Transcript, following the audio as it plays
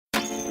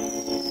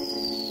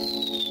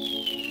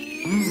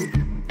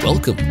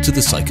Welcome to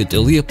the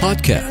Psychedelia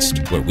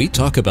Podcast, where we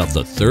talk about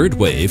the third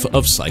wave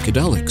of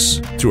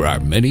psychedelics. Through our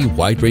many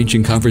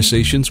wide-ranging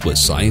conversations with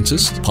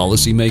scientists,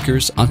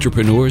 policymakers,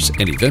 entrepreneurs,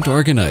 and event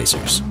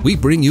organizers, we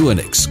bring you an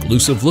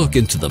exclusive look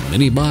into the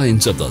many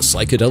minds of the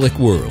psychedelic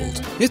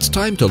world. It's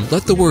time to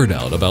let the word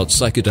out about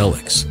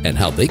psychedelics and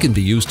how they can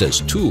be used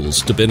as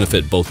tools to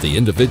benefit both the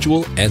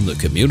individual and the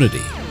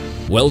community.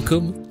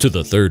 Welcome to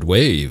the third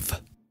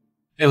wave.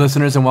 Hey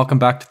listeners, and welcome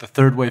back to the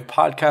Third Wave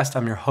Podcast.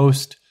 I'm your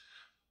host,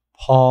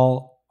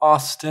 Paul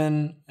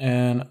Austin,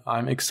 and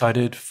I'm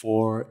excited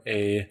for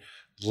a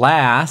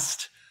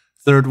last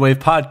Third Wave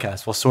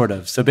podcast. Well, sort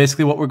of. So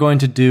basically what we're going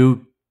to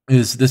do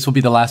is this will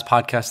be the last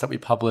podcast that we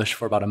publish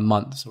for about a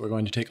month. So we're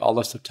going to take all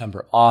of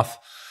September off.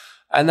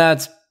 And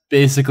that's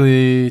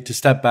basically to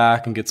step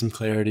back and get some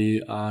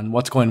clarity on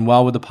what's going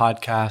well with the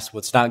podcast,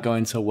 what's not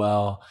going so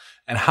well,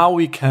 and how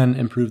we can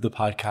improve the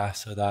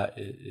podcast so that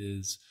it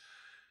is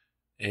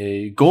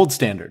a gold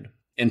standard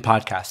in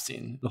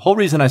podcasting. The whole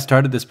reason I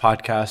started this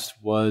podcast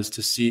was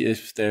to see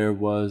if there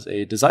was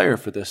a desire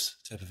for this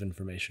type of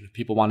information. If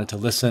people wanted to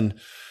listen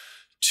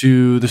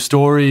to the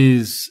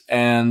stories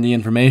and the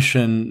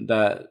information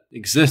that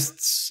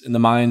exists in the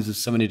minds of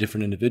so many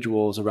different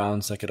individuals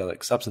around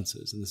psychedelic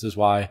substances. And this is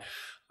why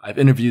I've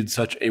interviewed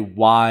such a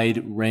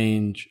wide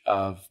range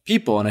of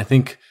people. And I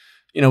think,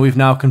 we've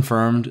now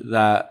confirmed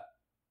that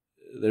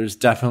there's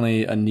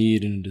definitely a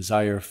need and a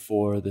desire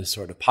for this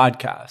sort of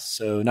podcast.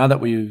 So now that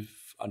we've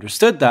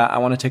understood that, I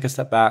want to take a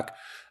step back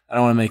and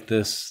I want to make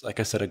this, like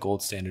I said, a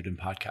gold standard in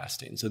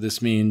podcasting. So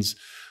this means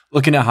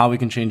looking at how we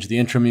can change the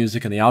intro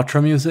music and the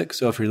outro music.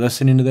 So if you're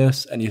listening to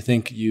this and you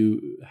think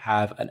you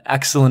have an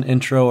excellent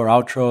intro or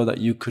outro that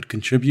you could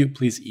contribute,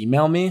 please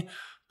email me,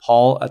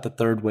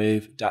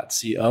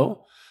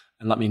 paul@thethirdwave.co,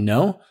 and let me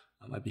know.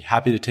 I'd be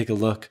happy to take a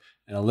look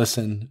and a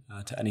listen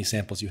to any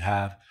samples you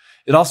have.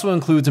 It also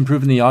includes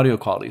improving the audio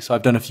quality. So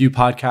I've done a few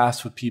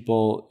podcasts with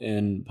people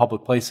in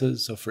public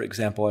places. So for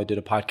example, I did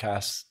a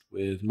podcast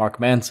with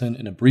Mark Manson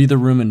in a breather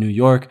room in New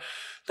York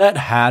that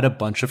had a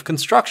bunch of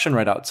construction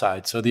right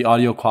outside. So the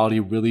audio quality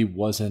really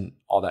wasn't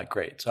all that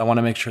great. So I want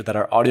to make sure that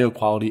our audio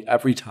quality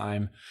every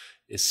time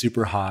is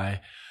super high.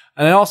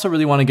 And I also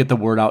really want to get the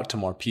word out to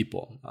more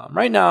people.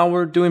 Right now,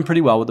 we're doing pretty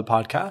well with the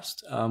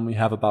podcast. We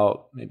have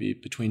about maybe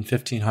between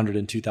 1,500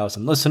 and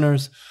 2,000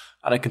 listeners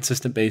on a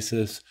consistent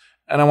basis.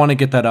 And I want to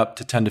get that up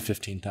to 10 to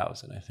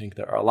 15,000. I think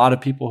there are a lot of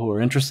people who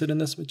are interested in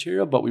this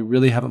material, but we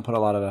really haven't put a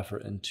lot of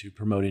effort into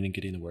promoting and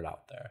getting the word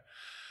out there.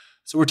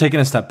 So we're taking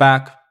a step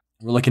back.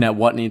 We're looking at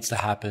what needs to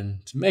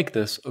happen to make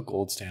this a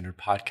gold standard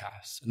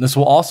podcast. And this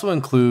will also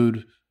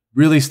include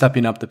really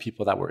stepping up the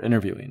people that we're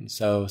interviewing.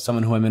 So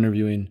someone who I'm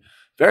interviewing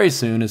very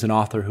soon is an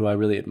author who I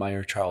really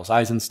admire, Charles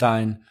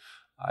Eisenstein.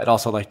 I'd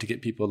also like to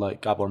get people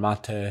like Gabor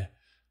Mate,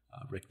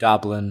 Rick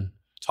Doblin,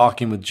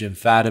 talking with Jim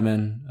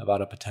Fadiman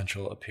about a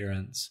potential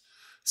appearance.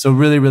 So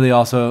really, really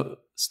also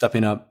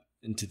stepping up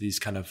into these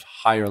kind of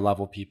higher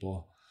level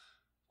people,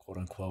 quote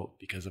unquote,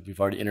 because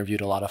we've already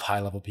interviewed a lot of high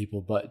level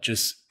people, but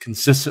just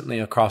consistently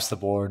across the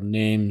board,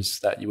 names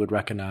that you would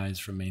recognize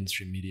from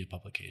mainstream media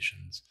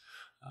publications.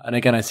 And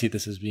again, I see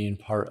this as being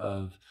part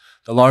of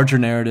the larger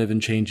narrative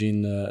and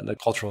changing the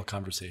cultural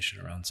conversation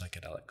around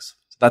psychedelics.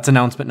 So that's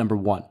announcement number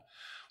one.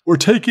 We're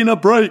taking a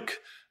break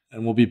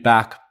and we'll be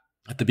back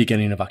at the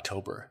beginning of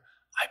October.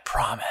 I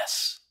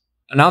promise.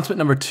 Announcement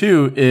number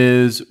two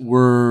is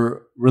we're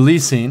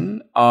releasing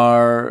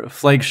our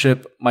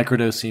flagship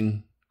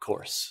microdosing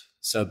course.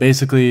 So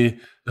basically,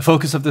 the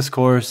focus of this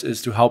course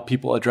is to help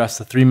people address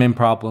the three main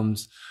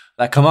problems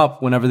that come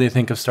up whenever they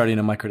think of starting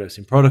a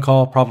microdosing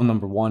protocol. Problem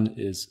number one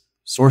is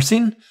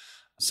sourcing.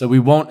 So we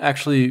won't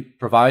actually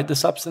provide the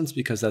substance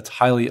because that's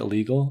highly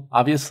illegal,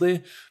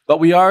 obviously.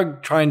 But we are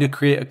trying to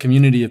create a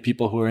community of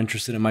people who are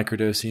interested in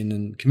microdosing,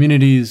 and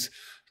communities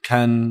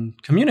can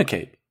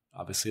communicate.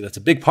 Obviously, that's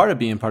a big part of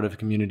being part of a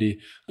community,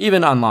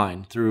 even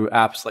online through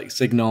apps like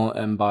Signal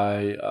and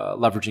by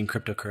leveraging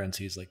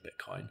cryptocurrencies like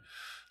Bitcoin.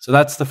 So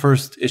that's the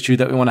first issue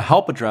that we want to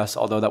help address,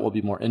 although that will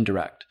be more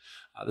indirect.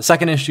 The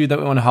second issue that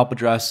we want to help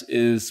address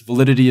is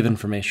validity of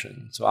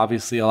information. So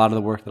obviously, a lot of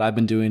the work that I've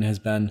been doing has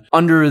been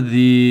under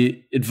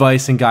the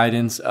advice and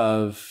guidance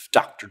of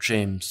Dr.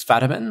 James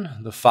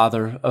Fadiman, the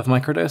father of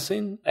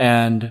microdosing.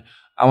 And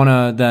I want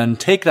to then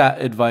take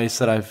that advice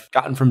that I've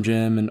gotten from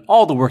Jim and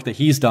all the work that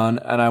he's done,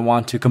 and I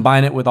want to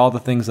combine it with all the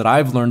things that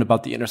I've learned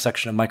about the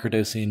intersection of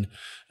microdosing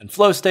and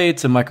flow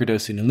states and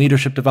microdosing and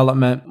leadership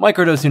development,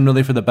 microdosing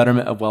really for the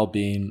betterment of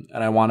well-being.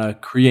 And I want to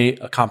create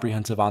a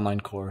comprehensive online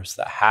course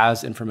that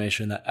has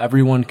information that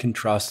everyone can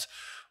trust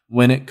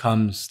when it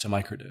comes to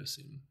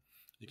microdosing.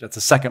 I think that's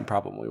the second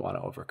problem we want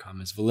to overcome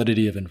is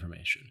validity of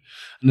information.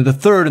 And then the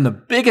third and the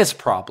biggest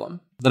problem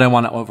that I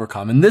want to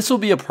overcome, and this will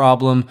be a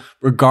problem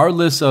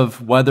regardless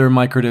of whether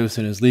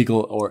microdosing is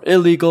legal or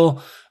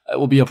illegal. It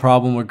will be a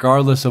problem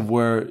regardless of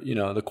where,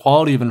 the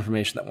quality of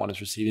information that one is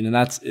receiving.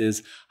 And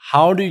is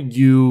how do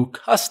you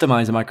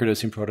customize a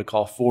microdosing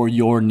protocol for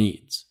your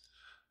needs?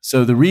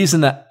 So the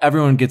reason that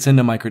everyone gets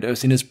into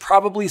microdosing is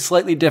probably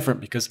slightly different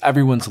because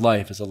everyone's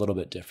life is a little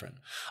bit different.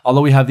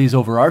 Although we have these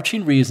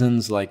overarching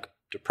reasons like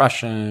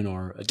depression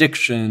or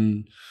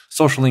addiction,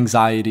 social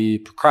anxiety,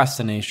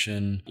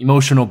 procrastination,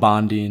 emotional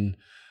bonding,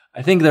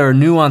 I think there are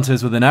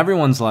nuances within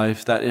everyone's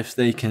life that if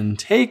they can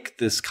take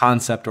this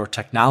concept or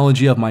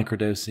technology of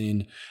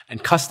microdosing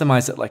and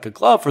customize it like a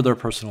glove for their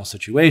personal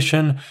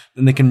situation,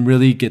 then they can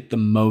really get the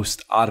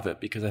most out of it.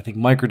 Because I think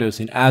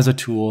microdosing as a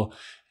tool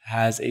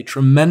has a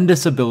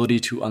tremendous ability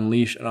to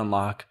unleash and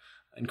unlock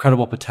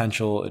incredible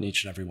potential in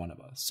each and every one of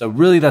us. So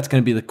really that's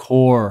going to be the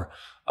core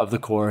of the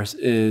course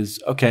is,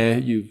 okay,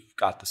 you've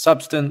got the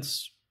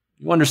substance,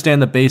 you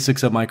understand the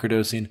basics of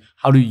microdosing,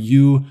 how do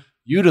you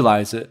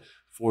utilize it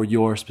for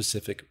your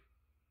specific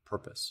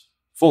purpose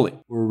fully.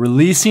 We're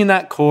releasing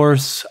that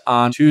course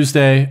on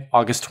Tuesday,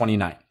 August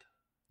 29th.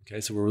 Okay,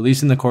 so we're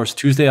releasing the course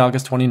Tuesday,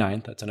 August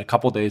 29th. That's in a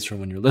couple days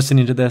from when you're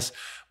listening to this.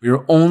 We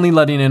are only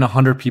letting in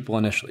 100 people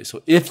initially.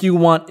 So if you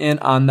want in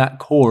on that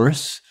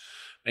course,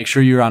 make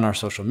sure you're on our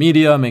social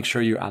media, make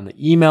sure you're on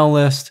the email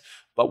list,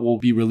 but we'll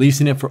be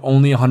releasing it for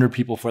only 100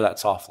 people for that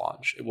soft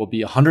launch. It will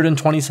be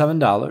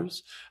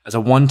 $127 as a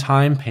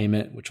one-time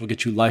payment, which will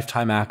get you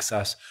lifetime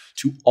access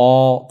to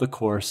all the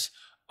course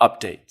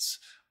updates.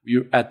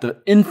 We're at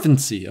the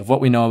infancy of what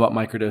we know about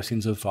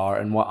microdosing so far,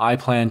 and what I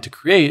plan to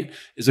create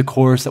is a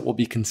course that will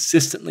be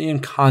consistently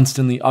and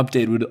constantly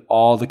updated with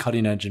all the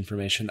cutting-edge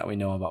information that we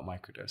know about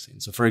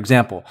microdosing. So for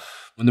example,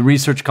 when the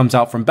research comes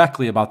out from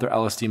Beckley about their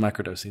LSD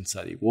microdosing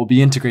study, we'll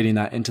be integrating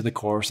that into the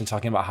course and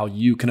talking about how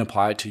you can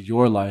apply it to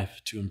your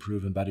life to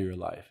improve and better your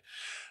life.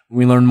 When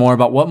we learn more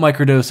about what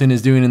microdosing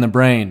is doing in the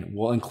brain,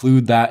 we'll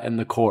include that in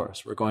the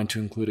course. We're going to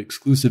include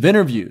exclusive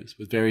interviews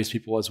with various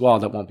people as well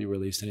that won't be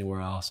released anywhere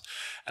else.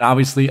 And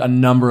obviously a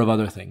number of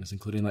other things,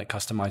 including like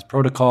customized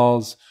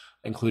protocols,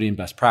 including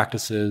best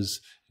practices,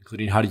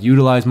 including how to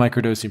utilize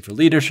microdosing for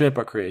leadership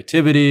or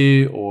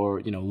creativity or,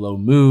 low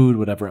mood,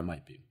 whatever it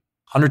might be.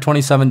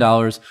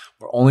 $127.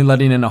 We're only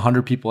letting in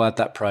 100 people at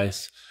that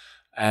price,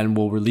 and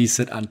we'll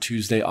release it on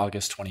Tuesday,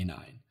 August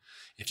 29th.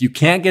 If you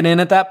can't get in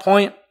at that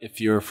point, if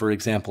you're, for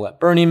example, at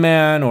Burning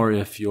Man, or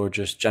if you're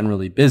just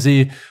generally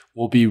busy,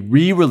 we'll be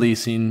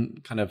re-releasing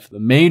kind of the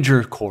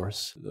major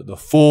course, the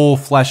full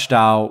fleshed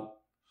out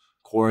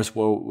course,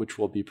 which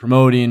we'll be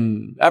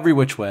promoting every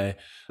which way.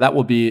 That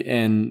will be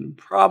in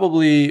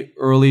probably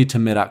early to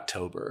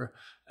mid-October.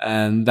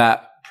 And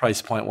that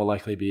price point will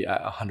likely be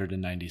at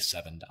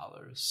 $197.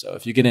 So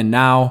if you get in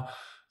now,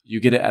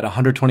 you get it at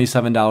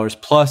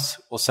 $127,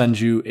 plus we'll send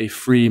you a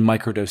free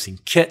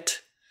microdosing kit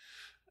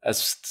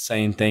as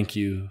saying thank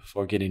you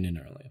for getting in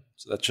early.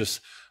 So that's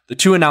just the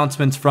two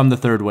announcements from the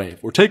third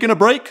wave. We're taking a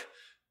break,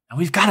 and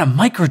we've got a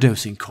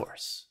microdosing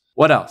course.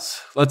 What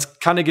else? Let's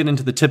kind of get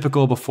into the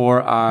typical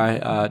before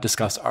I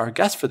discuss our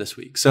guest for this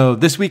week. So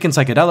this week in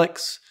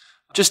psychedelics,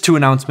 just two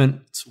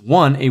announcements.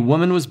 One, a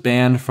woman was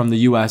banned from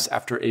the U.S.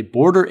 after a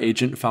border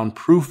agent found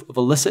proof of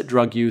illicit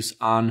drug use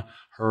on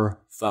her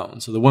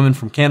phone. So the woman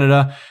from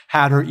Canada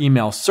had her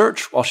email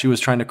searched while she was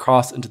trying to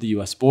cross into the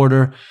U.S.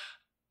 border.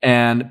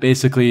 And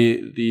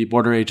basically, the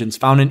border agents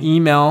found an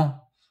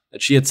email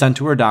that she had sent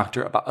to her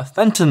doctor about a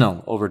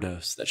fentanyl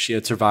overdose that she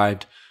had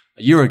survived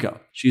a year ago.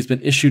 She's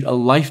been issued a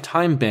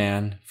lifetime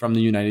ban from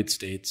the United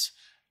States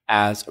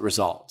as a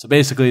result. So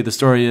basically, the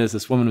story is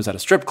this woman was at a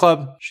strip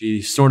club.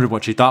 She snorted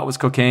what she thought was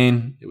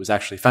cocaine. It was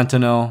actually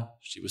fentanyl.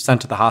 She was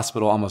sent to the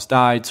hospital, almost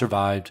died,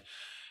 survived,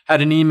 had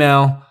an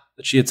email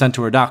that she had sent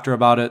to her doctor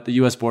about it. The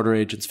U.S. border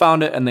agents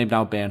found it, and they've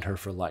now banned her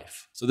for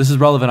life. So this is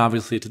relevant,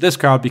 obviously, to this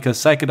crowd because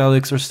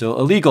psychedelics are still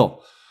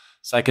illegal.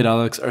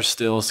 Psychedelics are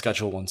still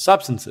Schedule I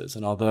substances.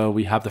 And although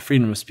we have the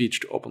freedom of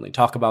speech to openly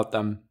talk about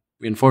them,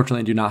 we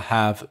unfortunately do not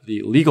have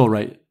the legal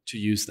right to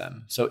use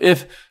them. So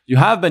if you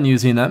have been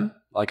using them,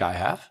 like I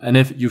have, and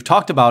if you've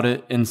talked about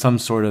it in some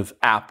sort of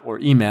app or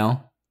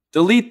email,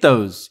 delete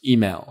those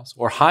emails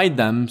or hide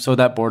them so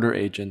that border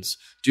agents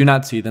do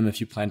not see them if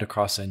you plan to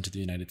cross into the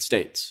United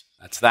States.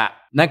 That's that.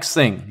 Next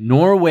thing,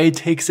 Norway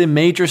takes a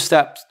major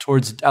step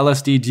towards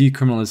LSD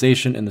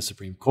decriminalization in the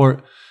Supreme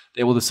Court.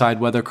 They will decide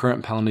whether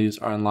current penalties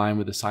are in line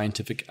with the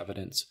scientific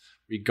evidence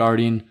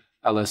regarding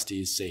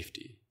LSD's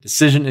safety.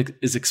 Decision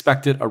is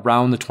expected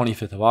around the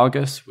 25th of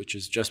August, which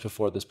is just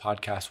before this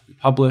podcast will be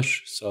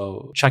published.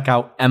 So check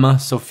out Emma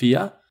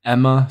Sophia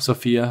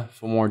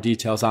for more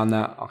details on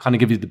that. I'll kind of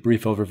give you the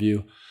brief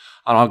overview.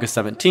 On August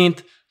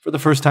 17th, for the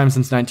first time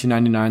since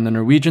 1999, the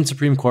Norwegian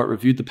Supreme Court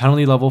reviewed the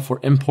penalty level for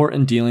import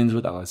and dealings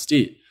with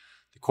LSD.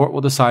 The court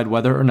will decide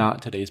whether or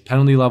not today's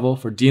penalty level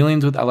for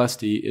dealings with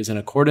LSD is in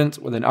accordance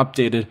with an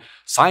updated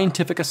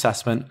scientific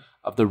assessment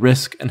of the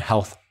risk and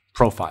health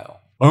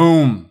profile.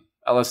 Boom!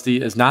 LSD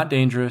is not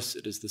dangerous.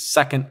 It is the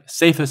second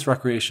safest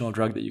recreational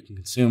drug that you can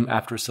consume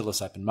after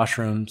psilocybin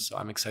mushrooms. So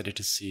I'm excited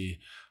to see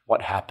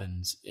what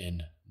happens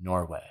in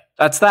Norway.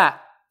 That's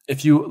that.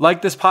 If you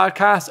like this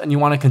podcast and you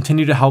want to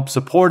continue to help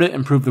support it,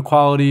 improve the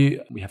quality,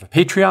 we have a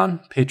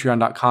Patreon,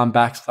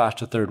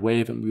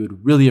 patreon.com/thethirdwave, and we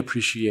would really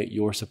appreciate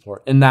your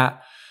support in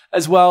that.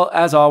 As well,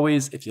 as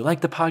always, if you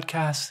like the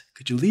podcast,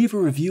 could you leave a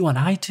review on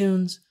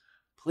iTunes?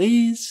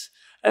 please.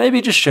 And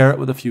maybe just share it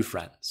with a few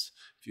friends.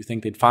 If you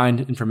think they'd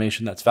find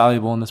information that's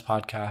valuable in this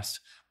podcast,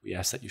 we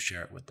ask that you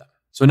share it with them.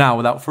 So now,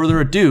 without further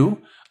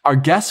ado, our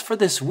guest for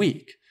this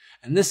week,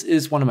 and this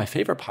is one of my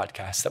favorite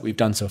podcasts that we've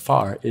done so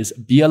far, is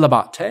Bia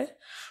Labate,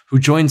 who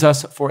joins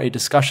us for a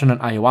discussion on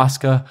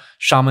ayahuasca,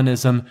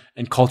 shamanism,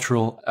 and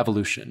cultural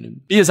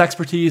evolution. Bia's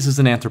expertise is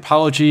in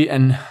anthropology,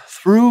 and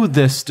through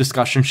this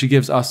discussion, she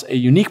gives us a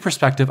unique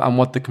perspective on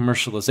what the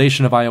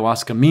commercialization of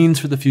ayahuasca means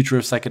for the future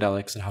of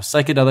psychedelics and how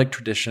psychedelic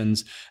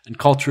traditions and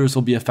cultures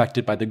will be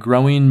affected by the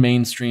growing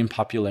mainstream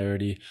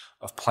popularity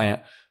of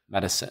plant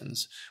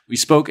medicines. We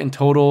spoke in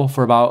total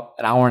for about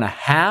an hour and a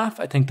half.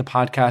 I think the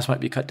podcast might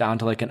be cut down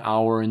to like an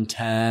hour and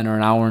 10 or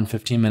an hour and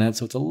 15 minutes.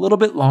 So it's a little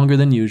bit longer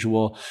than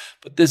usual,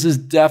 but this is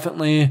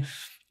definitely,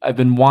 I've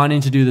been wanting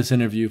to do this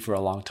interview for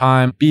a long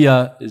time.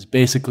 Bia is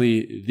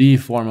basically the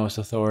foremost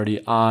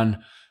authority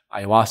on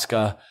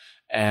ayahuasca,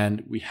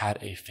 and we had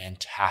a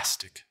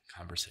fantastic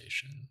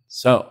conversation.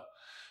 So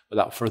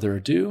without further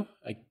ado,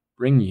 I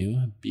bring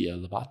you Bia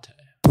Labate.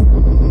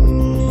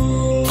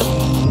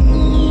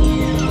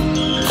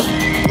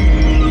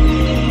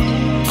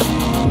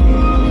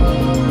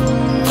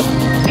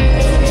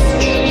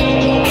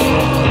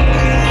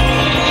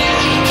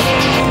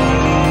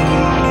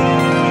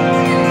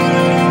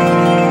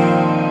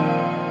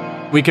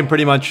 We can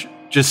pretty much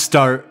just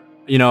start,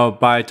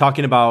 by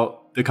talking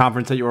about the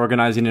conference that you're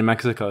organizing in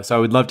Mexico. So I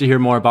would love to hear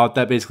more about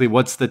that. Basically,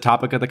 what's the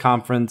topic of the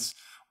conference?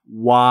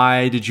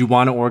 Why did you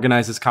want to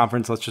organize this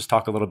conference? Let's just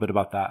talk a little bit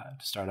about that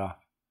to start off.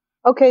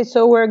 Okay,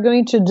 so we're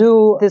going to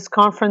do this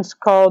conference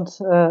called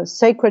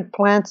Sacred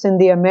Plants in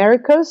the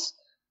Americas.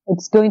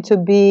 It's going to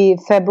be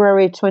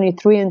February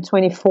 23 and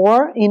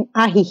 24 in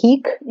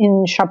Ajijic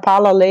in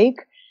Chapala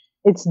Lake.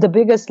 It's the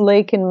biggest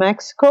lake in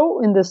Mexico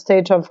in the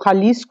state of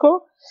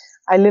Jalisco.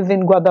 I live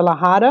in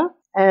Guadalajara,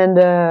 and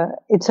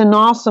it's an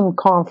awesome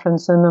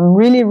conference, and I'm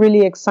really,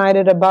 really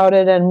excited about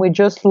it, and we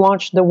just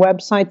launched the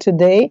website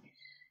today.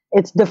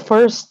 It's the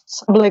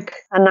first public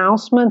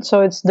announcement,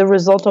 so it's the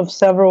result of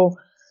several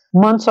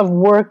months of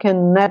work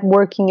and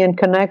networking and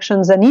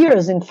connections, and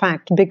years, in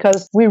fact,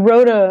 because we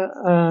wrote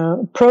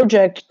a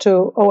project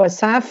to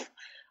OSF,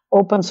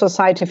 Open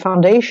Society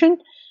Foundation,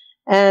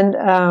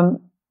 and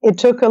it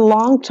took a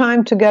long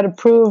time to get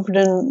approved,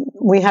 and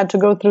we had to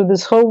go through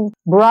this whole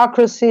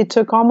bureaucracy. It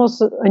took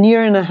almost a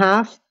year and a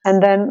half,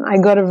 and then I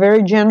got a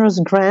very generous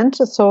grant.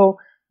 So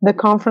the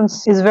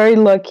conference is very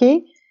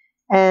lucky,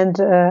 and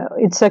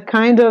it's a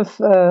kind of,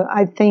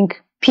 I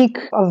think, peak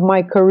of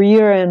my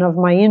career and of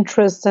my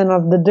interests and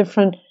of the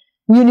different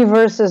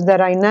universes that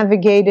I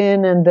navigate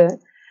in and the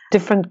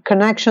different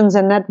connections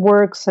and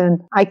networks.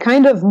 And I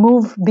kind of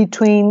move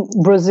between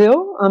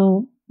Brazil,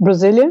 I'm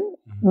Brazilian,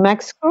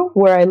 Mexico,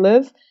 where I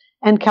live,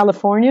 and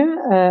California,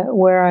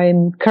 where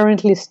I'm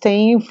currently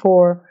staying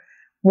for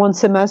one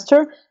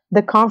semester.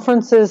 The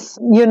conference is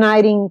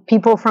uniting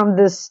people from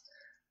these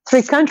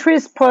 3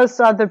 countries plus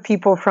other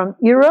people from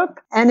Europe.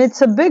 And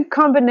it's a big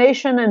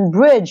combination and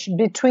bridge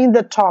between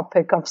the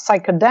topic of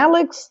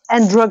psychedelics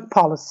and drug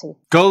policy.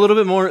 Go a little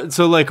bit more.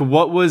 So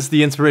what was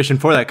the inspiration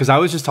for that? Because I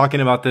was just talking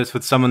about this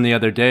with someone the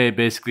other day,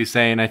 basically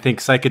saying, I think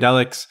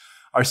psychedelics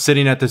are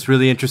sitting at this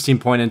really interesting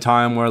point in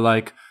time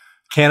where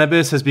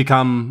cannabis has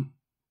become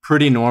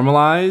pretty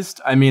normalized.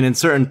 I mean, in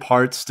certain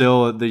parts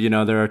still,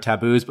 there are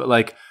taboos,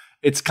 but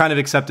it's kind of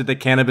accepted that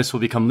cannabis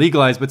will become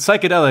legalized. But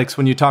psychedelics,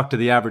 when you talk to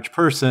the average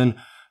person,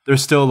 they're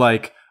still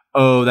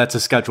oh, that's a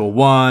Schedule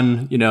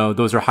 1,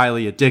 those are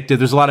highly addictive.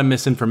 There's a lot of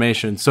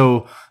misinformation.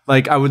 So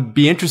I would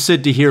be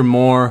interested to hear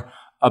more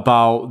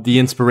about the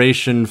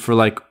inspiration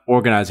for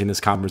organizing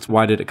this conference.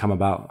 Why did it come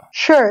about?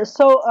 Sure.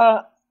 So,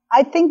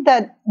 I think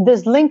that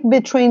this link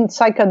between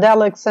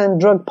psychedelics and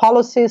drug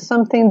policy is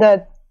something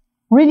that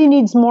really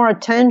needs more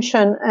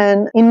attention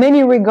and in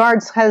many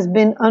regards has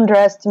been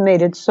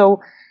underestimated.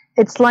 So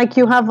it's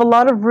you have a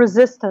lot of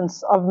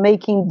resistance of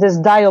making this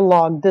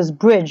dialogue, this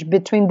bridge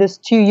between these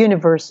 2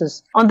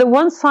 universes. On the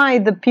one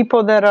side, the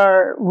people that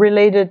are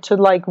related to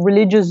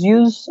religious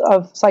use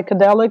of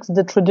psychedelics,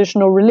 the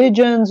traditional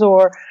religions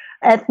or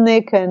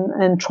ethnic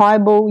and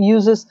tribal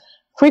uses,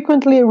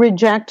 frequently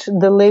reject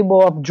the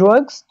label of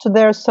drugs to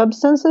their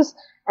substances,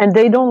 and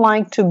they don't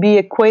like to be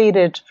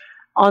equated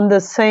on the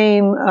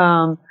same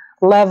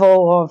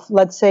level of,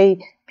 let's say,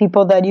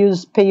 people that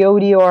use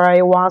peyote or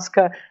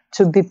ayahuasca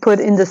to be put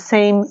in the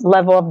same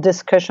level of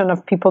discussion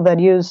of people that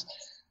use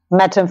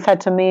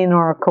methamphetamine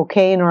or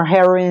cocaine or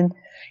heroin.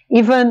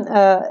 Even,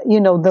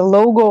 the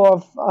logo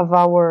of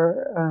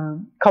our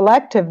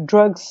collective,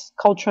 Drugs,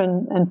 Culture,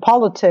 and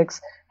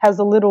Politics, has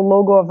a little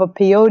logo of a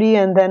peyote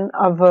and then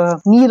of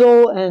a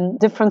needle and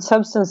different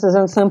substances.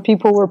 And some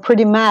people were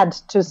pretty mad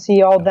to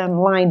see all them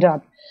lined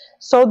up.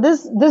 So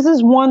this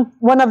is one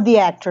of the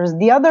actors.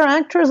 The other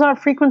actors are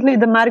frequently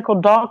the medical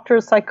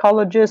doctors,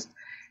 psychologists,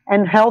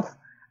 and health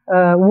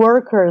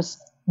workers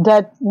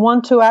that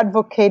want to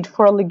advocate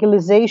for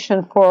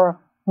legalization for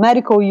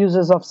medical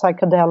uses of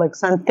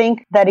psychedelics and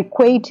think that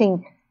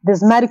equating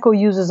these medical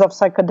uses of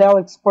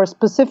psychedelics for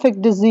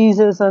specific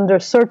diseases under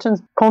certain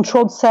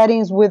controlled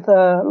settings with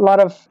a lot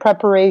of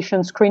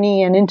preparation,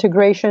 screening, and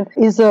integration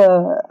is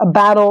a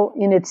battle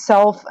in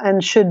itself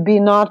and should be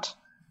not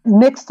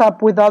mixed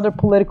up with other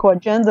political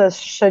agendas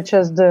such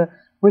as the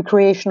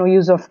recreational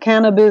use of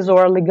cannabis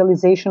or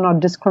legalization or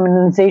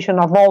discrimination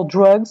of all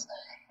drugs,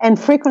 and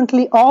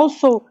frequently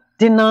also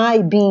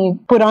deny being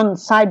put on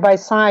side by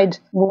side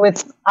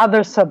with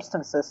other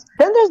substances.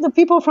 Then there's the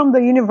people from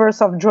the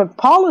universe of drug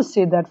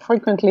policy that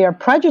frequently are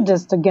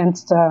prejudiced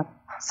against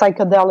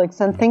psychedelics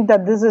and think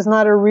that this is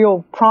not a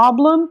real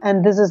problem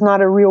and this is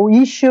not a real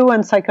issue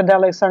and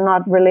psychedelics are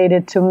not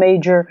related to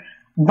major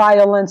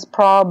violence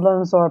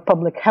problems or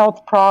public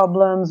health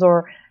problems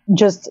or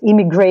just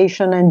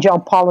immigration and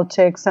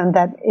geopolitics, and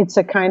that it's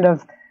a kind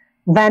of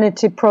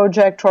vanity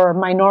project or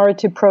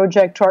minority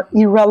project or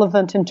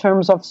irrelevant in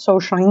terms of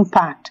social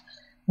impact.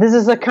 This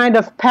is a kind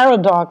of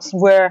paradox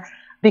where,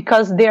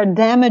 because their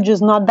damage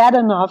is not that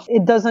enough,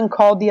 it doesn't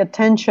call the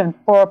attention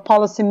for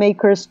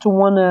policymakers to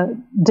want to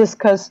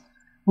discuss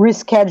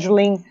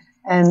rescheduling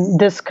and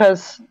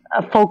discuss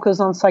a focus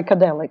on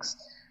psychedelics.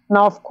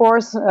 Now, of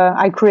course,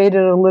 I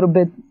created a little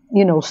bit,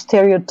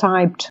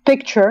 stereotyped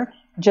picture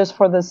just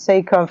for the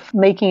sake of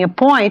making a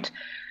point,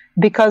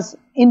 because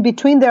in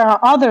between there are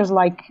others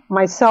like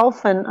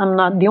myself, and I'm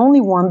not the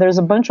only one, there's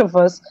a bunch of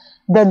us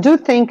that do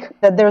think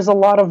that there's a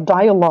lot of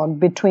dialogue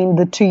between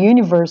the two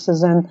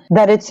universes and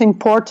that it's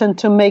important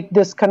to make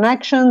these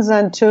connections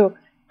and to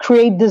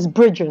create these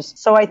bridges.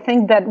 So I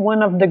think that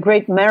one of the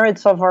great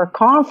merits of our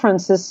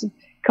conference is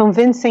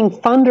convincing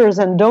funders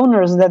and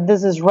donors that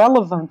this is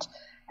relevant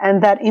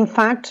and that, in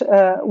fact,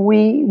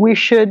 we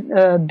should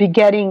be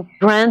getting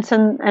grants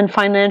and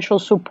financial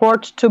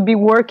support to be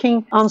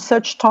working on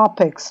such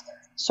topics.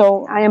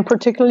 So I am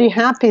particularly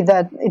happy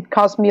that it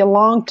cost me a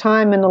long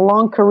time and a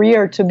long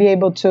career to be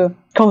able to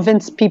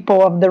convince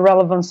people of the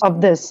relevance of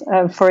this.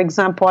 For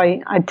example,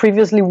 I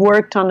previously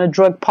worked on a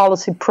drug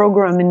policy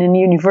program in a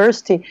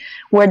university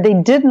where they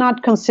did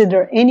not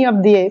consider any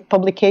of the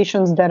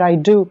publications that I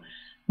do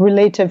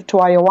relative to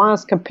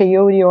ayahuasca,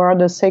 peyote, or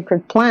other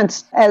sacred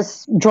plants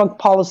as drug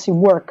policy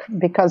work,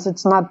 because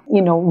it's not,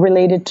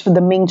 related to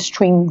the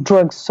mainstream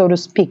drugs, so to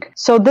speak.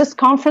 So this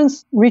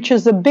conference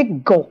reaches a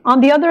big goal. On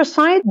the other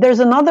side, there's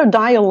another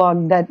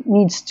dialogue that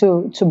needs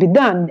to be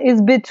done.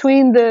 It's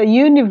between the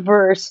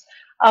universe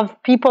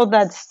of people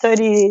that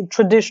study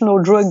traditional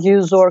drug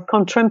use or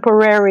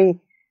contemporary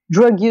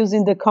drug use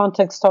in the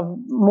context of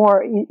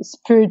more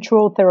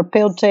spiritual,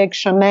 therapeutic,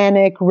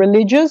 shamanic,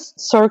 religious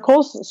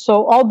circles.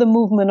 So all the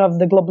movement of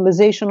the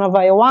globalization of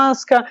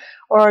ayahuasca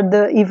or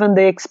even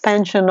the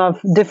expansion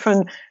of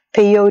different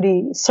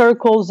peyote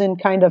circles in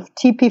kind of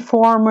teepee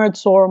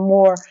formats or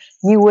more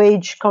new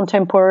age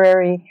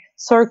contemporary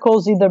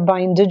circles, either by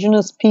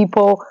indigenous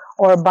people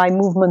or by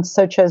movements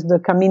such as the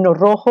Camino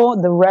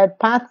Rojo, the Red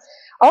Path.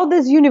 All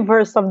this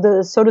universe of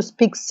the, so to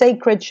speak,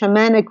 sacred,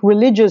 shamanic,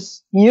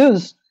 religious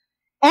use,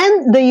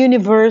 and the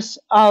universe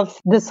of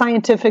the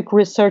scientific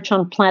research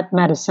on plant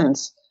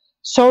medicines.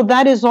 So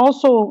that is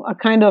also a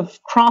kind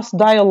of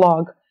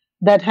cross-dialogue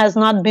that has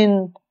not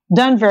been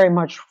done very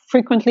much.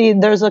 Frequently,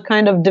 there's a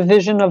kind of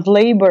division of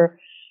labor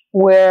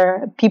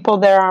where people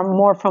that are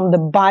more from the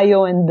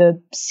bio and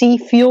the sea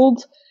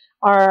field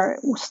are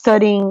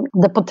studying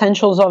the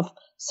potentials of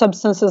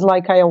substances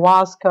like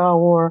ayahuasca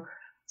or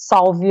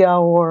salvia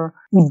or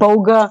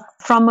iboga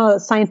from a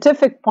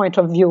scientific point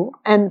of view.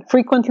 And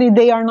frequently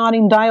they are not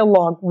in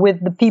dialogue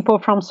with the people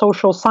from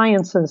social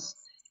sciences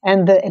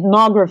and the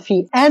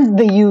ethnography and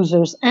the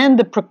users and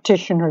the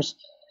practitioners.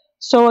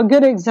 So a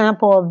good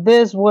example of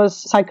this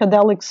was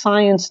Psychedelic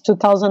Science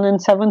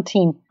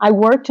 2017. I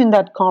worked in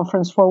that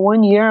conference for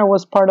 1 year. I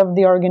was part of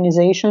the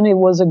organization. It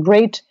was a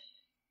great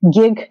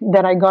gig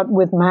that I got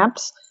with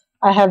MAPS.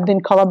 I have been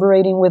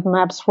collaborating with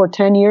MAPS for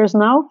 10 years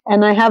now,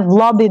 and I have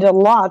lobbied a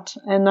lot,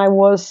 and I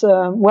was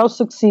well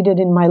succeeded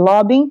in my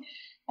lobbying,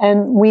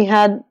 and we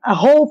had a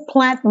whole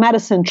plant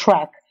medicine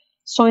track.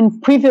 So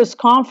in previous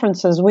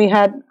conferences, we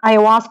had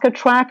ayahuasca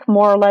track,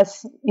 more or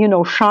less,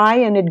 shy,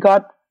 and it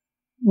got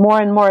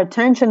more and more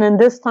attention, and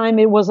this time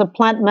it was a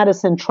plant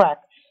medicine track.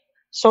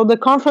 So the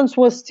conference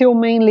was still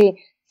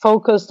mainly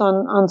focused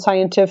on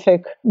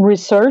scientific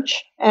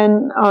research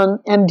and on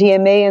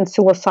MDMA and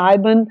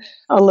psilocybin,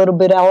 a little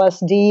bit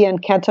LSD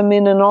and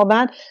ketamine and all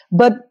that.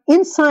 But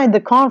inside the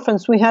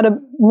conference, we had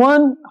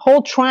one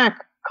whole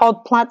track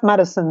called plant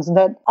medicines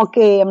that,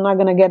 okay, I'm not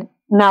going to get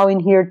now in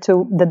here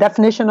to the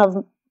definition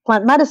of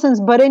plant medicines.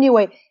 But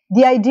anyway,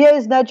 the idea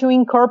is that you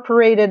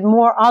incorporated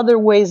more other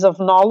ways of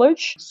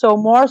knowledge. So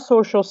more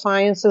social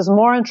sciences,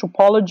 more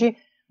anthropology,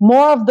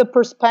 more of the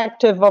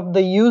perspective of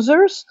the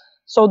users,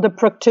 so the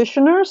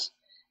practitioners,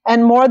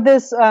 and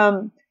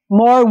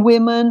more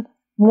women,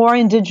 more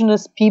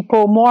indigenous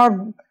people,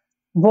 more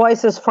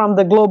voices from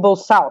the global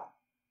south.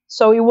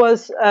 So it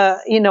was,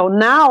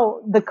 now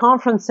the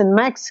conference in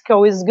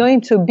Mexico is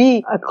going to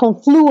be a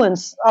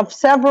confluence of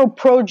several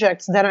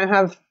projects that I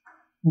have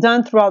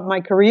done throughout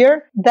my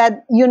career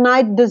that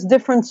unite these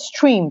different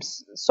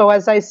streams. So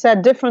as I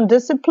said, different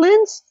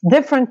disciplines,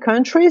 different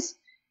countries,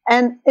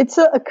 and it's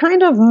a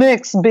kind of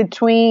mix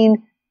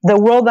between the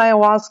World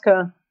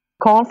Ayahuasca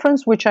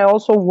Conference, which I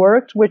also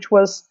worked, which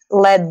was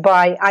led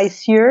by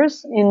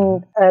ICEERS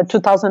in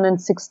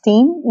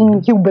 2016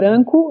 in Rio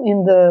Branco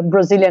in the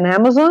Brazilian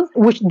Amazon,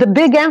 which the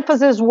big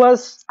emphasis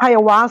was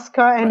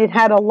ayahuasca, and it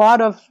had a lot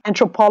of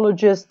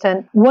anthropologists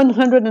and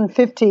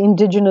 150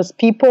 indigenous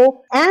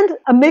people, and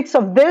a mix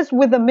of this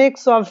with a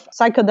mix of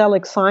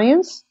psychedelic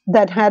science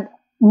that had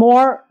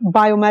more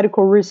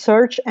biomedical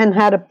research and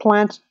had a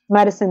plant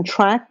medicine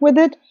track with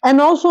it.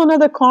 And also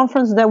another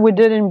conference that we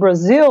did in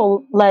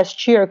Brazil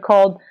last year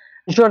called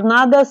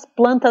Jornadas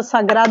Plantas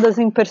Sagradas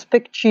em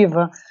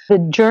Perspectiva, the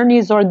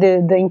journeys or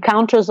the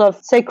encounters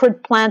of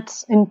sacred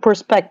plants in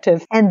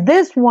perspective. And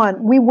this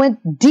one, we went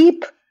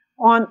deep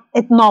on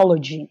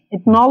ethnology.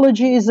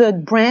 Ethnology is a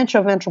branch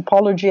of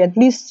anthropology, at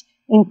least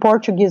in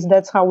Portuguese,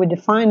 that's how we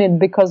define it,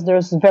 because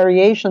there's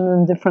variation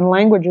in different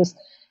languages,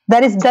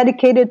 that is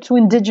dedicated to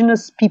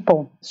indigenous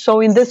people. So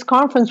in this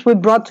conference, we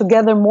brought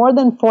together more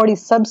than 40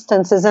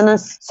 substances, and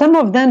some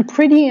of them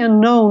pretty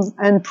unknown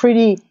and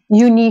pretty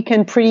unique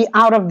and pretty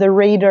out of the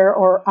radar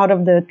or out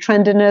of the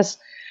trendiness,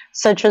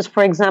 such as,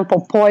 for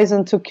example,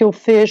 poison to kill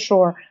fish,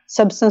 or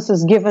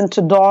substances given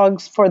to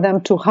dogs for them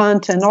to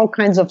hunt, and all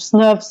kinds of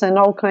snuffs and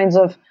all kinds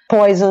of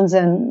poisons,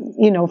 and,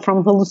 you know,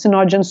 from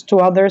hallucinogens to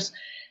others.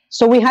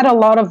 So we had a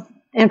lot of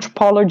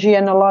anthropology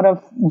and a lot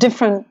of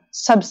different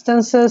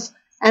substances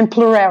and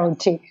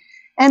plurality.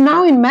 And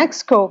now in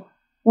Mexico,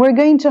 we're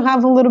going to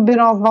have a little bit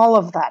of all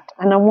of that.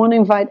 And I want to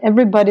invite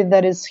everybody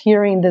that is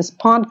hearing this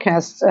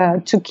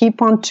podcast to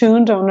keep on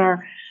tuned on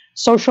our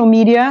social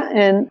media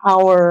and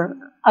our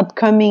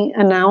upcoming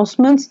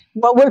announcements.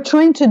 What we're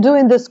trying to do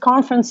in this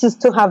conference is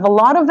to have a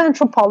lot of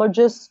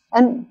anthropologists.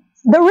 And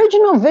the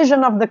original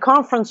vision of the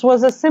conference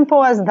was as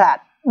simple as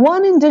that.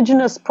 One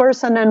indigenous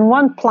person and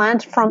one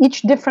plant from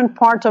each different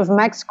part of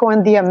Mexico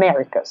and the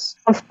Americas.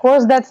 Of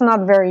course, that's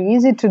not very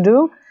easy to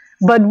do,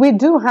 but we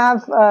do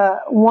have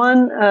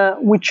one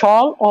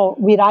Huichol, or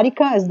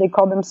Wirarica, as they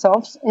call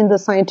themselves, in the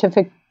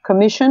scientific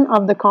commission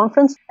of the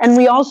conference. And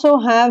we also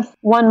have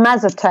one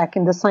Mazatec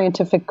in the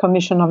scientific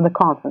commission of the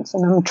conference.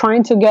 And I'm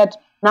trying to get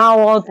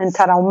Nahuatl and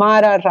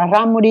Tarahumara,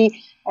 Raramuri,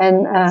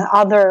 and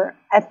other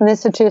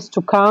ethnicities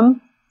to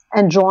come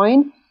and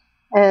join.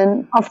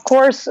 And of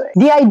course,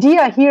 the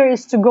idea here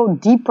is to go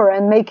deeper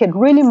and make it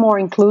really more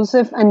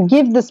inclusive and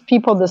give these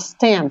people the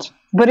stand.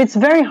 But it's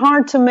very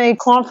hard to make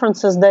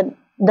conferences that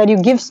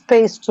you give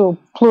space to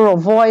plural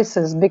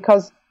voices,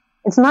 because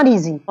it's not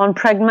easy on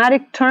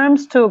pragmatic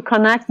terms to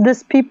connect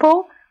these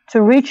people,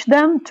 to reach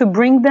them, to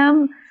bring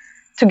them,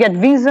 to get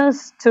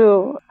visas,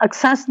 to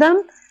access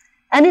them.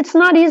 And it's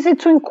not easy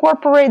to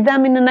incorporate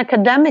them in an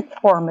academic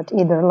format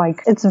either.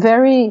 Like, it's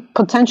very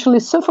potentially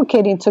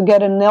suffocating to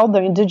get an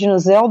elder,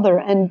 indigenous elder,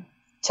 and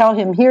tell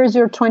him, here's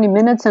your 20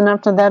 minutes, and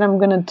after that, I'm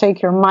going to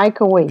take your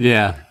mic away.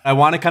 Yeah. I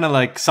want to kind of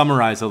like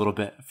summarize a little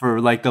bit for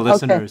like the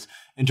listeners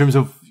in terms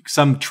of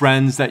some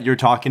trends that you're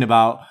talking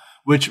about,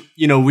 which,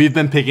 you know, we've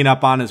been picking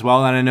up on as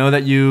well. And I know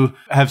that you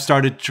have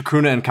started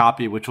Chacruna and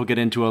Copy, which we'll get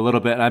into a little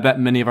bit. And I bet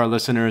many of our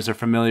listeners are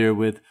familiar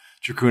with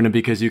Chacruna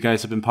because you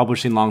guys have been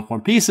publishing long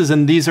form pieces.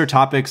 And these are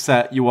topics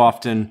that you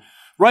often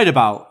write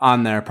about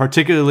on there,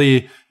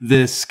 particularly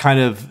this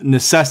kind of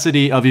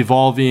necessity of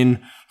evolving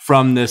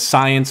from this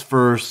science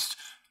first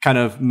kind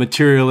of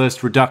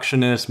materialist,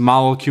 reductionist,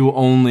 molecule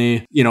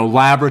only, you know,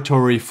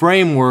 laboratory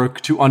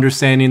framework to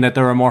understanding that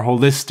there are more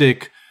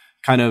holistic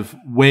kind of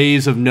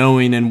ways of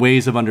knowing and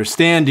ways of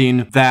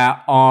understanding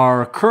that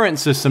our current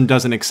system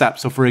doesn't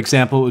accept. So for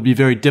example, it would be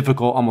very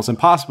difficult, almost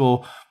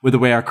impossible with the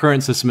way our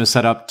current system is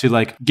set up to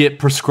like get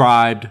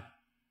prescribed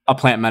a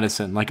plant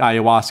medicine like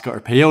ayahuasca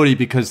or peyote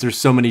because there's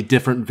so many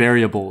different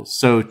variables.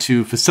 So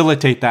to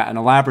facilitate that in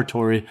a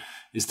laboratory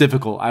is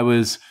difficult. I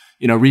was,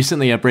 you know,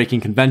 recently at Breaking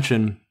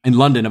Convention in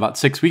London about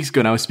 6 weeks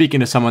ago, and I was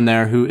speaking to someone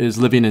there who is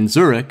living in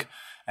Zurich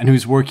and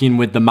who's working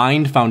with the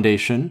Mind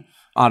Foundation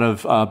out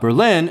of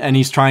Berlin, and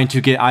he's trying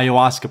to get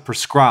ayahuasca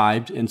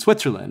prescribed in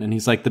Switzerland. And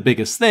he's like, the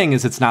biggest thing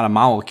is it's not a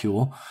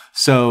molecule.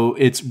 So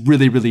it's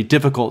really, really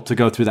difficult to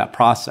go through that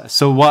process.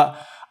 So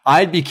what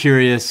I'd be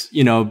curious,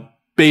 you know,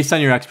 based on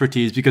your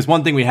expertise, because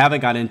one thing we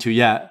haven't got into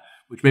yet,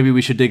 which maybe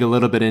we should dig a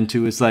little bit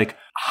into, is like,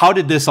 how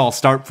did this all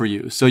start for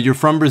you? So you're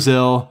from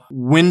Brazil.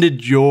 When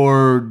did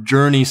your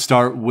journey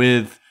start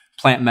with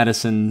plant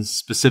medicines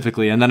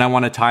specifically? And then I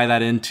want to tie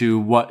that into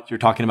what you're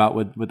talking about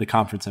with the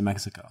conference in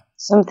Mexico.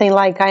 Something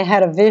like I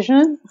had a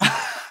vision.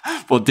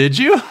 Well, did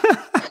you?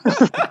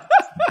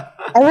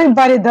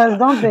 Everybody does,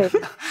 don't they?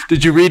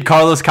 Did you read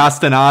Carlos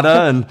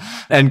Castaneda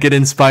and get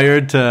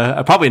inspired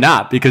to? Probably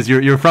not, because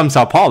you're from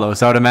Sao Paulo.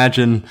 So I would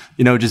imagine,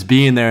 you know, just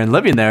being there and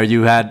living there,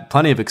 you had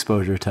plenty of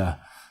exposure to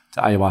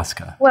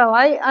ayahuasca. Well,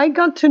 I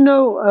got to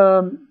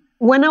know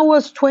when I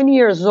was 20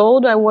 years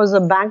old. I was a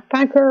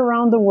backpacker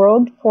around the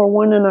world for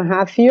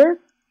 1.5 years.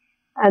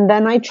 And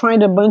then I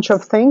tried a bunch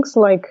of things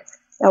like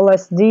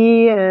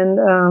LSD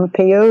and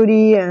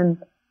peyote and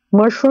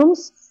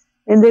mushrooms.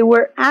 And they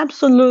were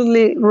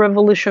absolutely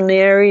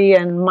revolutionary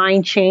and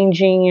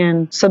mind-changing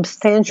and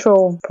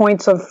substantial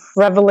points of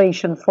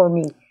revelation for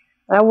me.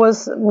 That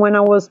was when I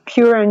was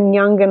pure and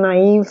young and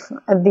naive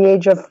at the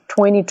age of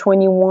 20,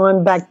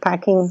 21,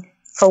 backpacking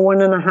for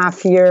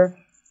 1.5 years,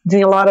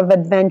 doing a lot of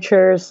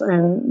adventures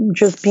and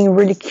just being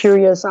really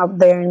curious out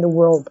there in the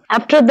world.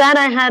 After that,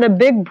 I had a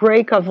big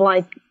break of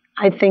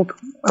I think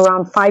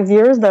around 5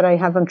 years that I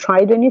haven't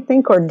tried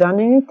anything or done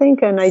anything.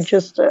 And I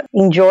just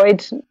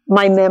enjoyed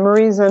my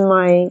memories and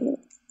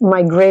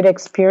my great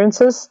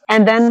experiences.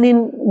 And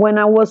then when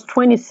I was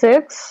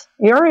 26,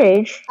 your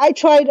age, I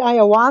tried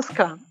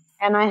ayahuasca.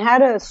 And I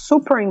had a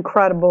super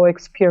incredible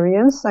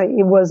experience.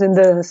 It was in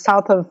the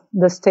south of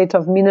the state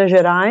of Minas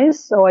Gerais.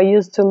 So I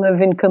used to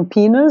live in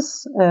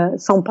Campinas,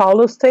 São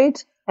Paulo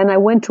state. And I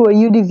went to a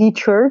UDV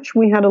church.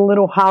 We had a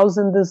little house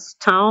in this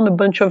town, a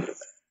bunch of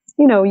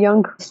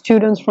young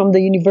students from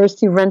the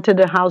university rented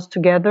a house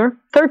together.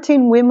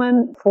 13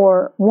 women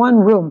for one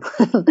room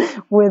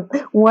with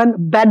one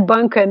bed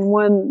bunk and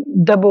one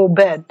double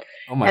bed.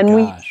 Oh my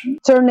gosh. We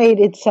alternate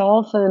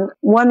itself. And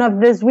one of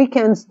these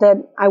weekends that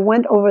I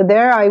went over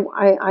there,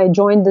 I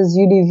joined this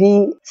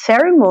UDV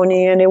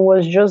ceremony, and it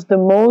was just the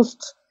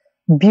most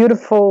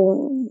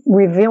beautiful,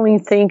 revealing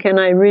thing. And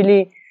I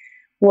really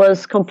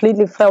felt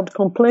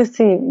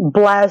completely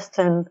blessed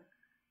and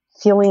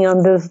feeling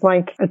on this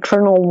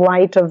eternal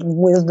light of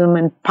wisdom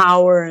and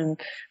power and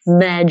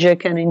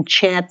magic and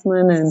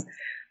enchantment. And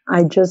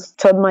I just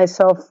told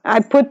myself, I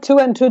put 2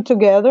 and 2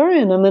 together,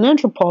 and I'm an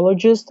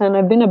anthropologist and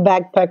I've been a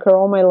backpacker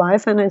all my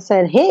life. And I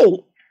said,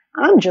 hey,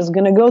 I'm just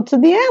going to go to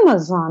the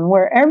Amazon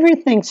where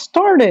everything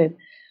started.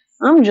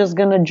 I'm just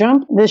going to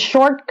jump this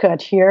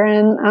shortcut here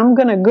and I'm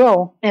going to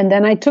go. And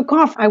then I took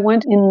off. I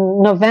went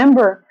in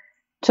November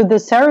to the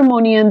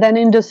ceremony, and then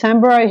in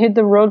December I hit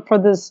the road for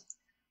this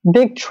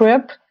big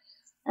trip.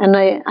 And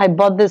I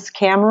bought this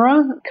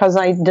camera because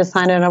I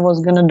decided I was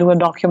going to do a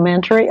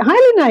documentary.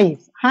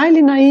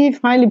 Highly naive,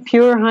 highly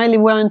pure, highly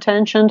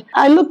well-intentioned.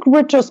 I look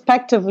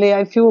retrospectively,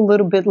 I feel a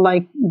little bit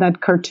like that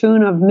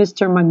cartoon of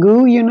Mr.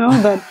 Magoo,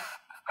 that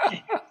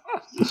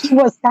he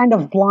was kind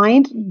of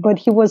blind, but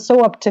he was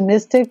so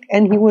optimistic,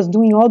 and he was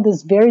doing all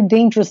these very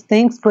dangerous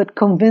things, but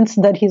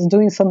convinced that he's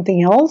doing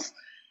something else.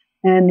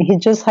 And he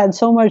just had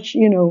so much,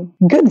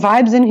 good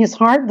vibes in his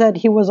heart that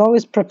he was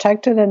always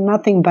protected and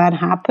nothing bad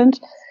happened.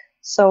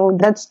 So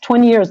that's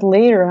 20 years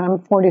later. I'm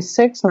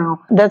 46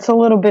 now. That's a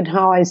little bit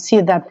how I see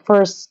that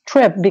first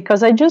trip,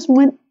 because I just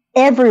went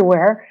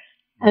everywhere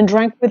and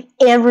drank with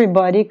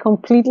everybody,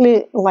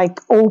 completely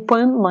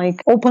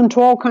open to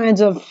all kinds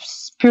of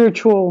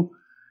spiritual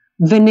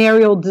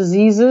venereal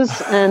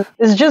diseases. And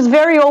it's just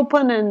very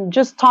open and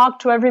just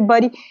talk to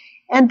everybody.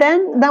 And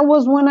then that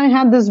was when I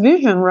had this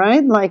vision,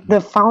 right?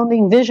 The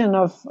founding vision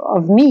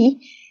of me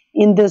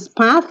in this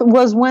path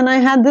was when I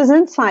had this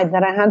insight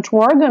that I had to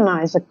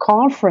organize a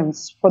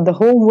conference for the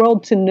whole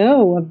world to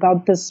know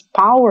about this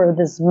power,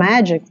 this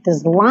magic,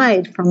 this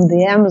light from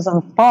the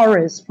Amazon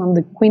forest, from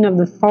the queen of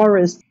the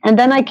forest. And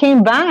then I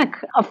came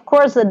back. Of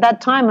course, at that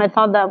time, I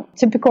thought that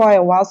typical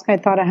ayahuasca, I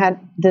thought I had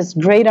this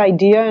great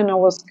idea and I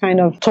was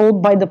kind of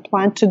told by the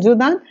plant to do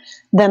that.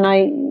 Then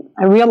I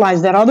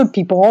realized that other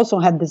people also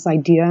had this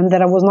idea and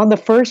that I was not the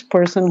first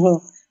person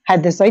who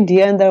had this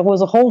idea, and there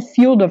was a whole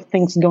field of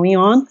things going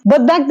on.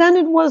 But back then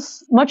it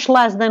was much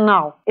less than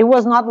now. It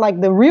was not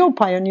like the real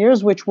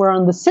pioneers, which were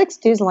in the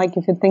 60s, like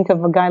if you think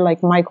of a guy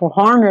like Michael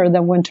Harner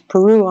that went to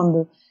Peru on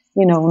the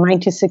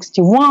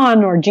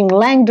 1961, or Jean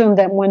Langdon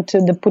that went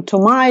to the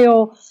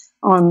Putumayo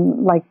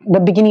on the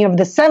beginning of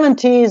the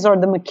 70s, or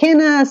the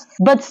McKennas.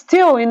 But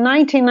still, in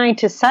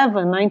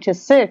 1997,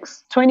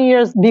 96, 20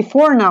 years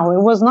before now,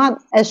 it was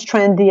not as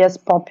trendy, as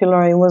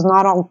popular. It was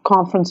not on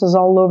conferences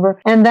all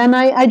over. And then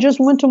I just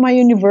went to my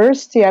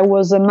university. I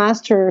was a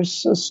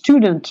master's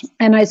student,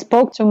 and I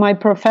spoke to my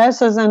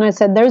professors, and I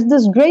said, there's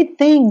this great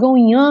thing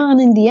going on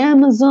in the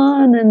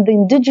Amazon and the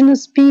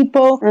indigenous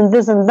people and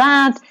this and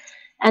that.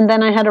 And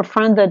then I had a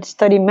friend that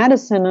studied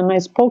medicine, and I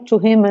spoke to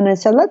him and I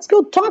said, let's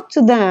go talk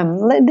to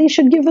them. They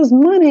should give us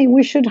money.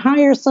 We should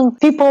hire some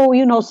people,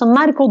 some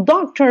medical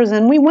doctors.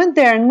 And we went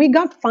there and we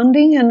got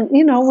funding, and,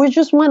 we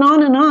just went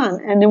on.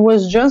 And it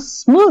was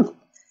just smooth.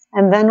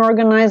 And then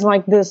organized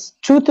this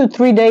 2 to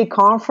 3 day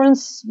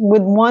conference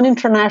with one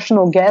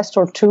international guest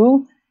or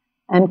two,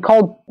 and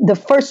called the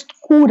first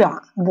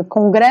Cura, the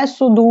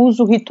Congresso do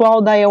Uso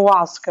Ritual da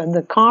Ayahuasca,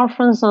 the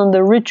conference on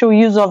the ritual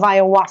use of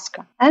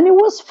ayahuasca. And it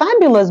was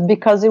fabulous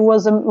because it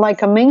was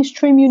a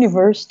mainstream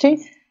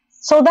university.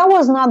 So that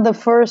was not the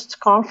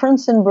first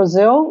conference in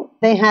Brazil.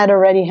 They had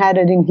already had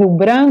it in Rio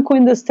Branco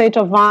in the state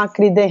of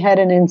Acre. They had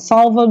it in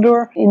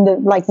Salvador in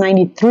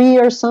 93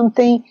 or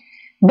something.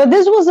 But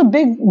this was a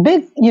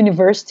big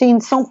university in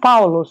São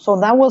Paulo. So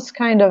that was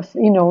kind of,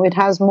 it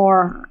has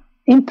more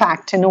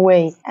impact in a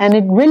way. And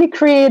it really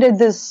created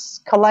this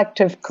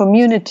collective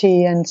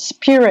community and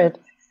spirit.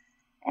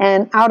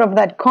 And out of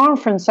that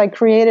conference, I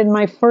created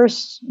my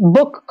first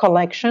book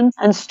collection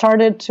and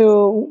started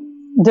to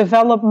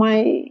develop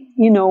my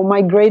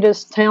my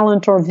greatest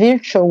talent or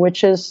virtue,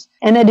 which is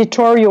an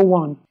editorial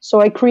one.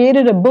 So I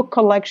created a book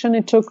collection.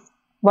 It took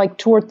like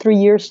 2 or 3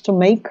 years to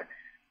make,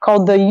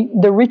 called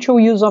the Ritual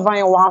Use of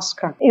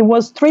Ayahuasca. It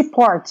was 3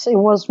 parts.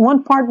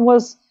 One part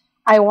was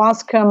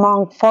ayahuasca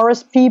among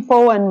forest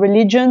people and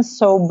religions,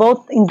 so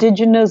both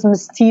indigenous,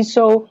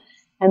 mestizo,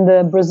 and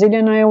the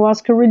Brazilian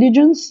ayahuasca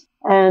religions,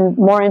 and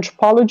more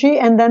anthropology.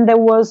 And then there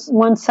was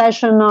one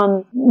session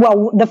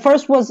the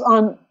first was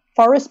on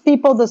forest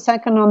people, the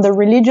second on the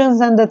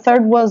religions, and the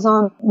third was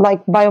on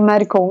like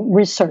biomedical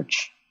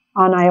research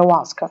on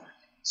ayahuasca.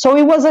 So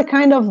it was a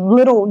kind of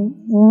little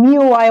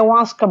new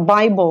ayahuasca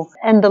Bible,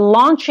 and the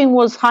launching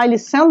was highly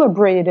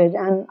celebrated.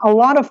 And a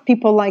lot of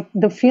people, like,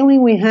 the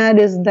feeling we had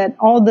is that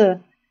all the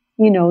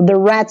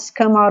rats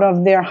come out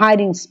of their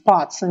hiding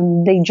spots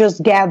and they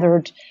just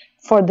gathered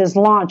for this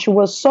launch. It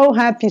was so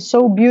happy,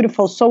 so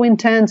beautiful, so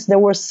intense. They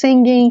were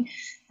singing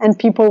and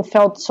people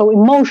felt so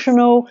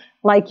emotional,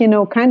 like,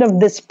 kind of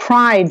this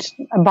pride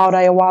about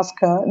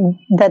ayahuasca,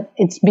 that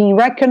it's being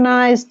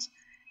recognized.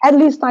 At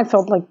least I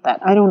felt like that.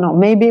 I don't know.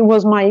 Maybe it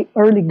was my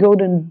early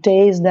golden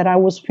days that I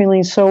was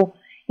feeling so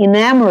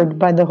enamored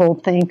by the whole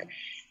thing.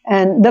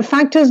 And the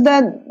fact is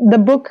that the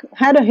book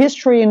had a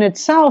history in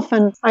itself,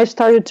 and I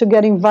started to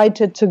get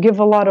invited to give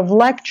a lot of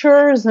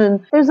lectures,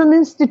 and there's an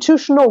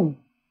institutional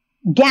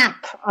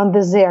gap on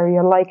this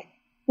area. Like,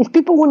 if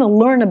people want to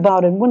learn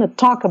about it, want to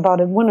talk about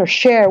it, want to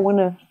share, want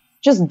to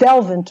just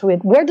delve into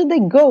it, where do they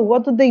go?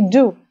 What do they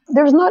do?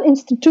 There's not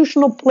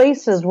institutional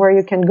places where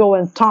you can go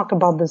and talk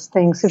about these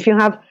things. If you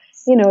have,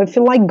 if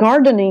you like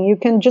gardening, you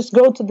can just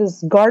go to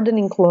this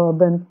gardening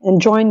club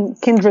and join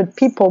kindred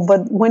people.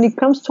 But when it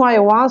comes to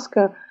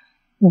ayahuasca,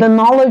 the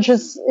knowledge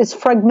is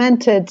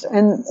fragmented,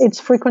 and it's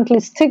frequently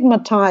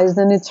stigmatized,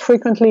 and it's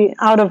frequently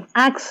out of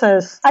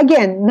access.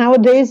 Again,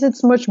 nowadays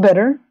it's much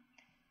better.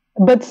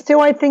 But still,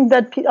 I think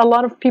that a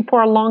lot of people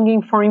are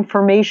longing for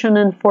information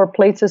and for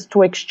places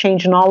to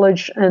exchange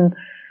knowledge and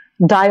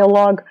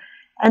dialogue.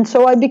 And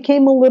so I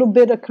became a little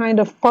bit a kind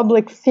of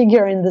public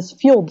figure in this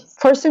field,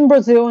 first in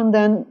Brazil and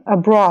then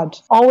abroad,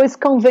 always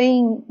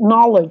conveying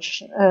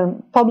knowledge,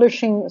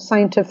 publishing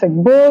scientific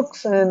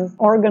books and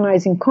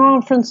organizing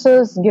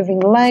conferences, giving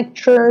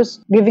lectures,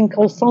 giving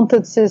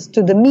consultancies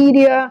to the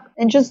media,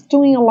 and just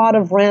doing a lot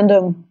of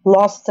random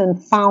lost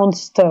and found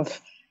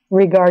stuff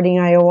regarding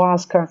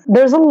ayahuasca.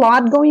 There's a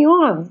lot going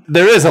on.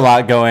 There is a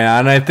lot going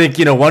on. I think,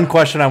 one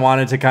question I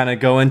wanted to kind of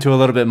go into a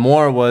little bit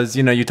more was,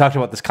 you talked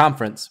about this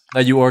conference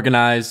that you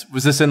organized.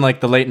 Was this in like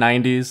the late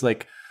 90s,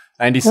 like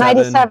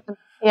 97? 97,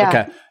 yeah.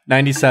 Okay,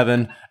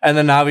 97. And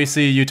then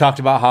obviously you talked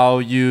about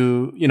how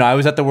I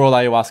was at the World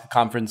Ayahuasca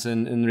Conference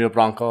in Rio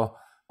Branco.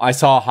 I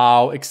saw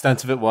how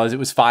extensive it was. It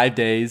was 5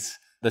 days,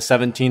 the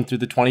 17th through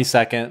the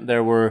 22nd.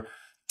 There were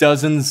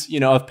dozens,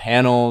 of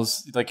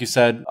panels, like you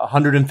said,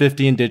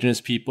 150 indigenous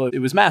people. It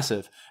was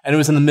massive. And it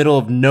was in the middle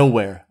of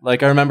nowhere.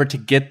 Like, I remember to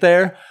get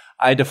there,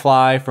 I had to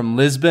fly from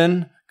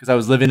Lisbon, because I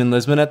was living in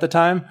Lisbon at the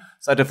time.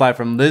 So I had to fly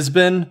from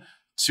Lisbon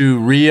to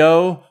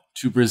Rio,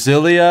 to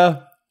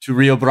Brasilia, to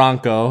Rio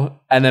Branco,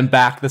 and then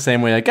back the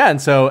same way again.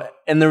 So,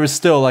 and there was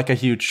still like a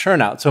huge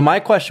turnout. So my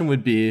question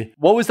would be,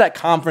 what was that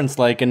conference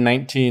like in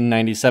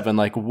 1997?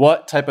 Like,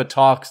 what type of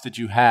talks did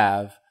you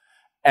have?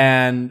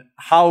 And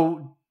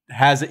how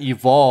has it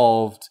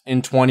evolved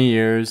in 20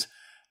 years?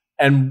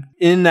 And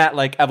in that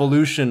like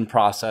evolution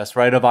process,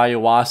 right, of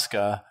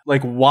ayahuasca,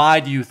 like, why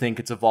do you think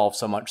it's evolved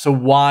so much? So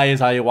why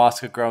is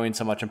ayahuasca growing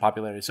so much in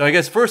popularity? So I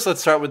guess first let's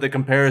start with the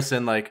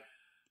comparison, like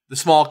the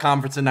small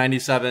conference in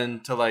 97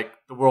 to like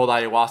the World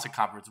Ayahuasca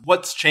Conference.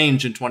 What's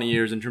changed in 20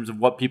 years in terms of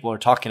what people are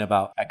talking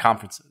about at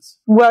conferences?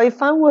 Well,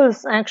 if I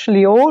was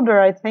actually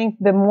older, I think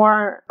the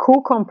more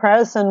cool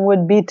comparison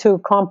would be to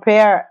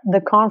compare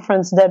the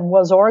conference that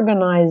was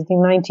organized in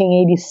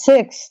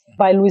 1986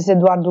 by Luis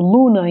Eduardo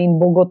Luna in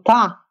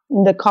Bogota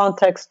in the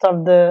context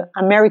of the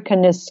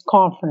Americanist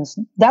Conference.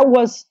 That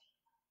was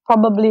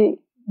probably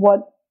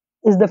what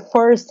is the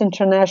first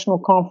international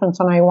conference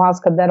on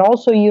ayahuasca that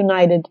also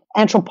united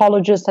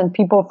anthropologists and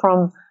people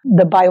from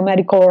the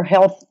biomedical or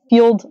health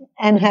field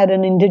and had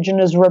an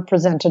indigenous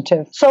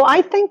representative. So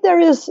I think there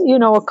is,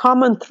 a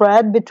common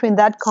thread between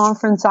that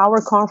conference,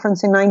 our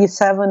conference in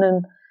 97,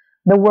 and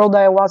the World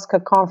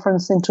Ayahuasca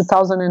Conference in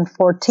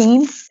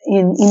 2014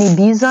 in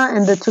Ibiza,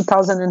 and the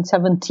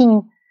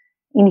 2017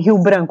 in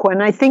Rio Branco.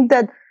 And I think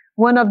that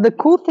one of the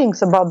cool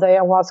things about the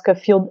ayahuasca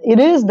field, it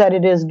is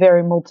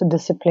very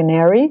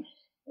multidisciplinary.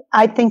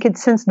 I think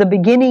since the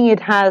beginning, it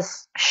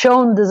has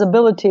shown this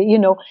ability.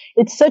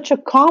 It's such a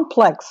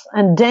complex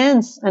and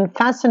dense and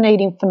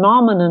fascinating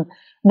phenomenon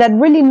that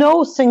really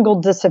no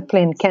single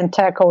discipline can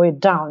tackle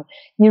it down.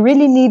 You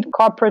really need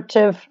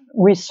cooperative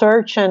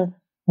research and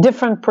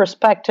different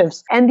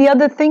perspectives. And the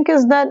other thing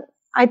is that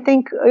I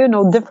think,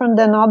 different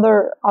than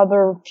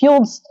other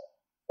fields,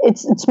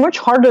 it's much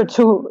harder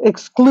to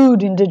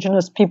exclude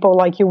indigenous people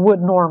like you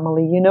would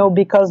normally,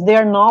 because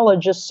their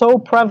knowledge is so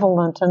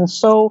prevalent and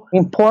so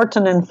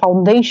important and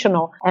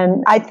foundational.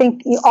 And I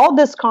think all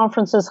these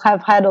conferences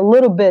have had a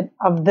little bit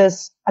of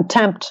this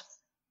attempt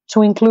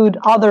to include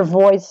other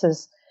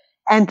voices.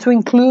 and to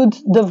include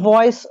the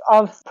voice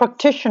of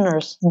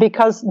practitioners,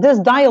 because this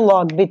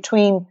dialogue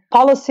between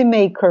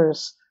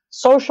policymakers,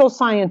 social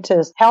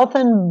scientists, health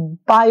and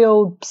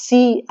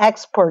biopsy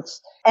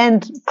experts,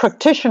 and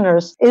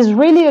practitioners is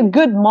really a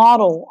good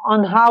model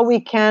on how we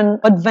can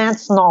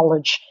advance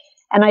knowledge.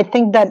 And I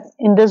think that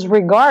in this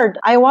regard,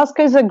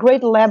 ayahuasca is a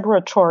great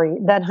laboratory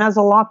that has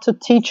a lot to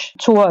teach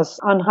to us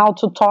on how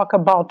to talk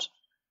about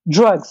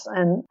drugs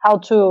and how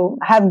to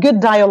have good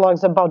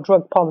dialogues about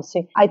drug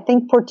policy. I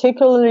think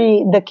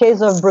particularly the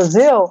case of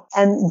Brazil,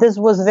 and this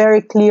was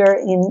very clear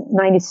in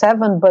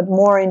 97, but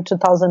more in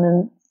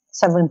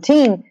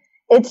 2017,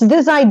 it's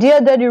this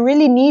idea that you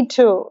really need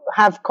to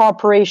have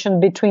cooperation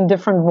between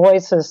different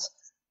voices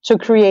to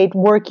create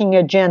working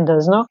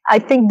agendas. No, I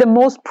think the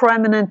most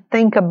prominent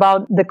thing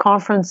about the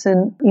conference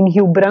in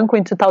Rio Branco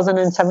in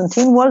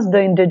 2017 was the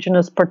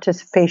indigenous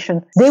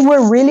participation. They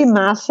were really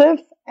massive.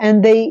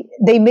 And they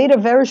made a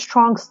very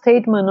strong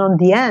statement on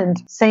the end,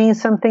 saying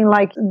something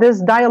like,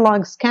 this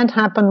dialogues can't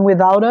happen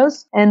without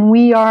us. And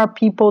we are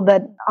people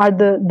that are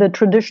the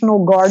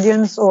traditional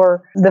guardians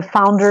or the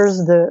founders,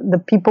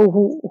 the people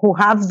who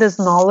have this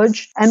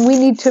knowledge. And we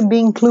need to be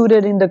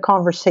included in the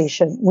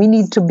conversation. We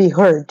need to be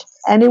heard.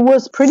 And it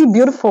was pretty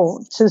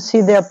beautiful to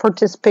see their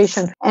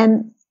participation.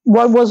 And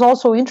what was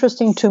also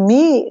interesting to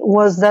me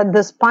was that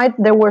despite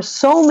there were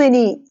so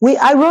many,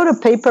 I wrote a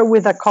paper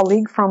with a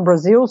colleague from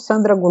Brazil,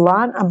 Sandra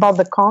Goulart, about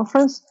the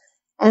conference,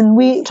 and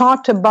we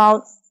talked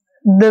about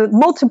the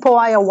multiple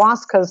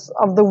ayahuascas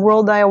of the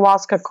World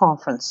Ayahuasca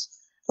Conference.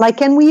 Like,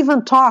 can we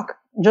even talk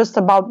just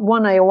about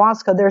one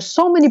ayahuasca? There's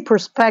so many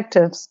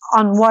perspectives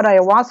on what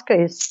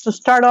ayahuasca is. To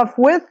start off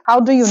with,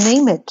 how do you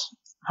name it?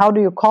 How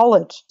do you call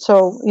it?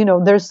 So,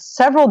 there's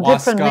several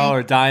different names.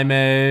 Or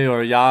Daime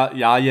or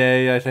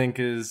Yaye, I think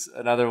is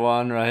another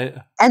one, right?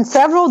 And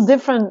several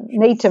different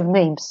native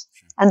names.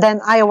 And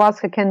then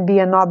ayahuasca can be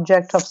an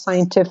object of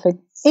scientific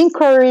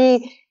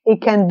inquiry.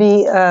 It can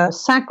be a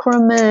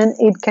sacrament.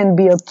 It can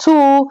be a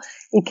tool.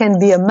 It can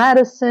be a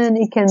medicine.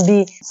 It can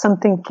be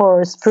something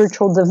for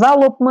spiritual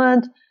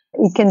development.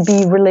 It can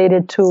be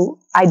related to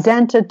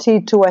identity,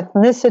 to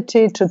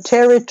ethnicity, to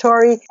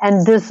territory.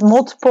 And these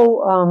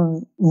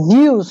multiple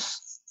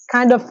views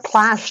kind of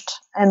clashed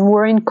and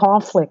were in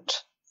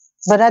conflict.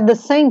 But at the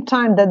same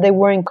time that they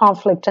were in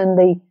conflict and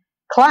they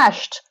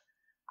clashed,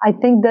 I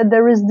think that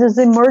there is this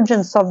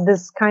emergence of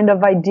this kind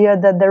of idea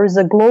that there is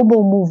a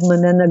global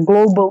movement and a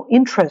global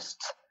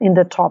interest in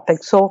the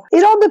topic. So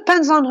it all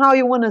depends on how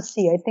you want to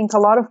see. I think a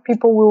lot of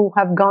people will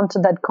have gone to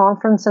that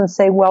conference and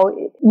say, well,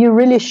 you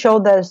really show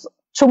there's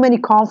too many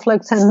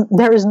conflicts and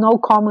there is no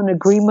common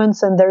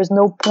agreements and there is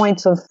no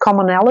points of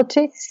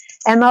commonality.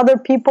 And other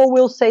people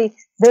will say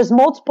there's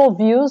multiple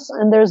views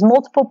and there's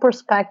multiple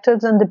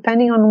perspectives, and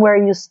depending on where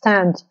you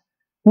stand,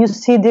 you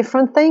see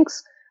different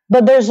things.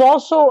 But there's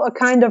also a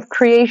kind of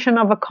creation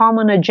of a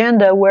common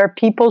agenda where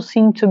people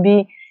seem to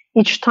be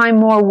each time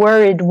more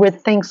worried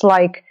with things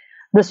like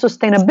the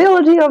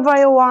sustainability of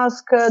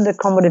ayahuasca, the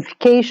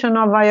commodification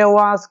of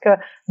ayahuasca,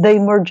 the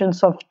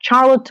emergence of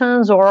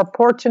charlatans or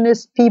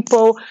opportunist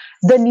people,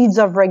 the needs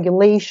of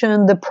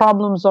regulation, the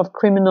problems of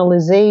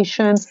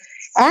criminalization,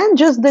 and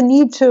just the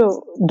need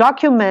to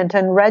document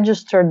and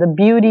register the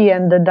beauty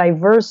and the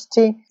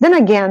diversity. Then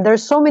again,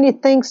 there's so many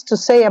things to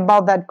say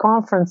about that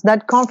conference.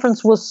 That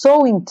conference was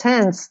so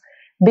intense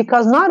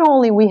because not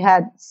only we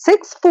had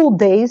 6 full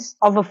days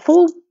of a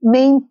full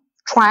main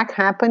track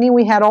happening,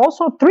 we had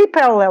also 3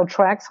 parallel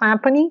tracks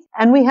happening,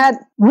 and we had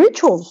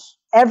rituals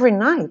every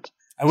night.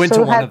 I went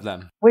to one of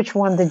them. Which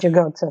one did you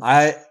go to?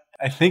 I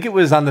think it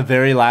was on the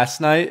very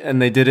last night,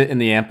 and they did it in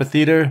the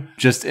amphitheater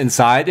just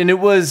inside. And it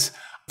was,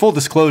 full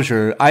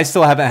disclosure, I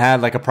still haven't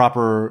had like a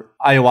proper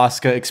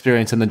ayahuasca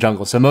experience in the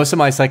jungle. So most of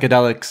my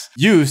psychedelics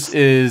use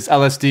is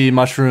LSD,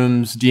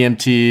 mushrooms,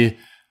 DMT,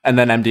 and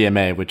then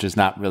MDMA, which is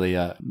not really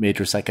a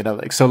major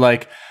psychedelic. So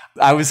like,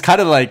 I was kind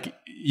of like,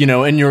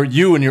 in your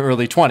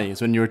early 20s,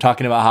 when you were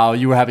talking about how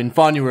you were having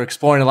fun, you were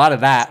exploring, a lot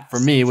of that for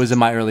me was in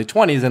my early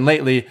 20s. And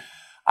lately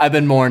I've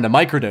been more into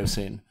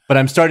microdosing, but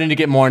I'm starting to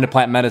get more into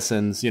plant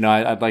medicines.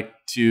 I'd like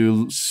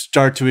to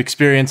start to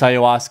experience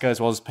ayahuasca as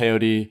well as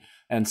peyote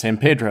and San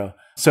Pedro.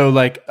 So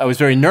like, I was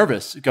very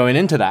nervous going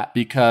into that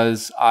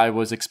because I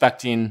was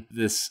expecting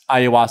this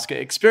ayahuasca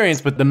experience,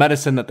 but the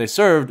medicine that they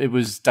served, it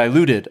was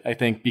diluted, I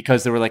think,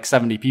 because there were like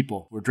 70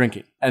 people who were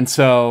drinking. And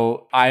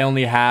so I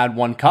only had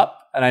 1 cup.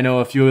 And I know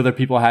a few other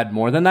people had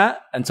more than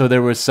that. And so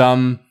there were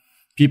some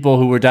people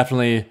who were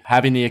definitely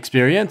having the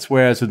experience,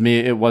 whereas with me,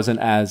 it wasn't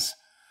as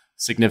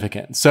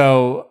significant.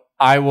 So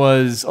I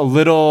was a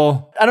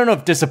little, I don't know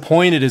if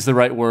disappointed is the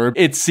right word.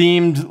 It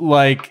seemed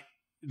like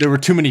there were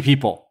too many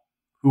people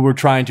who were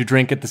trying to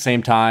drink at the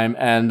same time.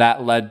 And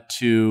that led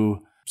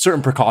to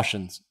certain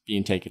precautions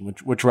being taken,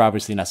 which were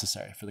obviously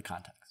necessary for the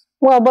context.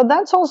 Well, but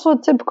that's also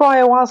a typical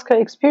ayahuasca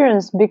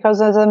experience,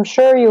 because as I'm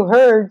sure you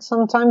heard,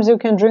 sometimes you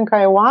can drink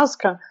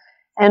ayahuasca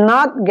and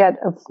not get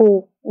a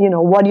full,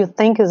 what you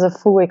think is a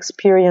full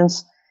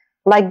experience.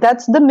 Like,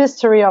 that's the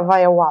mystery of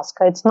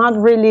ayahuasca. It's not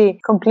really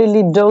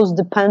completely dose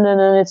dependent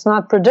and it's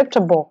not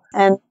predictable.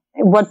 And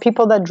what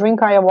people that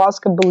drink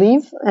ayahuasca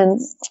believe, and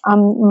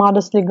I'm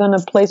modestly going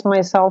to place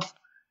myself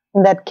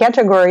in that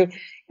category,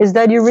 is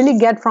that you really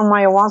get from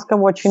ayahuasca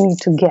what you need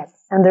to get.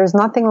 And there's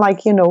nothing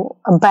like,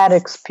 a bad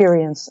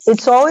experience.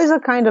 It's always a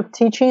kind of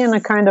teaching and a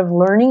kind of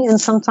learning. And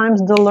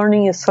sometimes the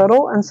learning is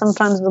subtle, and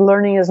sometimes the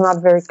learning is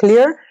not very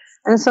clear.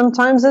 And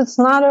sometimes it's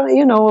not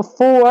a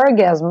full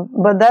orgasm,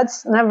 but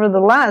that's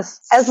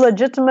nevertheless as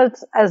legitimate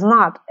as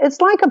not.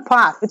 It's like a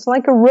path. It's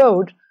like a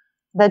road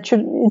that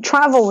you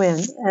travel in,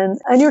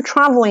 and you're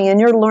traveling and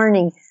you're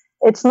learning.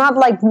 It's not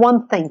like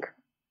one thing,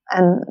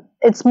 and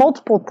it's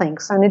multiple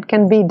things, and it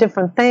can be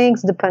different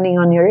things depending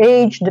on your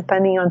age,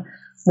 depending on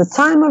the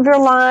time of your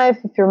life,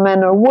 if you're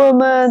man or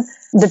woman,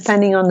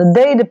 depending on the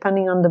day,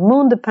 depending on the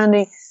moon,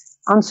 depending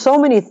on so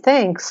many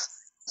things.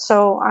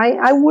 So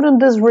I wouldn't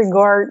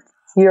disregard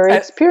your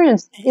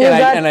experience.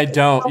 I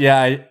don't.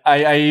 Yeah,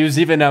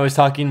 I was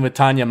talking with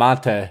Tanya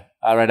Mate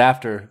right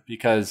after,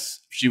 because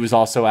she was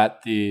also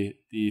at the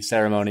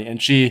ceremony,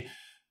 and she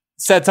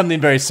said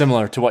something very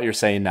similar to what you're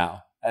saying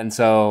now. And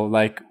so,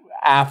 like,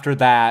 after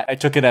that, I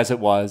took it as it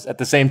was. At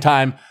the same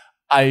time,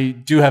 I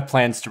do have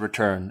plans to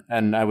return,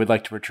 and I would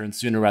like to return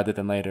sooner rather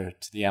than later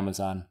to the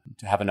Amazon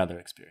to have another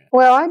experience.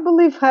 Well, I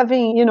believe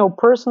having,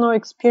 personal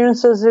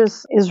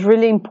experiences is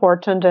really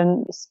important,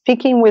 and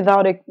speaking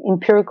without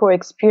empirical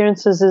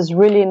experiences is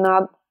really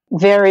not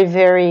very,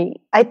 very,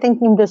 I think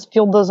in this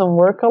field doesn't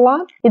work a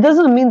lot. It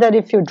doesn't mean that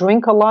if you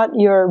drink a lot,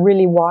 you're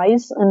really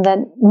wise, and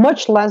then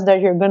much less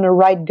that you're going to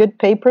write good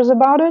papers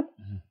about it.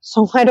 Mm-hmm.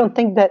 So I don't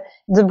think that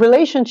the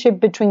relationship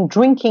between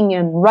drinking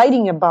and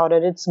writing about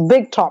it, it's a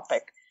big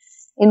topic.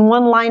 In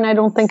one line, I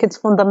don't think it's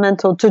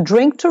fundamental to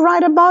drink to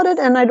write about it.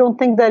 And I don't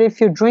think that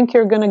if you drink,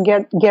 you're going to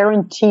get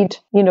guaranteed,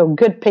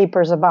 good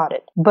papers about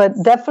it. But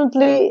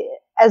definitely,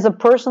 as a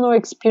personal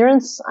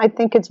experience, I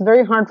think it's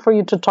very hard for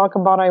you to talk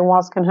about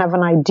ayahuasca and have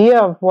an idea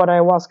of what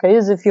ayahuasca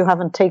is if you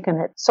haven't taken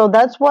it. So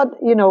that's what,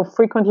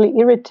 frequently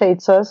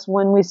irritates us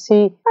when we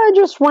see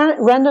just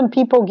random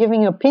people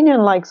giving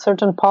opinion, like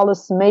certain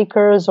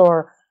policymakers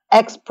or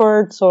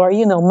experts or,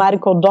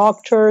 medical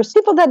doctors,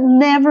 people that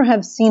never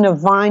have seen a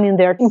vine in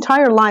their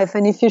entire life.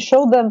 And if you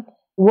show them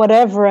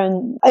whatever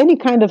and any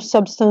kind of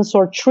substance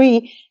or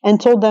tree and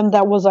told them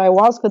that was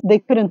ayahuasca, they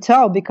couldn't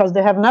tell because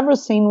they have never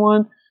seen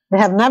one. They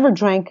have never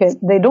drank it.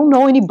 They don't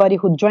know anybody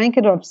who drank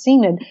it or have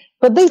seen it,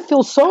 but they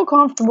feel so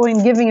comfortable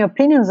in giving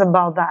opinions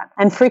about that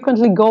and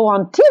frequently go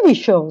on TV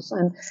shows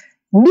and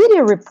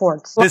media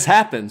reports. This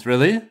happens,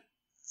 really?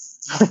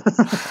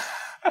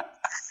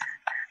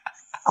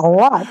 A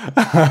lot.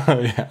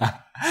 Yeah.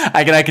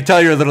 I can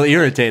tell you're a little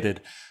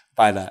irritated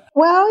by that.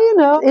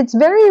 Well, it's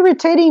very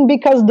irritating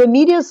because the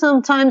media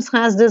sometimes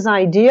has this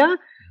idea,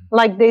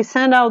 like they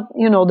send out,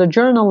 the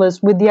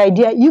journalists with the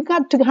idea, you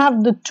got to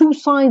have the two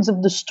sides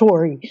of the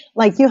story.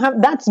 Like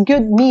that's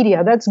good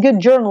media, that's good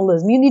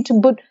journalism. You need to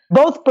put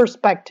both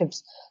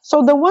perspectives.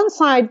 So the one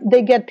side,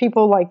 they get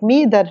people like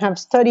me that have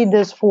studied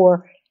this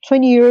for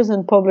 20 years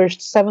and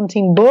published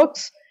 17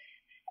 books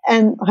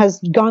and has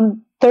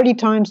gone 30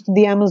 times to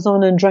the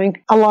Amazon and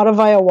drank a lot of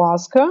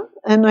ayahuasca,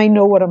 and I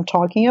know what I'm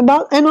talking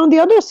about. And on the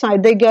other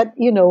side, they get,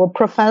 a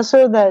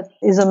professor that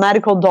is a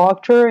medical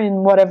doctor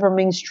in whatever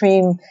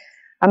mainstream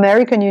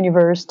American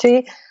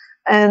university,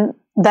 and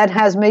that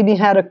has maybe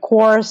had a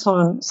course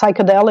on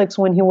psychedelics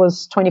when he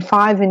was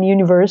 25 in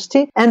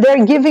university, and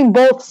they're giving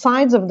both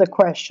sides of the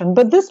question.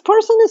 But this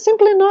person is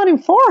simply not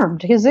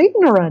informed. He's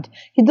ignorant.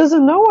 He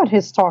doesn't know what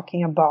he's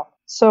talking about.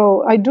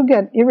 So I do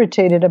get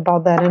irritated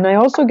about that. And I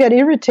also get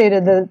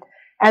irritated that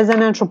as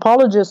an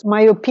anthropologist, my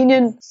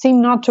opinion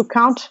seems not to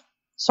count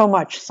so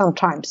much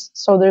sometimes.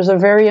 So there's a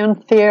very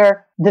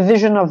unfair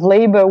division of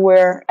labor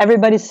where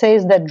everybody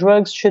says that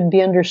drugs should be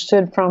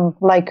understood from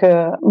like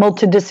a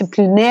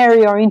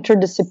multidisciplinary or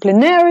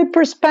interdisciplinary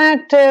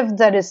perspective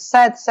that is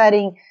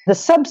setting the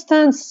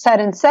substance,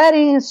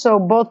 setting. So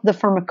both the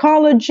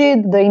pharmacology,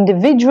 the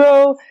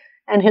individual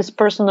and his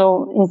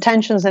personal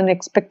intentions and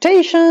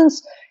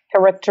expectations,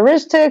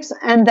 characteristics,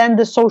 and then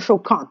the social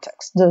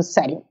context, the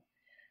setting.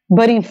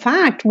 But in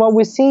fact, what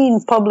we see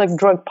in public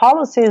drug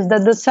policy is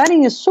that the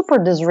setting is super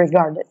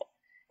disregarded.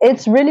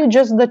 It's really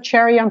just the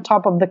cherry on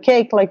top of the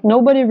cake. Like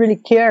nobody really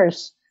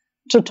cares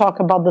to talk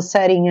about the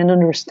setting and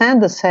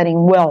understand the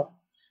setting well.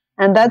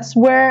 And that's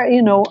where,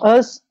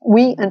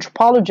 we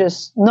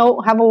anthropologists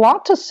have a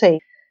lot to say,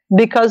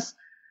 because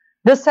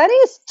the setting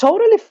is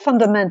totally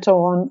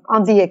fundamental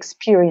on the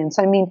experience.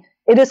 I mean,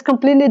 it is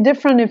completely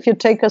different if you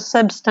take a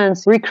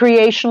substance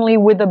recreationally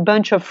with a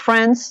bunch of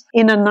friends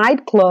in a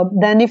nightclub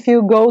than if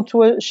you go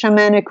to a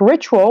shamanic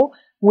ritual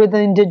with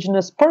an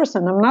indigenous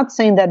person. I'm not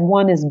saying that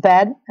one is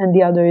bad and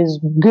the other is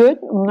good.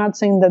 I'm not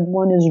saying that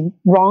one is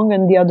wrong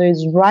and the other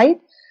is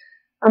right.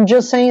 I'm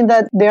just saying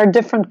that there are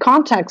different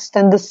contexts,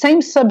 and the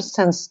same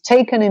substance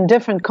taken in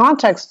different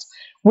contexts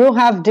will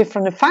have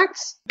different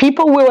effects.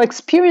 People will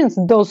experience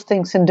those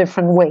things in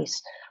different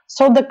ways.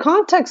 So the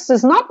context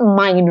is not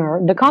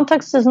minor. The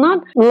context is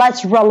not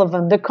less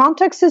relevant. The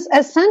context is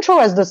as central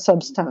as the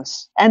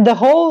substance. And the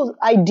whole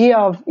idea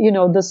of,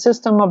 the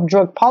system of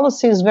drug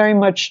policy is very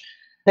much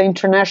The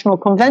international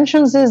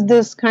conventions is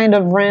this kind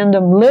of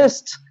random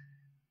list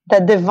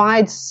that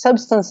divides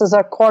substances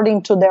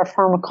according to their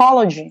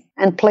pharmacology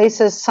and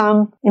places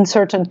some in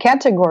certain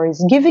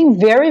categories, giving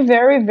very,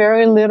 very,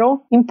 very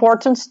little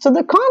importance to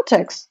the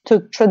context, to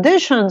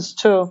traditions,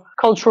 to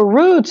cultural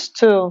roots,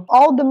 to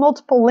all the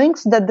multiple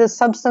links that these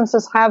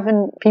substances have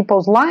in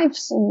people's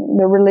lives,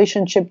 the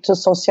relationship to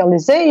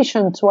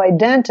socialization, to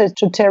identity,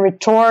 to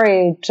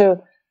territory,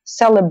 to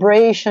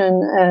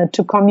celebration,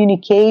 to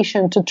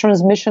communication, to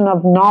transmission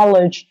of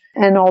knowledge,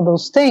 and all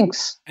those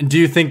things. And do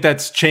you think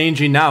that's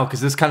changing now?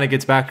 Because this kind of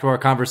gets back to our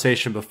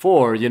conversation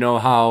before, you know,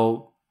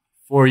 how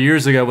 4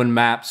 years ago when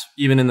MAPS,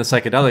 even in the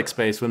psychedelic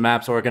space, when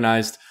MAPS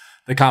organized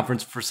the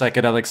Conference for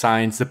Psychedelic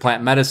Science, the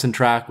plant medicine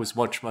track was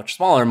much, much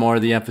smaller. More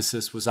of the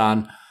emphasis was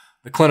on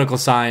the clinical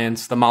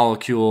science, the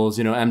molecules,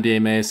 you know,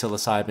 MDMA,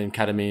 psilocybin,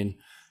 ketamine,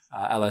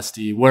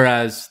 LSD.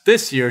 Whereas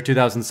this year,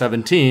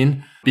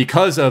 2017,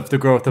 because of the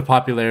growth of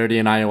popularity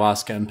in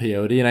ayahuasca and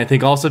peyote, and I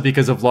think also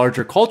because of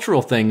larger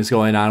cultural things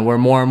going on where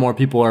more and more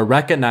people are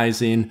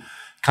recognizing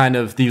kind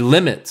of the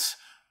limits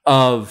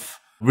of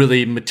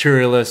really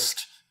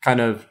materialist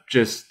kind of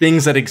just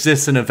things that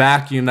exist in a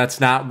vacuum that's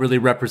not really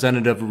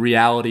representative of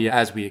reality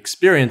as we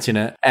experiencing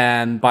it.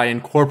 And by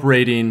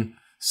incorporating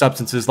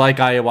substances like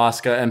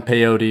ayahuasca and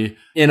peyote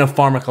in a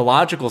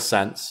pharmacological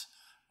sense,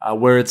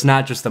 where it's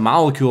not just the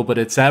molecule, but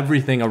it's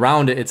everything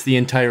around it. It's the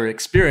entire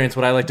experience,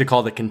 what I like to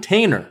call the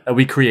container that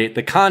we create,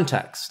 the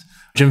context.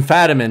 Jim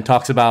Fadiman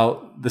talks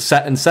about the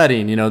set and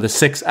setting, you know, the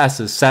 6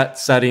 S's, set,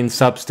 setting,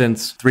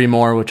 substance, 3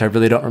 more, which I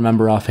really don't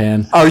remember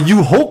offhand. Are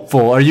you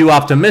hopeful? Are you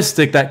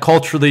optimistic that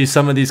culturally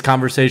some of these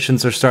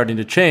conversations are starting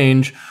to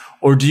change?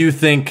 Or do you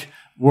think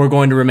we're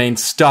going to remain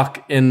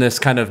stuck in this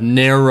kind of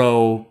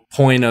narrow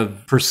point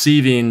of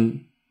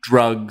perceiving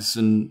drugs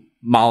and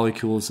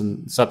molecules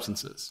and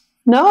substances?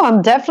 No,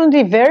 I'm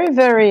definitely very,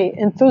 very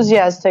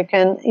enthusiastic.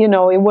 And, you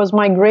know, it was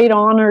my great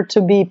honor to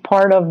be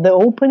part of the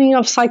opening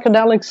of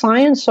psychedelic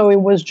science. So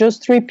it was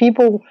just 3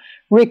 people,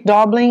 Rick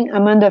Dobling,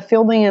 Amanda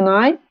Fielding, and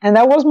I. And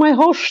that was my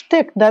whole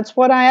shtick. That's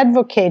what I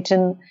advocate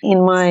in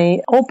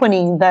my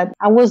opening, that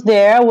I was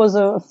there. I was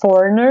a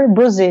foreigner,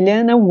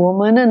 Brazilian, a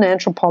woman, an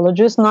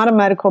anthropologist, not a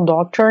medical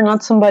doctor,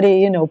 not somebody,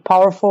 you know,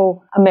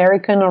 powerful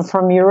American or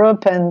from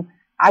Europe. And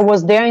I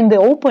was there in the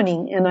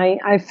opening, and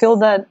I feel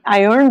that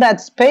I earned that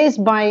space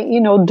by,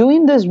 you know,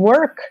 doing this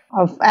work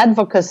of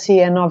advocacy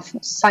and of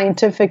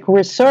scientific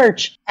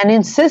research and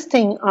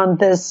insisting on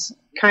this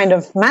kind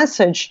of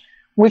message,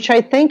 which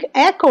I think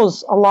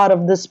echoes a lot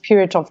of the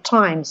spirit of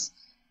times.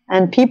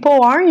 And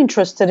people are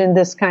interested in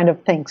this kind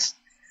of things.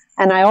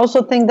 And I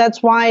also think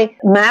that's why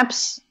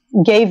MAPS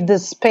gave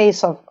this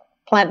space of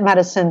plant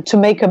medicine to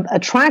make a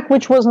track,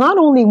 which was not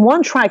only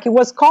one track, it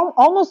was called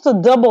almost a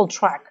double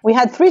track. We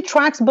had 3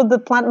 tracks, but the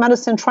plant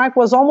medicine track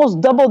was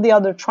almost double the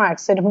other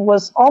tracks. It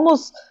was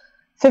almost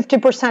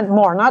 50%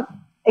 more, not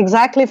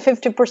exactly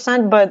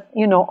 50%, but,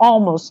 you know,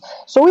 almost.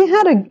 So we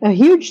had a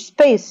huge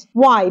space.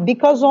 Why?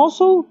 Because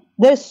also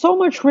there's so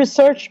much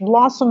research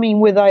blossoming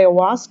with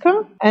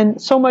ayahuasca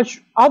and so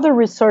much other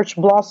research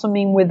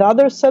blossoming with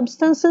other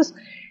substances.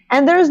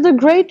 And there's the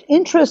great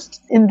interest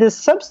in these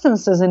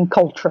substances in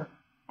culture.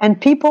 And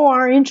people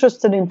are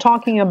interested in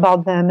talking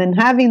about them and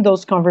having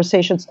those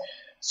conversations.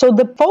 So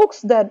the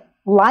folks that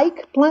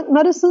like plant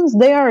medicines,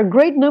 they are a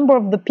great number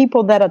of the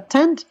people that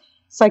attend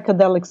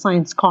psychedelic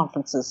science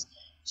conferences.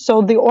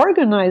 So the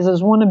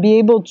organizers want to be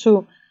able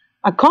to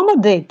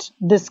accommodate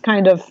this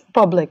kind of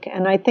public.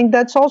 And I think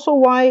that's also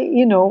why,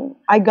 you know,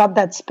 I got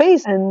that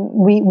space and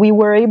we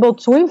were able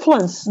to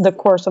influence the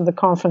course of the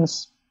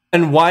conference.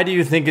 And why do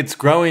you think it's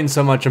growing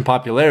so much in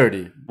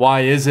popularity? Why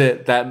is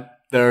it that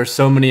there are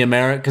so many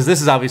Americans, because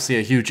this is obviously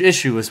a huge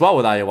issue as well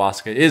with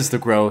ayahuasca, is the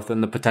growth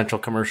and the potential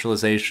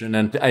commercialization.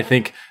 And I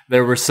think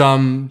there were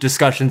some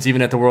discussions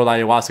even at the World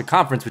Ayahuasca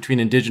Conference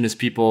between indigenous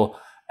people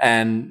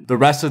and the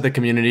rest of the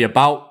community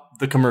about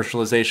the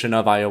commercialization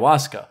of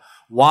ayahuasca.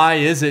 Why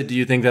is it, do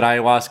you think, that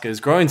ayahuasca is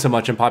growing so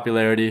much in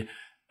popularity?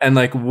 And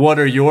like, what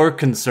are your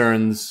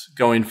concerns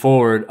going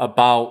forward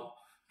about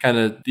kind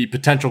of the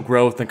potential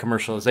growth and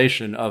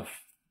commercialization of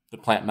the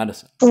plant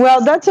medicine?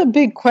 Well, that's a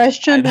big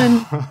question.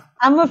 And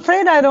I'm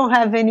afraid I don't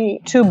have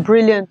any too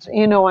brilliant,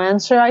 you know,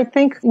 answer. I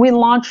think we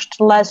launched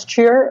last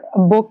year a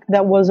book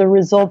that was a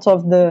result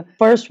of the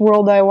first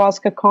World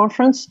Ayahuasca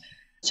Conference.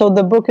 So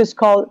the book is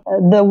called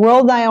The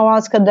World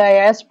Ayahuasca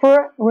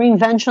Diaspora,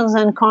 Reinventions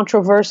and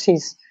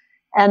Controversies.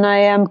 And I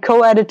am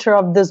co-editor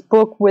of this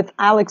book with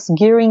Alex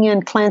Gearing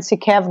and Clancy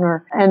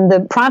Kavner. And the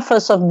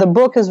preface of the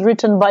book is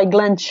written by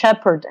Glenn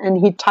Shepard, and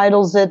he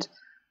titles it,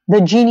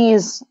 The Genie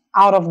is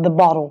Out of the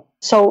Bottle.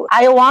 So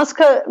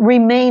ayahuasca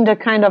remained a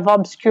kind of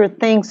obscure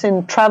thing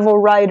in travel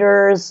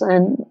writers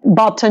and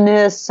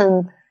botanists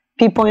and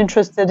people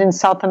interested in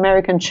South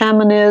American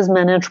shamanism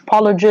and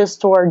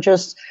anthropologists, or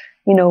just,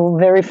 you know,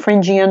 very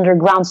fringy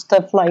underground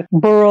stuff like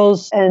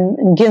Burroughs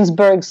and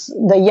Ginsberg's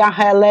The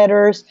Yahya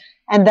Letters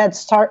and that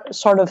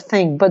sort of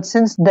thing. But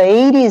since the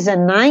 80s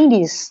and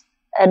 90s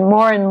and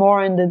more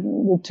in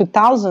the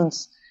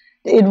 2000s,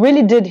 it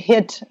really did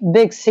hit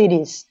big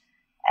cities.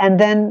 And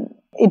then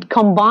it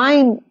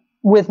combined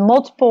with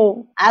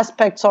multiple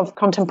aspects of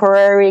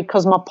contemporary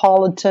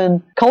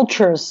cosmopolitan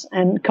cultures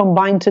and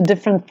combined to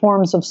different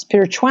forms of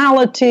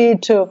spirituality,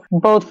 to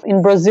both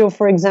in Brazil,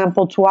 for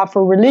example, to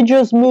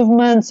Afro-religious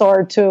movements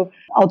or to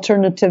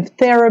alternative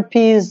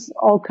therapies,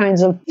 all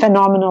kinds of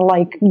phenomena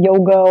like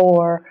yoga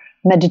or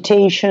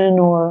meditation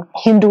or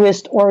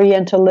Hinduist,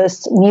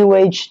 Orientalist, New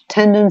Age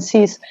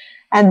tendencies.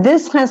 And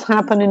this has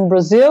happened in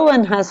Brazil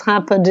and has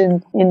happened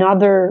in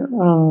other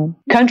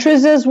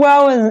countries as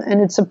well.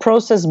 And it's a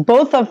process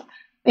both of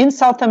in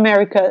South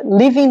America,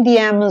 leaving the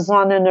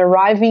Amazon and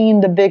arriving in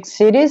the big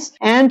cities,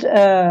 and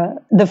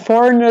the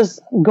foreigners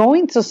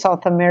going to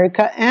South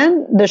America,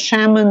 and the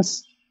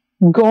shamans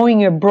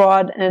going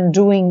abroad and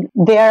doing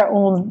their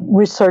own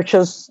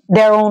researches,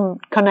 their own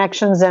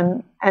connections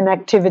and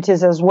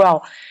activities as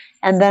well.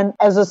 And then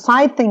as a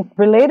side thing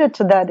related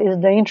to that is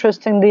the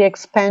interest in the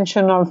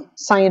expansion of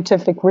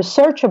scientific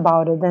research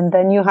about it. And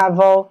then you have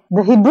all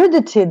the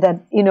hybridity that,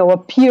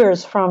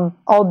 appears from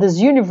all these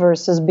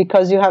universes,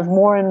 because you have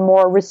more and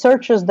more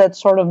researchers that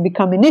sort of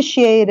become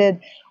initiated,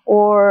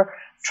 or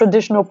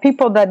traditional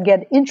people that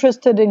get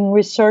interested in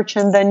research,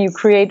 and then you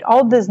create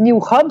all these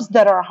new hubs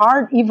that are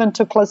hard even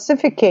to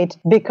classificate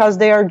because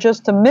they are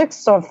just a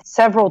mix of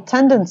several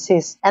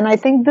tendencies. And I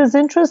think this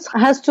interest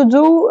has to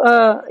do,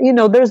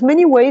 there's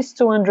many ways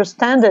to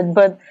understand it,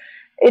 but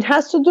it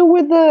has to do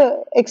with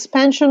the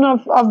expansion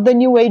of the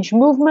New Age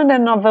movement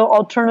and of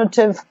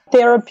alternative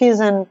therapies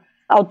and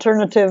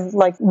alternative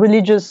like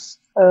religious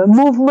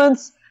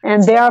movements,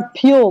 and their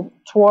appeal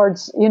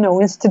towards,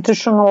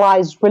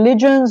 institutionalized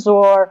religions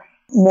or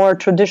more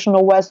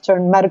traditional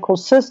Western medical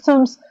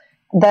systems,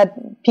 that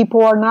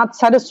people are not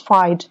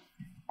satisfied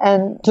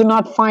and do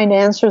not find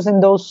answers in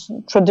those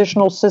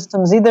traditional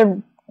systems, either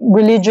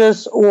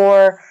religious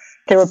or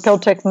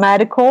therapeutic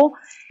medical.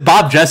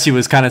 Bob Jesse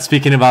was kind of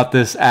speaking about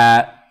this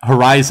at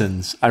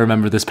Horizons, I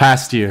remember this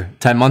past year,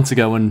 10 months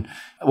ago, when,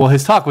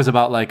 his talk was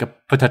about like a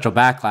potential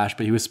backlash,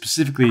 but he was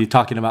specifically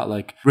talking about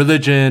like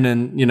religion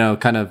and,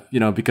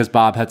 because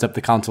Bob heads up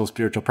the Council of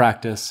Spiritual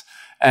Practice.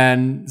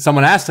 And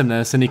someone asked him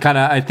this, and he kind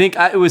of, I think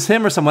it was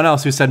him or someone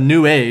else who said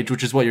New Age,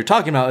 which is what you're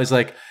talking about, is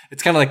like,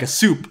 it's kind of like a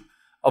soup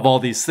of all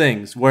these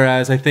things.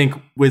 Whereas I think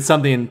with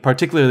something,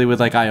 particularly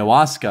with like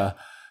ayahuasca,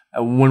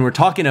 when we're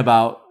talking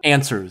about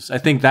answers, I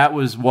think that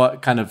was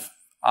what kind of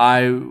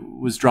I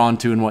was drawn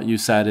to in what you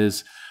said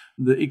is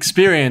the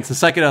experience, the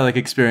psychedelic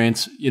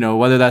experience,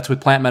 whether that's with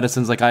plant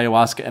medicines like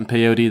ayahuasca and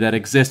peyote that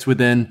exist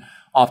within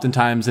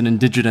oftentimes an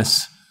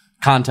indigenous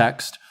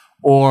context,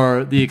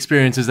 or the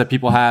experiences that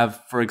people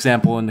have, for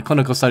example, in the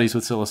clinical studies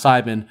with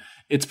psilocybin.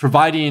 It's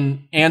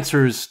providing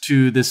answers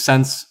to this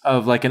sense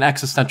of like an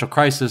existential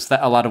crisis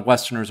that a lot of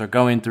Westerners are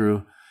going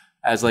through,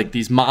 as like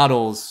these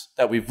models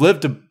that we've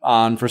lived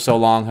on for so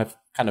long have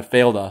kind of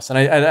failed us. And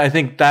I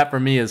think that for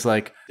me is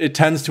like, it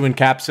tends to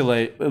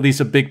encapsulate at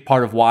least a big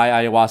part of why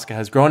ayahuasca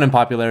has grown in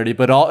popularity,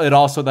 but that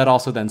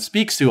also then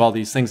speaks to all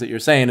these things that you're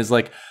saying is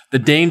like the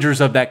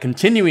dangers of that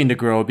continuing to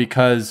grow,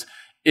 because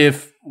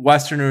if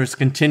Westerners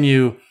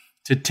continue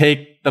to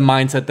take the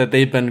mindset that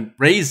they've been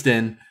raised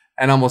in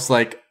and almost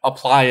like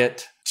apply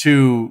it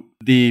to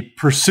the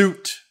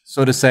pursuit,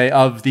 so to say,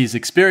 of these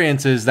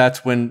experiences,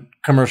 that's when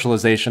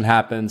commercialization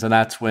happens. And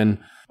that's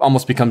when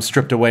almost becomes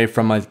stripped away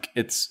from like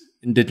its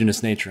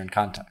indigenous nature and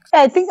context.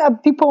 I think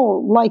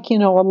people like, a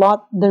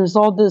lot, there's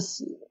all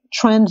this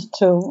trend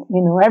to,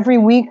 every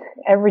week,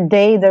 every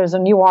day, there's a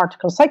new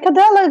article.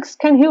 Psychedelics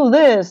can heal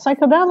this.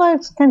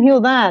 Psychedelics can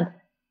heal that.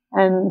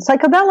 And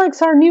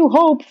psychedelics are new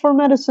hope for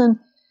medicine.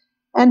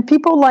 And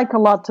people like a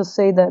lot to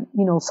say that,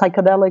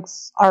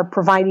 psychedelics are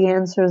providing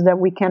answers that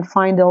we can't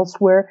find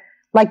elsewhere.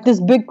 Like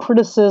this big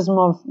criticism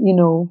of,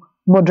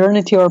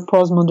 modernity or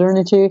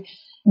postmodernity.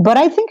 But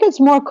I think it's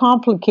more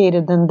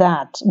complicated than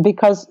that,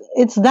 because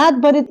it's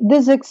that, but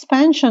this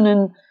expansion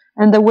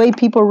and the way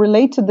people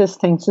relate to these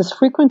things is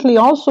frequently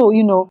also,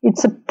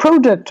 it's a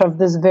product of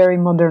this very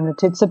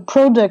modernity. It's a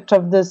product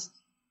of this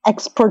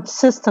expert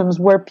systems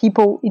where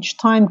people each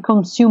time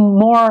consume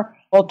more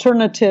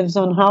alternatives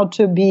on how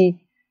to be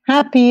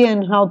happy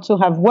and how to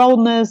have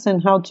wellness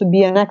and how to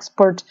be an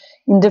expert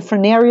in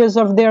different areas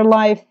of their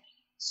life.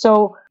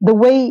 So the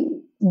way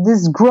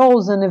this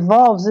grows and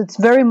evolves, it's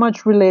very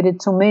much related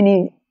to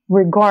many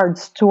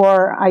regards to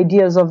our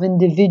ideas of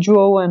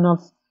individual and of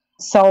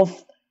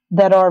self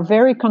that are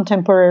very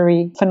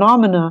contemporary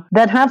phenomena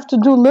that have to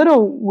do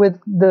little with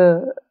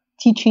the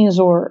teachings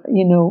or,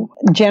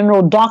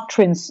 general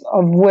doctrines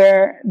of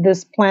where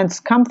these plants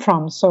come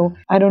from. So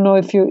I don't know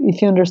if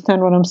you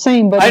understand what I'm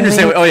saying, but I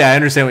understand. I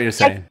understand what you're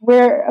saying.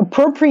 We're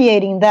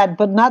appropriating that,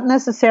 but not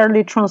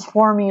necessarily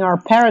transforming our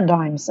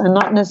paradigms and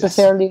not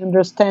necessarily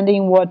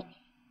understanding what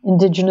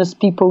indigenous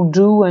people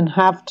do and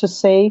have to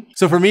say.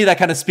 So for me, that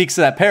kind of speaks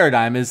to that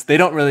paradigm is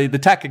the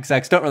tech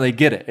execs don't really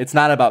get it. It's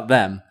not about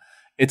them.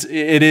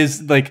 It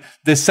is like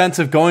this sense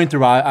of going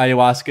through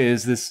ayahuasca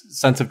is this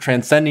sense of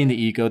transcending the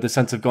ego, the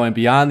sense of going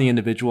beyond the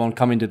individual and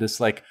coming to this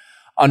like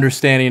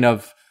understanding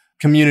of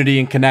community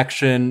and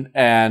connection.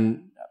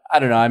 And I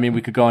don't know. I mean,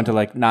 we could go into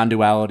like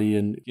non-duality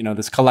and,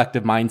 this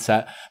collective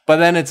mindset. But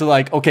then it's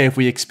like, okay, if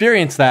we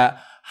experience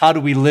that, how do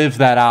we live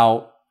that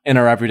out in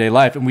our everyday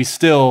life? And we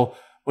still,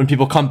 when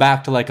people come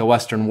back to like a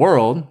Western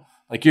world,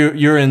 like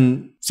you're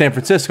in San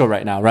Francisco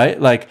right now, right?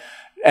 Like,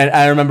 and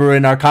I remember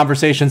in our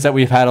conversations that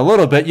we've had a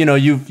little bit,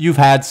 you've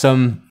had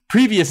some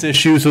previous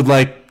issues with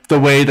like the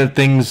way that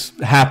things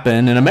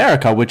happen in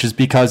America, which is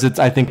because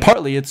I think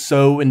partly it's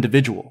so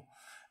individual.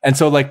 And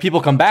so like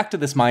people come back to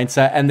this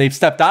mindset and they've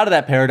stepped out of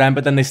that paradigm,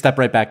 but then they step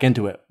right back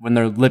into it when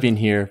they're living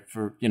here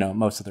for,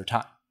 most of their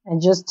time. I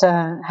just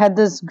had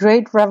this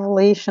great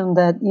revelation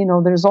that,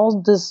 there's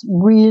all this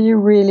really,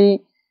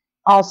 really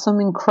awesome,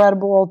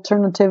 incredible,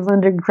 alternative,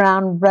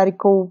 underground,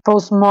 radical,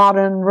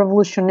 postmodern,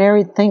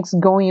 revolutionary things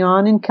going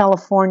on in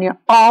California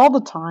all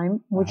the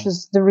time, which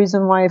is the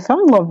reason why I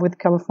fell in love with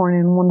California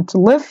and wanted to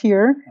live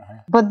here.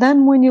 But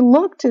then when you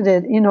looked at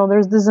it,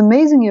 there's these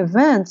amazing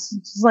events.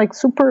 It's like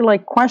super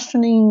like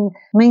questioning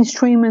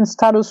mainstream and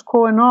status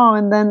quo and all.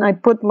 And then I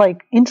put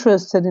like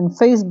interested in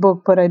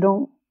Facebook, but I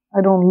don't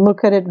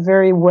look at it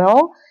very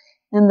well.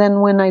 And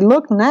then when I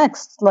look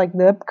next, like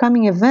the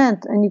upcoming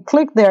event, and you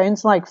click there, and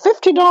it's like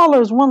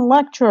 $50, one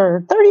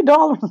lecture,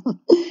 $30,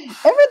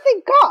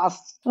 everything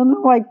costs. And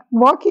I'm like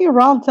walking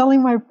around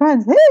telling my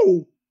friends,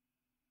 hey,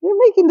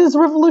 you're making this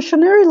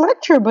revolutionary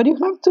lecture, but you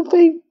have to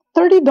pay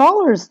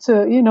 $30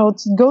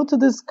 to go to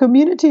this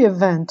community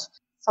event.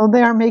 So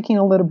they are making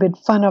a little bit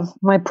fun of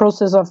my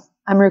process of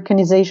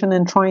Americanization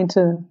and trying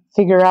to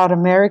figure out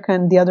America.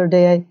 And the other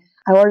day,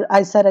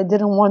 I said I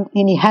didn't want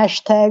any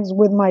hashtags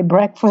with my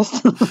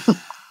breakfast.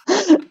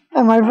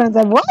 And my friend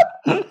said,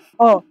 what?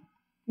 Oh,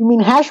 you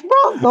mean hash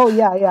browns? Oh,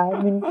 yeah.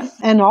 I mean,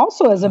 and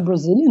also as a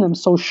Brazilian, I'm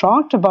so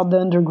shocked about the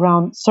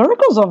underground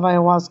circles of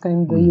ayahuasca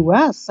in the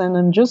U.S. And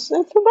I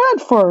feel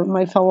bad for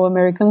my fellow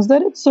Americans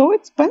that it's so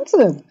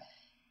expensive.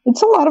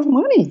 It's a lot of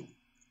money.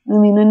 I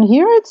mean, and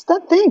here it's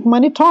that thing,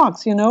 money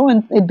talks,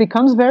 and it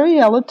becomes very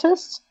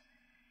elitist.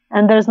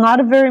 And there's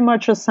not very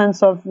much a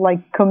sense of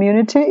like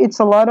community. It's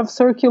a lot of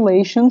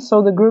circulation.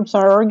 So the groups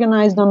are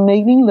organized on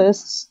mailing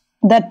lists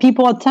that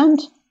people attend,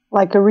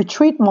 like a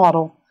retreat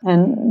model.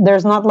 And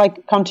there's not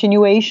like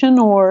continuation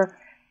or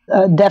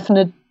a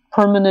definite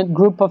permanent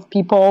group of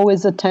people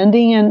always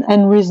attending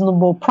and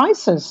reasonable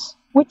prices,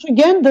 which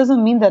again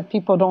doesn't mean that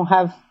people don't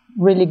have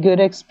really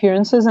good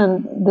experiences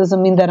and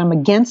doesn't mean that I'm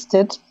against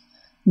it.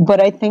 But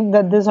I think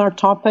that these are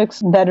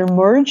topics that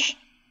emerge.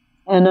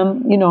 And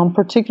I'm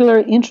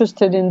particularly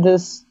interested in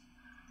this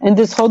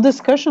whole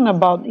discussion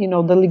about,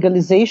 the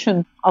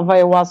legalization of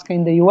ayahuasca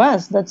in the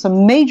U.S. That's a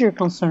major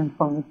concern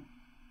for me.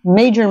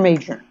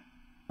 Major.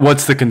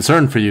 What's the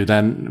concern for you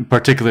then,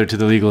 particular to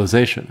the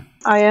legalization?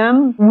 I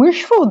am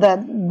wishful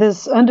that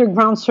these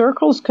underground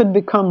circles could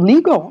become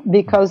legal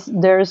because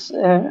there's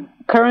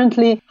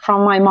currently,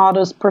 from my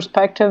modest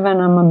perspective,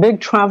 and I'm a big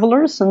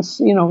traveler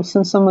since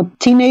I'm a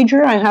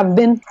teenager, I have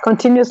been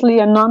continuously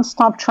a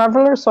nonstop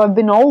traveler. So I've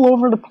been all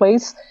over the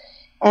place.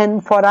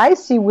 And what I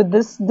see with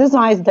this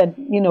eyes that,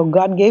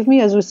 God gave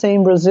me, as we say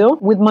in Brazil,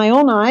 with my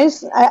own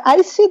eyes,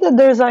 I see that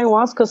there's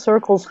ayahuasca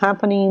circles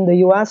happening in the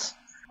U.S.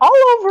 all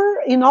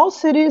over, in all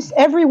cities,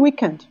 every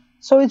weekend.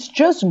 So it's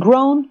just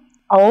grown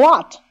a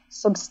lot,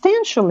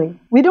 substantially.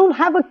 We don't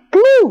have a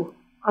clue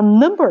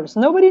on numbers.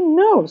 Nobody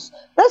knows.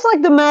 That's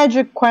like the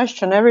magic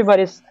question.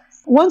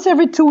 Once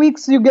every 2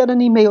 weeks you get an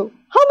email.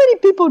 How many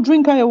people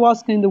drink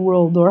ayahuasca in the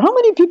world? Or how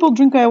many people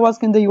drink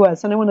ayahuasca in the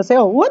US? And I want to say,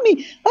 let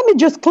me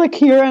just click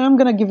here and I'm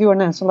going to give you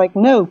an answer. Like,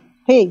 no,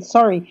 hey,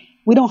 sorry,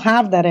 we don't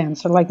have that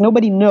answer. Like,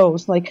 nobody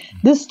knows. Like,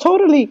 this is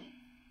totally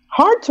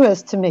hard to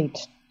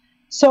estimate.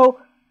 So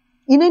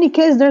in any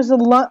case, there's a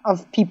lot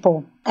of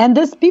people. And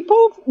these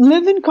people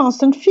live in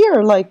constant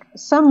fear, like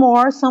some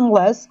more, some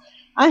less.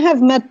 I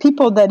have met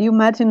people that you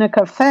met in a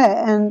cafe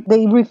and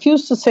they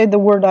refuse to say the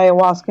word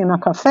ayahuasca in a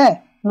cafe.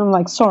 And I'm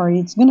like, sorry,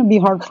 it's going to be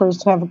hard for us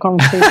to have a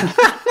conversation.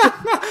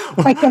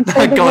 I can't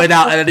say not going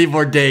out on any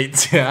more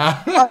dates.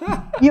 Yeah.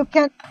 You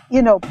can't,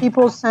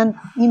 people send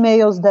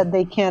emails that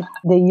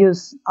they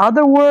use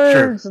other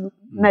words, sure.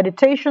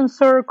 Meditation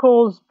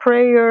circles,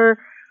 prayer,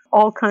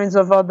 all kinds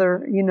of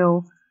other,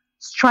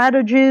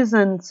 strategies,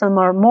 and some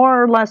are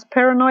more or less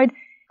paranoid.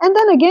 And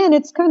then again,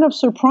 it's kind of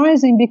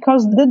surprising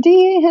because the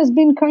DA has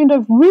been kind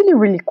of really,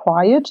 really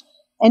quiet.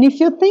 And if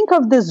you think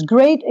of this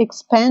great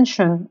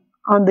expansion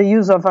on the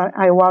use of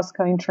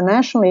ayahuasca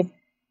internationally,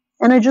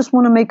 and I just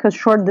want to make a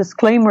short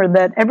disclaimer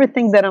that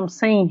everything that I'm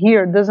saying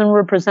here doesn't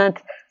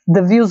represent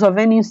the views of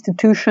any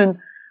institution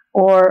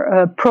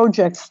or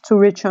projects to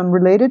which I'm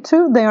related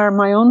to. They are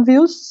my own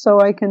views,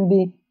 so I can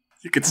be...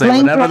 You could say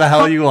whatever the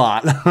hell you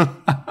want.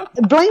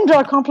 blamed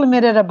or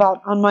complimented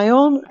about on my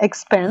own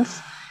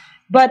expense.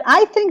 But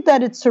I think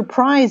that it's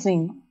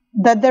surprising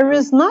that there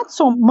is not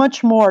so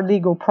much more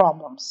legal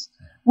problems.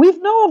 We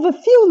know of a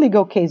few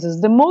legal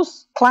cases. The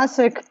most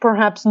classic,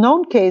 perhaps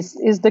known case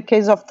is the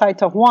case of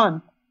Taita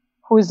Juan,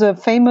 who is a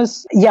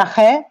famous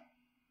Yahé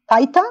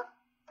Taita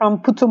from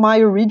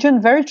Putumayo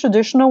region, very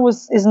traditional,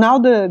 is now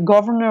the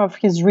governor of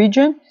his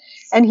region.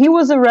 And he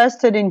was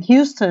arrested in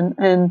Houston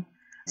and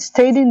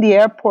stayed in the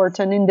airport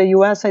and in the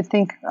US, I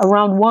think,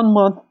 around 1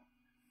 month,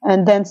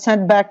 and then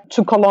sent back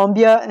to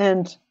Colombia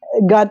and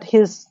got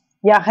his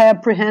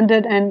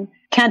apprehended and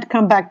can't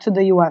come back to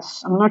the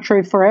US. I'm not sure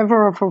if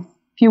forever or for a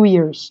few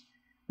years.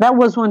 That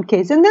was one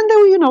case. And then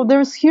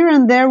there's here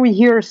and there we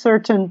hear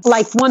certain,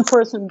 like one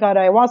person got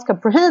ayahuasca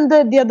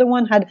apprehended, the other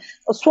one had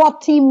a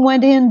SWAT team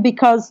went in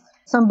because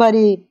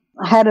somebody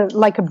had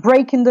a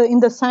break in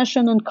the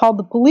session and called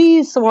the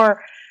police,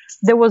 or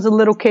there was a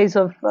little case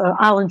of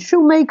Alan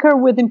Shoemaker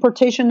with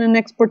importation and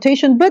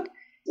exportation, but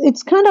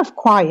it's kind of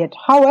quiet.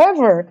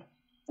 However,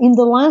 in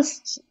the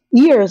last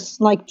years,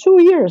 like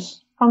 2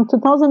 years, from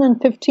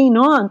 2015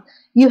 on,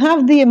 you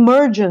have the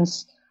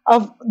emergence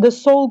of the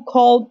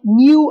so-called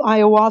new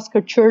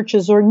ayahuasca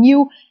churches or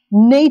new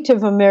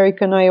Native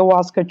American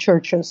ayahuasca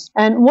churches.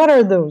 And what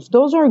are those?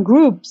 Those are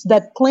groups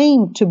that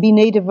claim to be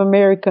Native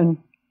American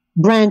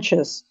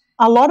branches.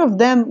 A lot of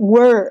them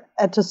were,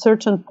 at a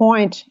certain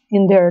point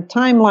in their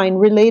timeline,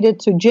 related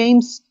to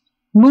James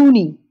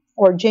Mooney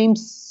or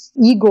James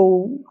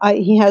Eagle.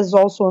 He has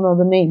also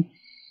another name.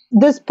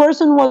 This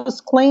person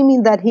was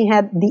claiming that he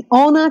had the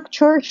Onak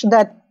church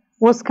that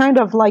was kind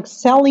of like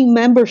selling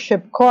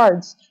membership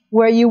cards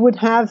where you would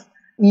have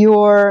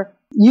your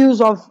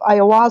use of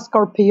ayahuasca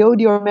or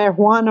peyote or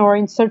marijuana, or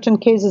in certain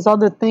cases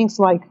other things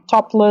like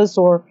topless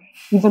or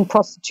even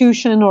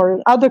prostitution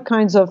or other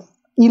kinds of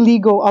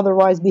illegal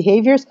otherwise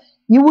behaviors.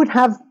 You would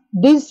have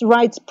these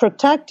rights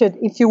protected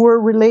if you were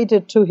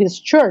related to his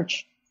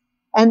church.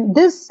 And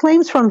these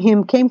claims from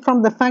him came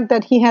from the fact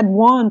that he had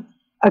won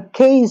a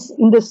case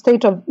in the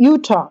state of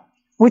Utah,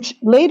 which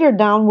later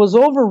down was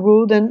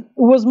overruled, and it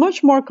was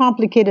much more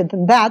complicated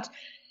than that.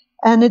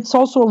 And it's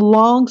also a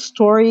long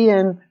story,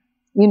 and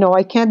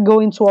I can't go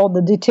into all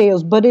the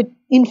details, but it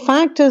in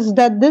fact is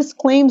that these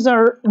claims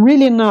are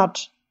really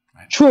not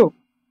true.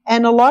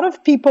 And a lot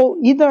of people,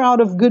 either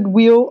out of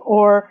goodwill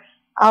or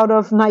out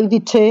of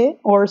naivete,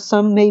 or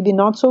some maybe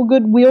not so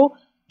goodwill,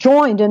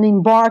 joined and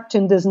embarked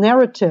in this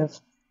narrative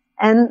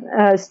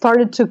and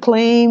started to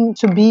claim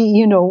to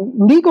be,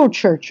 legal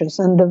churches.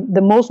 And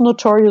the most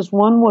notorious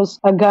one was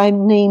a guy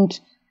named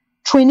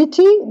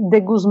Trinity de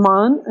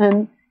Guzman,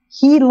 and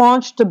he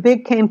launched a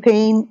big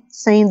campaign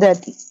saying that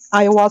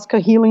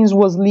ayahuasca healings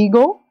was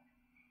legal.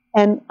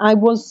 And I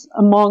was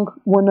among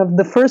one of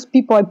the first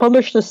people. I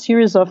published a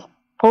series of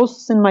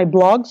posts in my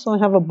blog, so I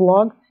have a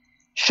blog,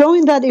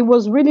 showing that it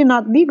was really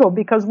not legal,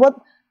 because what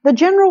the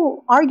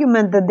general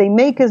argument that they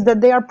make is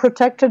that they are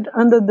protected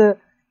under the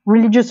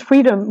Religious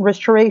Freedom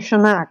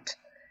Restoration Act.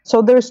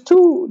 So there's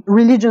two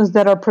religions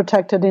that are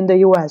protected in the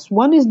U.S.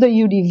 One is the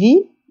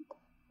UDV,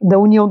 the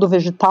União do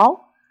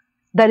Vegetal,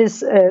 that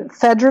is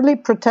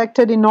federally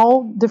protected in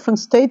all different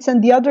states,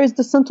 and the other is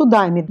the Santo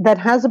Daime, that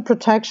has a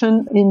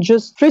protection in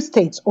just 3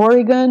 states,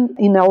 Oregon,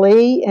 in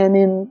LA, and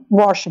in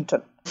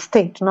Washington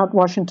State, not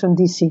Washington,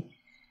 D.C.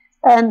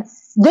 And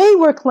they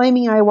were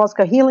claiming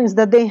ayahuasca healings,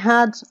 that they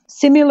had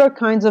similar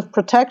kinds of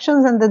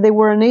protections and that they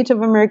were a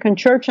Native American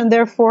church, and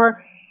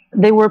therefore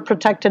they were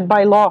protected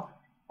by law.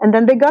 And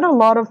then they got a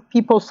lot of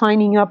people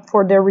signing up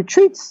for their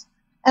retreats.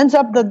 Ends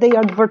up that they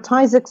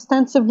advertised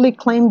extensively,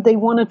 claimed they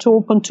wanted to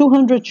open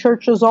 200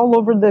 churches all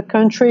over the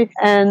country,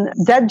 and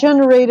that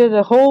generated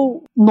a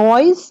whole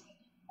noise.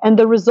 And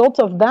the result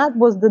of that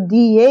was the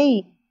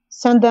DEA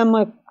sent them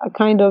a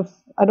kind of,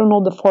 I don't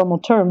know the formal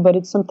term, but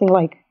it's something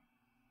like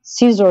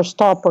seize or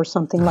stop or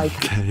something like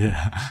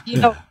that.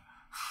 Yeah.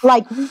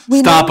 Like we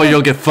stop or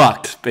you'll get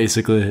fucked,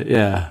 basically.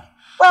 Yeah.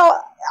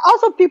 Well,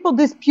 also people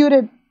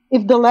disputed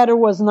if the letter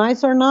was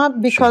nice or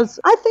not, because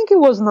I think it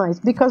was nice,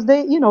 because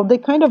they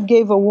kind of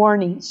gave a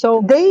warning.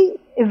 So they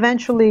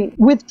eventually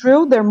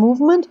withdrew their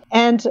movement,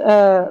 and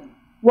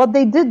what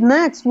they did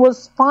next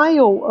was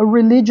file a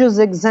religious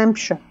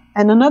exemption.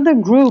 And another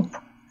group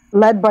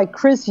led by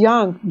Chris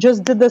Young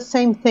just did the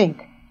same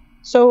thing.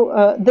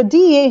 So the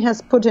DEA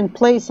has put in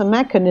place a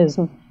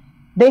mechanism.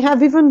 They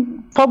have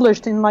even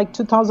published in like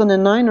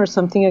 2009 or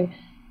something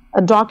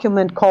a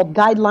document called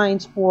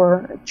Guidelines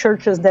for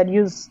Churches That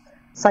Use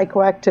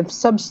Psychoactive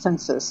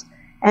Substances.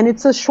 And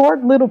it's a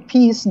short little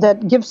piece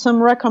that gives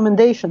some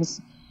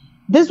recommendations.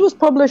 This was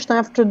published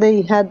after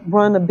they had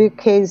run a big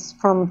case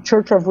from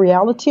Church of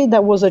Reality.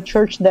 That was a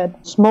church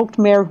that smoked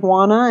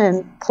marijuana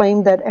and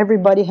claimed that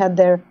everybody had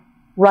their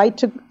right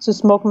to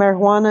smoke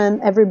marijuana,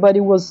 and everybody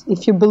was,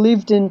 if you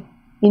believed in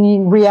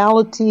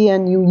reality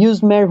and you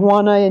used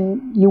marijuana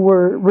and you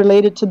were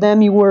related to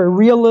them, you were a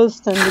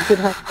realist and you could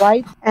have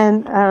right.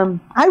 And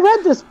I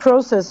read this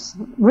process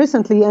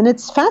recently, and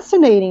it's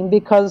fascinating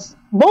because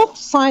both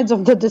sides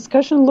of the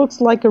discussion looks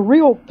like a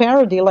real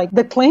parody, like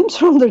the claims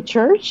from the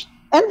church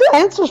and the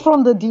answers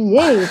from the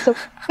DA. So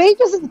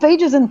pages and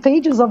pages and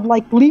pages of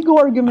like legal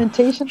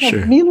argumentation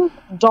of millions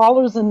of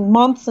dollars and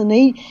months and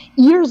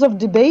years of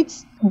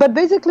debates. But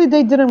basically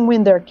they didn't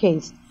win their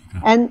case.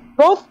 And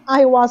both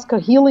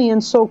ayahuasca healing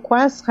and Soul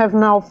Quest have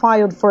now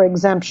filed for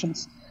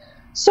exemptions.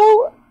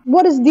 So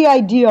what is the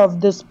idea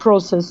of this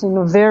process in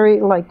a very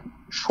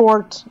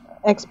short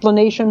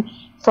explanation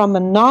from a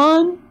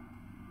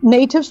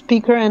non-native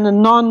speaker and a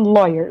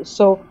non-lawyer?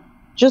 So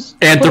Just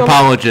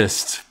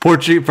anthropologist,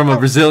 from a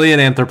Brazilian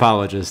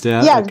anthropologist.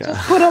 Yeah. Yeah, okay.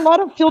 just put a lot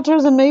of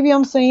filters, and maybe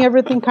I'm saying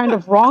everything kind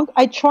of wrong.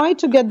 I try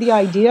to get the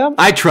idea.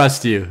 I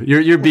trust you.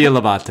 You're Bia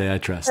Labate. I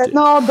trust you.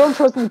 No, don't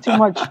trust me too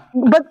much.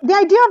 But the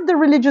idea of the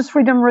Religious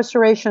Freedom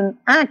Restoration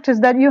Act is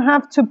that you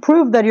have to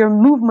prove that your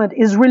movement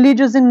is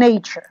religious in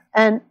nature,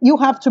 and you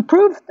have to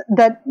prove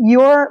that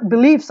your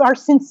beliefs are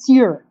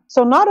sincere.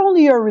 So not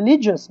only you're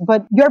religious,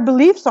 but your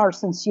beliefs are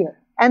sincere.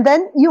 And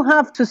then you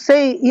have to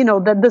say,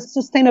 that the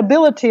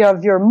sustainability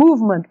of your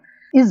movement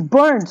is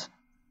burdened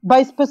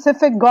by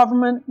specific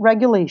government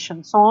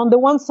regulations. So on the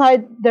one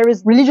side, there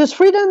is religious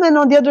freedom, and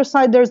on the other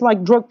side, there's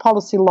like drug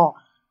policy law.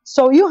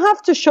 So you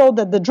have to show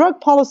that the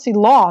drug policy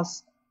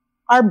laws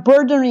are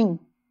burdening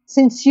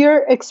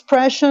sincere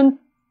expression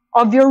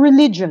of your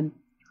religion.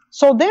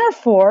 So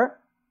therefore,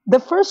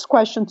 the first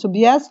question to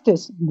be asked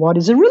is, what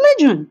is a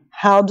religion?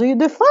 How do you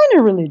define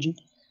a religion?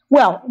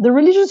 Well, the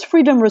Religious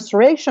Freedom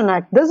Restoration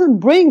Act doesn't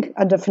bring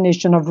a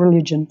definition of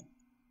religion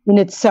in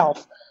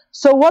itself.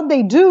 So what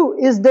they do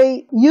is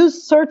they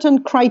use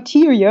certain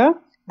criteria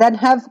that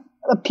have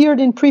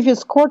appeared in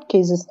previous court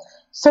cases,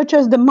 such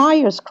as the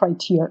Myers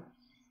criteria.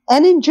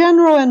 And in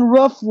general and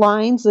rough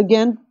lines,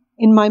 again,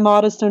 in my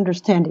modest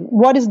understanding,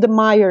 what is the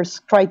Myers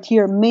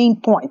criteria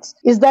main points?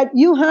 Is that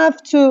you have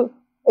to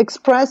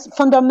express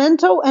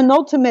fundamental and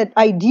ultimate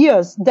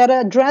ideas that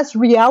address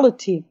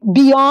reality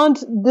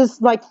beyond this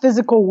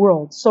physical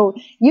world. So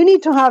you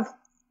need to have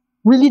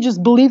religious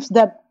beliefs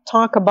that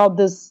talk about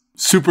this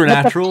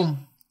supernatural,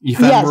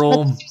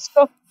 ephemeral. Yes,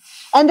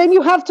 and then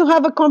you have to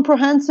have a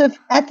comprehensive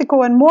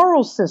ethical and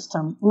moral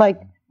system, like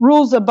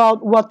rules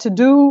about what to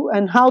do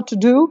and how to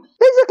do.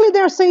 Basically,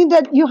 they're saying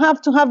that you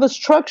have to have a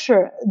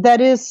structure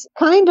that is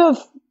kind of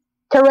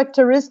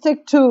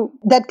characteristic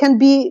that can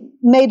be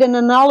made an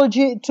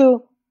analogy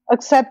to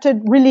accepted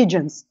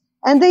religions.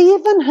 And they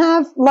even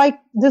have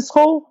this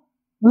whole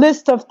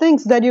list of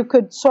things that you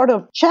could sort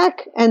of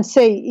check and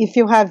say if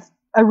you have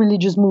a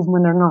religious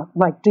movement or not.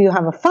 Like, do you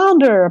have a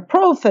founder, a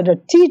prophet, a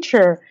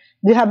teacher?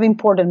 Do you have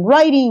important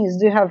writings?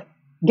 Do you have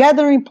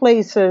gathering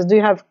places? Do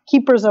you have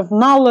keepers of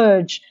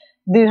knowledge?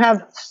 Do you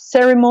have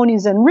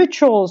ceremonies and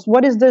rituals?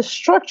 What is the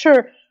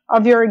structure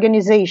of your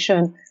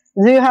organization?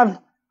 Do you have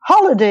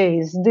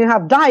holidays? Do you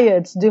have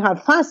diets? Do you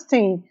have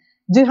fasting?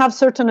 Do you have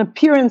certain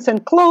appearance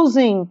and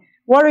clothing?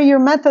 What are your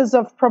methods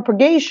of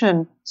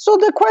propagation? So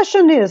the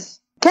question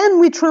is, can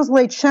we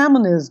translate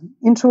shamanism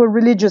into a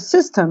religious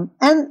system?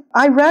 And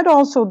I read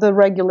also the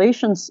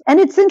regulations, and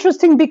it's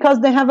interesting because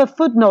they have a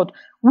footnote.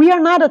 We are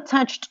not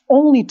attached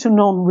only to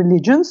known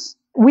religions.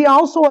 We are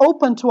also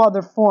open to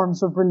other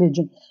forms of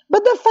religion.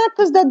 But the fact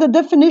is that the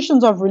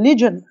definitions of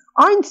religion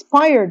are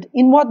inspired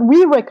in what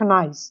we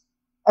recognize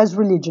as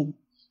religion.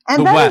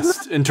 And the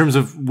West, in terms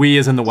of we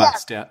as in the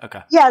West, yeah,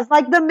 okay. Yes,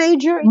 like the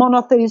major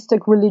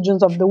monotheistic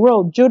religions of the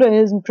world,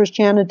 Judaism,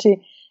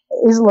 Christianity,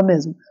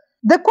 Islamism.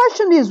 The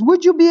question is,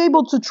 would you be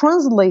able to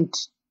translate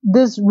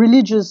these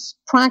religious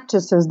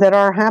practices that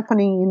are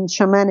happening in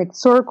shamanic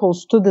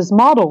circles to these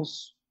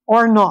models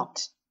or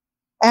not?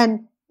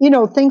 And,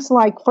 things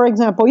like, for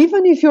example,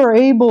 even if you're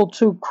able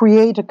to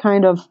create a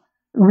kind of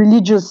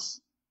religious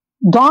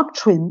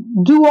doctrine,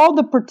 do all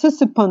the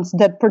participants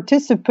that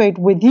participate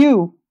with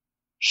you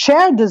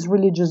share this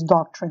religious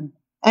doctrine?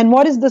 And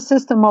what is the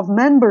system of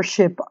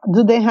membership?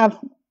 Do they have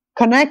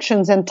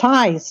connections and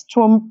ties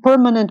to a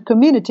permanent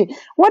community?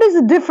 What is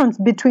the difference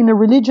between a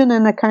religion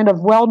and a kind of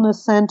wellness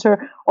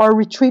center or a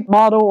retreat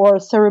model or a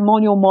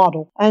ceremonial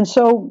model? And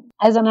so,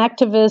 as an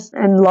activist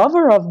and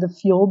lover of the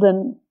field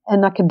and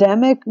an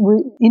academic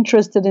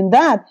interested in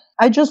that,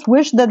 I just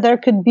wish that there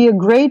could be a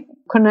great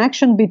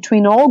connection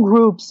between all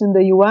groups in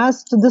the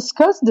U.S. to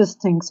discuss these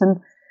things and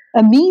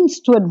a means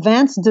to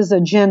advance this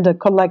agenda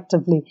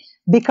collectively.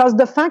 Because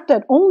the fact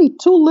that only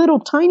two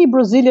little tiny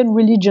Brazilian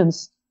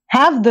religions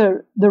have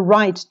the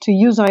right to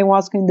use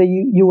ayahuasca in the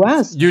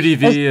U.S.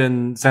 UDV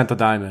and Santo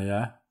Daime,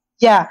 yeah?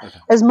 Yeah. Okay.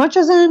 As much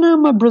as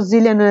I'm a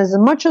Brazilian, as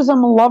much as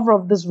I'm a lover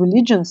of these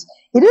religions,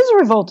 it is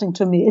revolting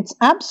to me. It's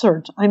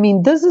absurd. I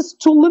mean, this is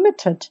too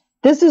limited.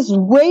 This is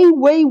way,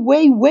 way,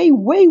 way, way,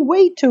 way,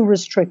 way too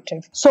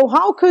restrictive. So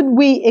how could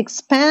we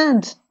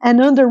expand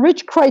and under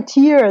which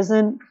criteria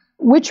and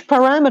which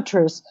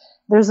parameters?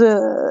 There's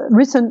a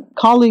recent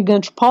colleague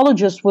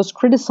anthropologist was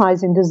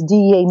criticizing this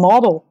DEA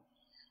model.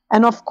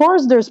 And of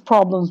course there's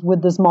problems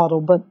with this model,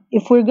 but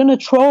if we're going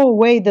to throw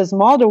away this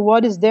model,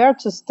 what is there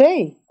to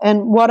stay?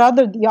 And what are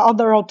the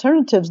other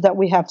alternatives that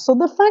we have? So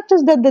the fact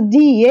is that the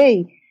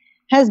DEA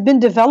has been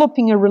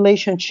developing a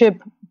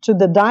relationship to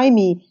the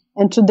Daime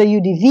and to the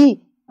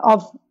UDV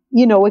of,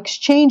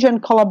 exchange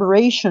and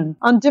collaboration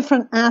on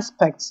different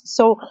aspects.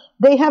 So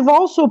they have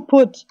also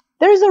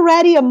there's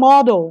already a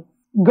model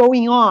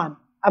going on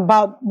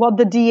about what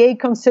the DEA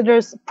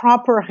considers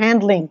proper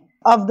handling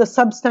of the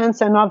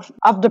substance and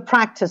of the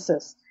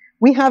practices.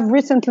 We have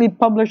recently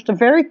published a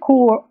very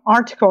cool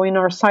article in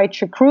our site,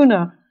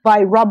 Chacruna,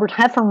 by Robert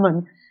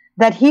Hefferman,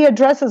 that he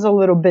addresses a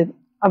little bit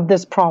of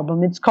this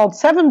problem. It's called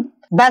 7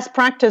 best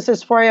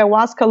practices for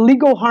ayahuasca,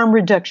 legal harm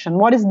reduction.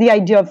 What is the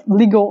idea of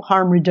legal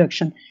harm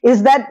reduction?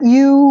 Is that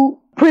you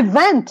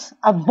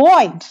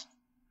avoid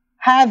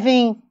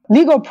having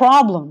legal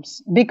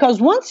problems,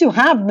 because once you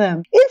have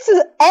them, it's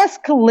an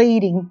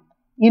escalating,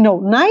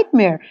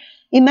 nightmare.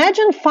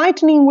 Imagine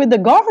fighting with the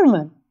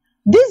government.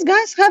 These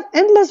guys have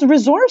endless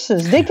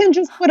resources. They can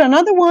just put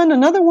another one.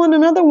 And, the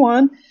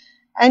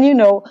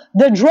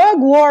drug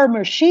war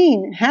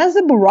machine has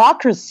a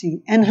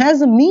bureaucracy and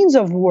has a means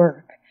of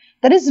work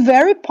that is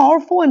very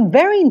powerful and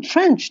very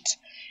entrenched.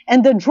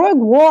 And the drug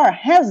war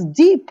has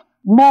deep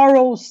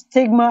moral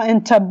stigma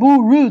and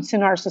taboo roots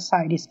in our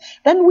societies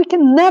that we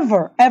can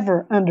never,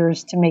 ever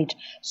underestimate.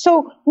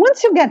 So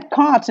once you get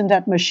caught in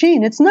that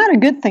machine, it's not a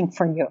good thing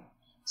for you.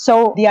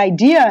 So the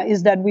idea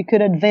is that we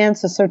could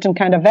advance a certain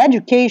kind of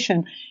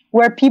education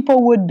where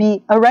people would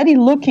be already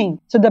looking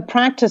to the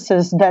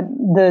practices that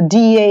the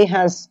DEA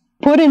has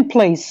put in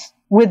place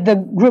with the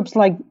groups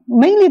like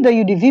mainly the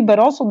UDV, but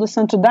also the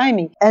Santo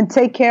Daime, and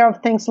take care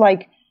of things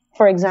like,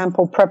 for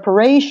example,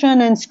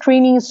 preparation and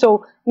screening.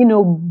 So,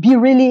 be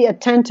really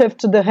attentive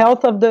to the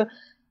health of the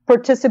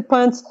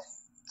participants.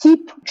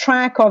 Keep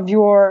track of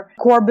your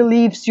core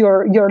beliefs,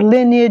 your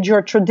lineage,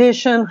 your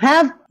tradition.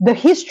 Have the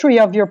history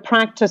of your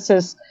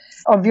practices,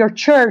 of your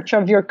church,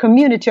 of your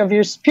community, of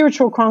your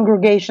spiritual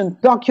congregation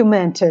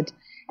documented.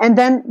 And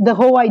then the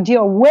whole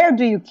idea of where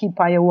do you keep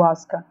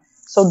ayahuasca?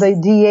 So the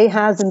DEA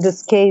has, in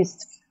this case,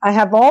 I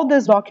have all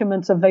these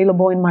documents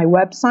available in my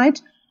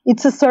website.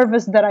 It's a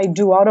service that I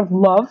do out of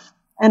love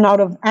and out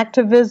of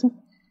activism.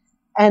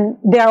 And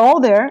they're all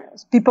there.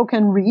 People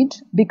can read,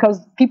 because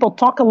people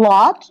talk a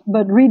lot,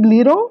 but read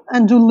little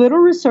and do little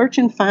research,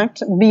 in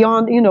fact,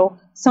 beyond,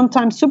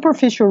 sometimes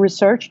superficial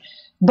research.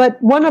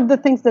 But one of the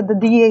things that the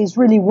DEA is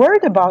really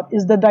worried about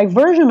is the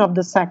diversion of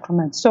the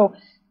sacrament. So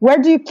where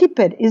do you keep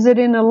it? Is it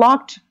in a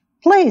locked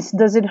place?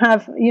 Does it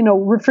have,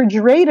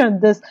 refrigerator?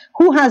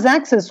 Who has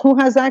access? Who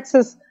has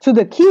access to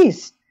the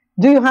keys?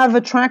 Do you have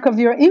a track of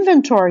your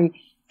inventory?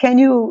 Can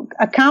you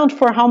account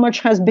for how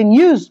much has been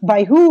used,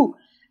 by who,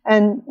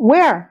 and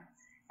where?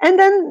 And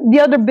then the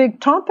other big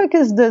topic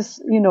is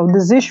this,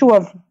 this issue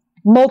of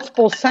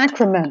multiple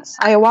sacraments.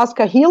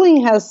 Ayahuasca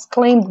Healing has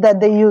claimed that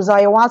they use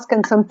ayahuasca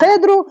in San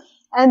Pedro,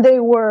 and they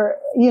were,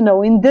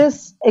 in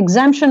this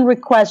exemption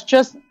request,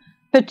 just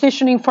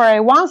petitioning for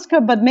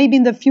ayahuasca, but maybe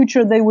in the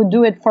future they would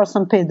do it for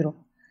San Pedro.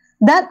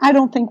 That I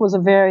don't think was a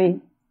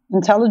very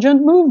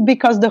intelligent move,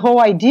 because the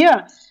whole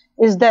idea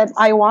is that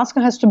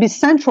ayahuasca has to be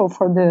central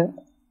for the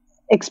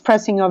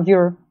expressing of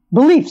your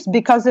beliefs,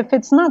 because if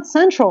it's not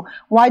central,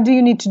 why do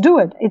you need to do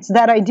it? It's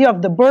that idea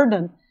of the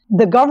burden.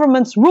 The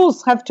government's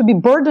rules have to be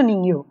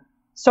burdening you.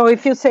 So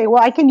if you say,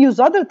 well, I can use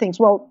other things,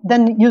 well,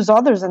 then use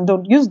others and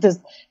don't use this.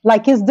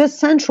 Like, is this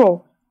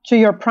central to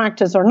your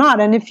practice or not?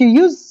 And if you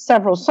use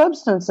several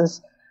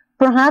substances,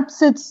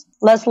 perhaps it's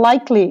less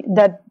likely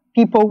that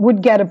people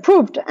would get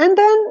approved. And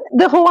then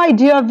the whole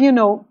idea of,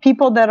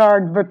 people that are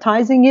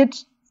advertising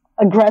it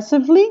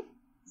aggressively,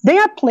 they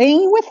are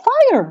playing with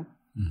fire.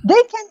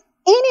 They can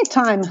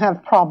anytime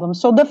have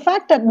problems. So the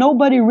fact that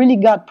nobody really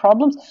got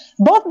problems,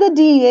 both the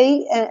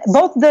DEA,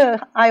 both the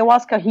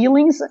ayahuasca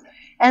healings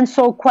and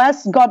so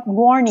Quest got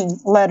warning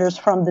letters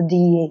from the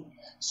DEA.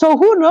 So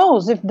who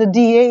knows if the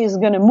DEA is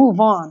going to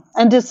move on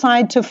and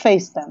decide to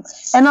face them.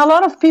 And a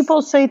lot of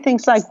people say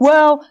things like,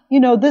 well,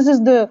 this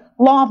is the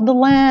law of the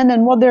land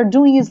and what they're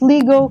doing is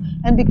legal.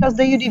 And because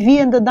the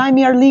UDV and the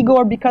Daime are legal,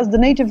 or because the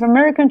Native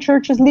American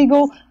church is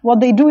legal, what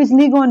they do is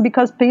legal, and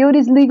because peyote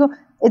is legal.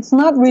 It's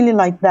not really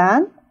like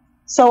that.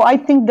 So I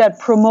think that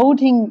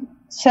promoting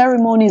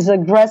ceremonies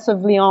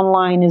aggressively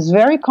online is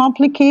very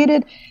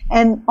complicated.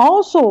 And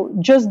also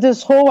just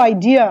this whole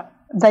idea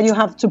that you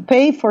have to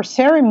pay for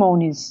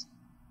ceremonies,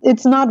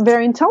 it's not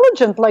very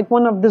intelligent. Like,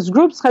 one of these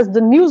groups has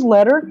the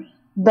newsletter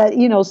that,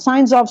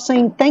 signs off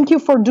saying, thank you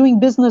for doing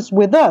business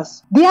with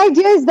us. The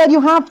idea is that you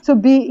have to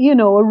be, a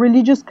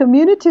religious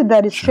community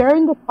that is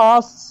sharing the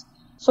costs.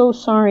 So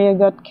sorry, I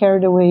got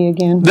carried away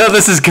again. No,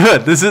 this is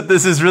good.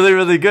 This is really,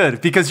 really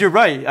good, because you're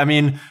right. I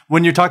mean,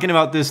 when you're talking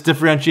about this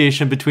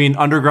differentiation between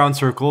underground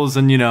circles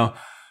and,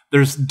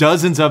 there's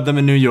dozens of them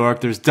in New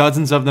York, there's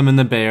dozens of them in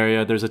the Bay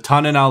Area, there's a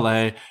ton in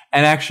LA,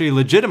 and actually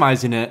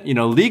legitimizing it,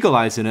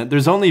 legalizing it,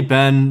 there's only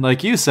been,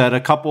 like you said, a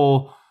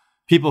couple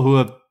people who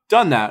have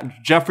done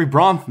that. Jeffrey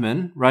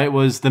Bronfman, right,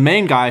 was the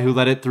main guy who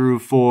led it through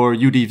for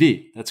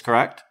UDV. That's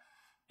correct?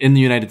 In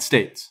the United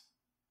States.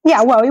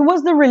 Yeah, well, it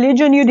was the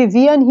religion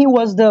UDV, and he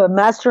was the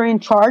master in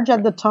charge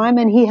at the time,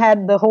 and he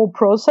had the whole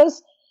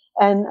process,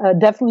 and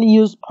definitely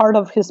used part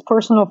of his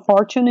personal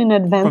fortune in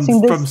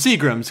advancing this. From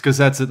Seagram's, because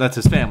that's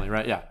his family,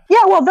 right? Yeah.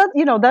 Yeah,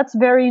 well, that's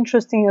very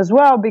interesting as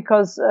well,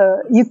 because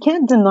you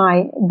can't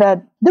deny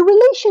that the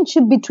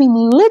relationship between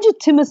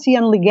legitimacy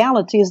and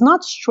legality is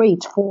not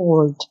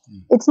straightforward.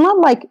 It's not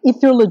like if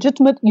you're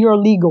legitimate, you're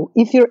legal.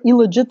 If you're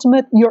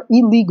illegitimate, you're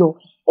illegal.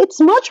 It's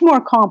much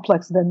more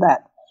complex than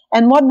that.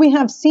 And what we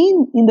have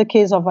seen in the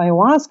case of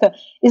ayahuasca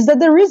is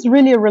that there is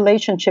really a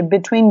relationship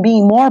between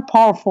being more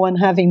powerful and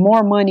having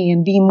more money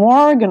and being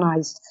more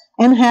organized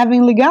and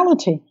having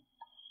legality.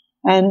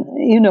 And,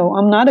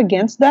 I'm not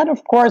against that,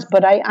 of course,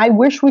 but I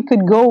wish we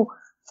could go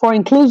for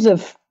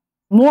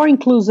more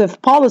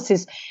inclusive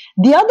policies.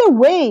 The other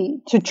way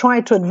to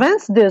try to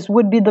advance this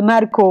would be the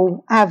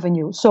medical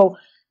avenue. So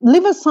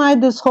leave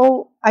aside this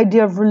whole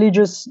idea of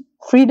religious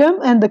freedom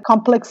and the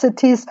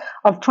complexities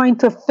of trying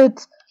to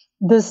fit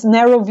this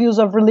narrow views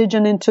of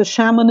religion into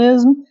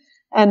shamanism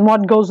and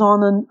what goes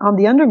on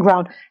the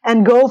underground,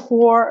 and go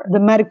for the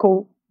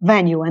medical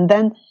venue. And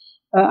then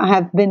I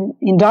have been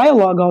in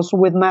dialogue also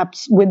with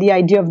MAPS with the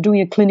idea of doing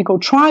a clinical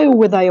trial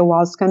with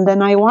ayahuasca, and then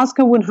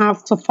ayahuasca would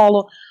have to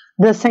follow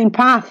the same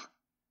path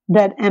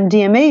that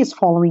MDMA is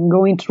following,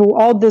 going through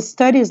all the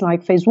studies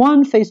like phase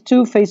 1, phase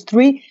 2, phase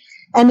 3,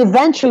 and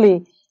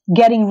eventually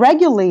getting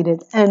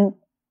regulated and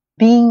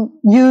being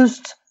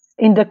used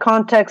in the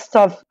context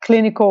of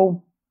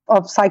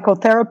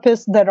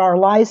psychotherapists that are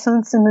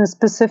licensed in a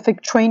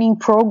specific training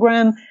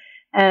program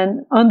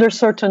and under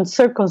certain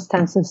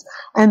circumstances.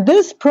 And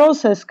this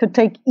process could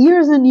take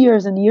years and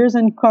years and years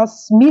and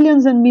costs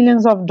millions and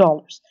millions of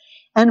dollars.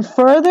 And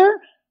further,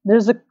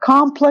 there's a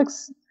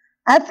complex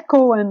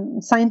ethical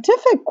and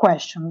scientific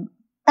question,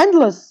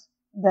 endless,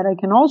 that I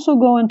can also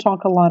go and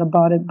talk a lot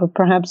about it, but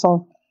perhaps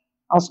I'll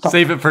stop.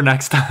 Save it for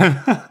next time.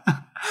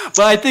 But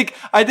I think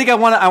I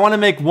want to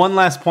make one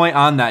last point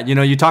on that.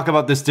 You talk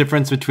about this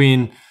difference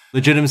between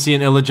legitimacy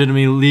and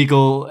illegitimacy,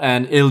 legal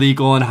and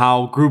illegal, and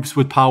how groups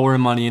with power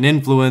and money and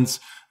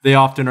influence, they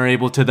often are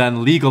able to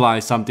then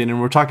legalize something.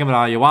 And we're talking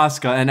about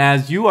ayahuasca. And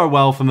as you are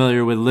well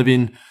familiar with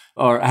living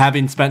or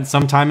having spent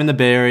some time in the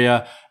Bay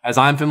Area, as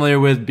I'm familiar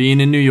with being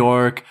in New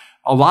York,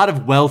 a lot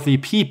of wealthy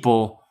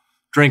people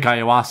drink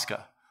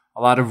ayahuasca.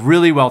 A lot of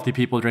really wealthy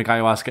people drink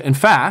ayahuasca. In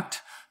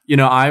fact,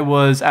 I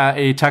was at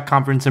a tech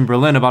conference in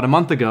Berlin about a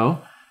month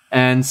ago,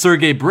 and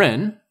Sergey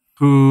Brin,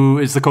 who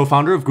is the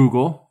co-founder of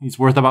Google, he's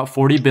worth about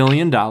 $40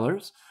 billion.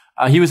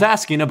 He was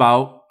asking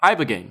about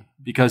Ibogaine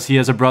because he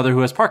has a brother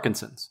who has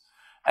Parkinson's.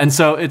 And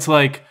so it's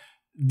like,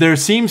 there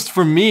seems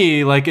for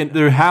me like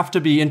there have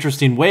to be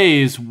interesting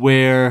ways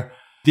where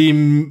the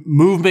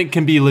movement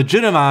can be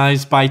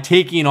legitimized by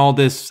taking all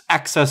this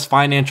excess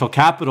financial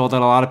capital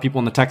that a lot of people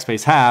in the tech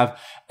space have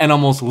and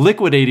almost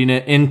liquidating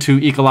it into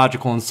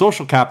ecological and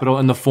social capital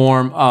in the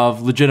form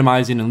of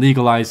legitimizing and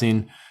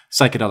legalizing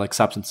psychedelic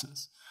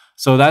substances.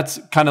 So that's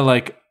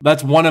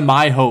that's one of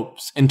my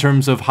hopes in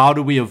terms of how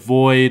do we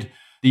avoid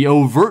the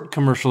overt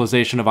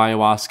commercialization of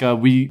ayahuasca.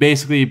 We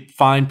basically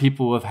find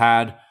people who have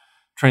had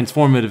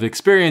transformative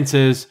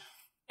experiences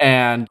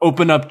and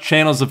open up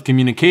channels of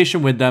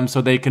communication with them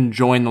so they can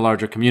join the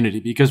larger community.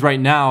 Because right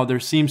now there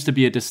seems to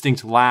be a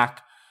distinct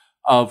lack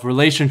of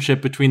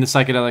relationship between the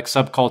psychedelic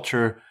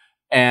subculture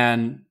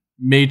and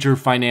major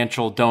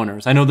financial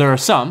donors. I know there are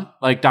some,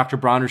 like Dr.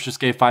 Bronner's just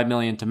gave $5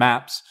 million to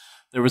MAPS.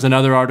 There was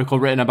another article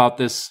written about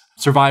this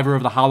survivor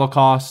of the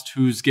Holocaust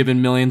who's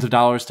given millions of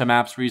dollars to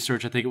MAPS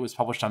research. I think it was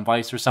published on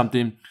Vice or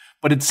something.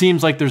 But it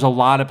seems like there's a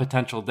lot of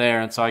potential there.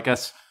 And so I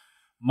guess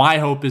my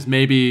hope is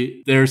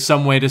maybe there's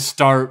some way to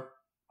start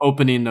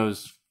opening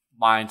those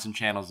lines and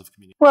channels of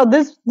community. Well,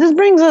 this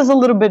brings us a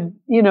little bit,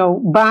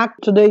 back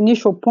to the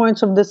initial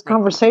points of this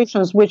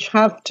conversations, which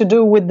have to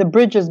do with the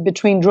bridges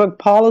between drug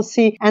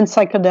policy and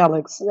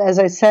psychedelics. As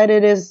I said,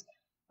 it is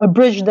a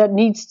bridge that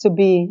needs to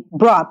be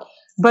brought.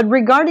 But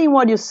regarding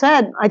what you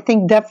said, I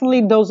think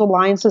definitely those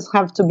alliances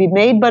have to be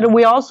made, but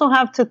we also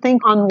have to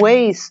think on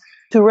ways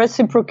to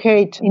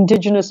reciprocate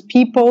indigenous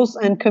peoples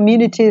and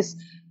communities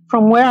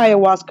from where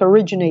ayahuasca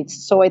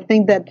originates. So I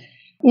think that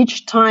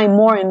each time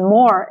more and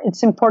more,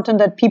 it's important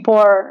that people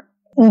are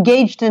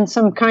engaged in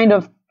some kind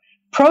of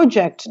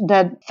project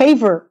that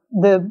favor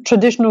the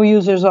traditional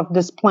users of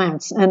these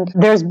plants. And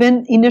there's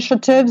been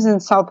initiatives in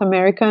South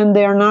America, and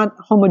they are not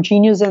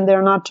homogeneous and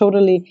they're not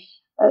totally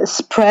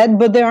spread,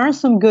 but there are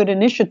some good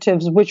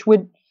initiatives which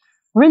would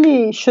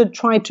really should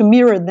try to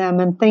mirror them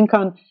and think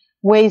on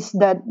ways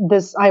that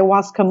this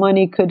ayahuasca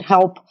money could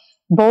help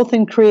both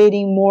in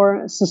creating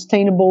more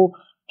sustainable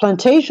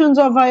plantations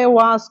of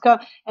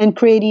ayahuasca and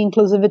creating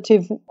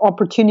inclusivity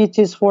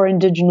opportunities for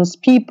indigenous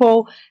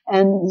people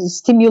and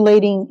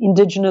stimulating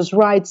indigenous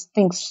rights,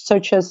 things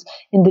such as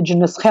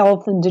indigenous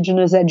health,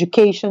 indigenous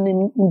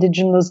education,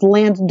 indigenous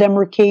land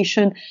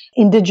demarcation,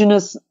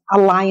 indigenous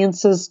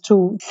alliances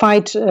to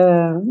fight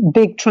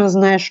big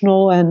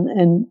transnational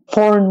and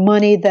foreign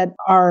money that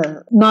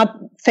are not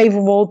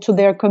favorable to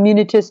their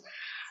communities.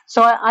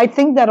 So I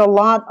think that a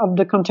lot of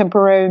the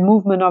contemporary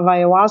movement of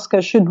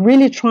ayahuasca should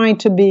really try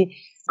to be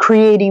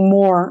creating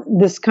more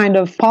this kind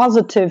of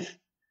positive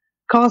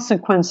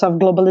consequence of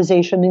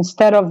globalization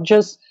instead of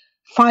just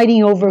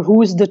fighting over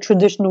who is the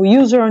traditional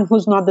user and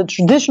who's not the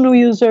traditional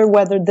user,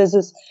 whether this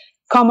is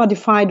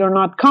commodified or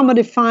not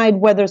commodified,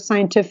 whether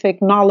scientific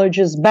knowledge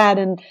is bad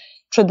and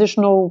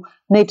traditional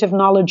native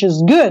knowledge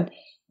is good.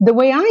 The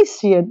way I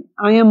see it,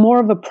 I am more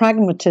of a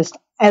pragmatist.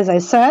 As I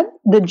said,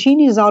 the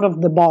genie is out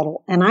of the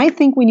bottle. And I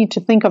think we need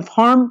to think of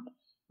harm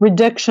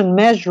reduction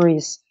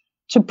measures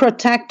to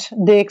protect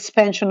the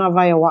expansion of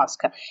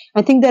ayahuasca.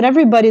 I think that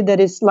everybody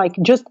that is like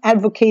just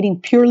advocating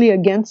purely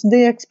against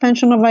the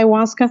expansion of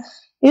ayahuasca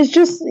is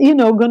just,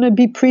 going to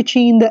be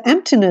preaching the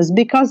emptiness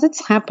because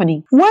it's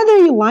happening. Whether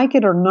you like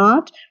it or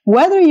not,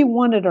 whether you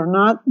want it or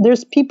not,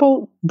 there's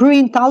people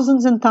brewing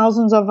thousands and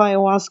thousands of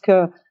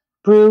ayahuasca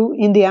brew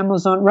in the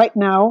Amazon right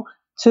now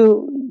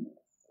to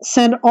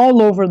send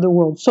all over the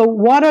world. So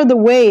what are the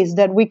ways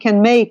that we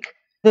can make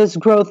this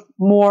growth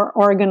more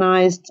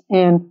organized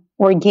and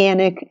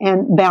organic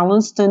and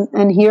balanced?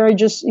 And here I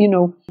just,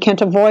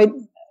 can't avoid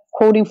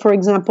quoting, for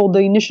example,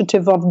 the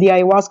initiative of the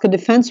Ayahuasca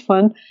Defense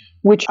Fund,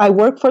 which I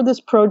work for this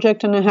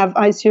project and I have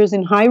ICEERs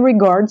in high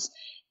regards,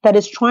 that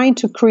is trying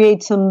to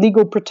create some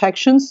legal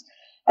protections.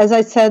 As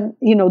I said,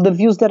 the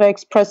views that I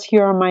express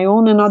here are my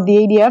own and not the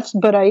ADF's,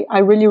 but I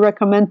really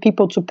recommend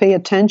people to pay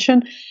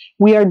attention.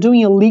 We are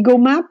doing a legal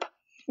map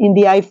in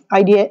the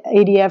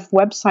ADF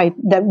website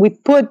that we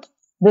put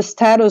the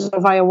status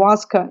of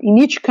ayahuasca in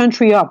each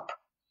country up.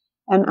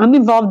 And I'm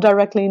involved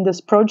directly in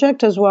this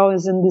project as well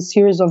as in this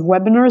series of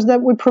webinars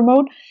that we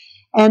promote.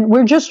 And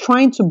we're just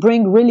trying to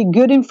bring really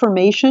good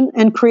information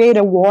and create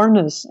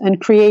awareness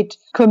and create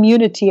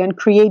community and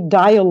create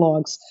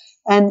dialogues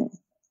and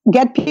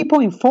get people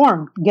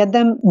informed, get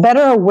them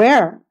better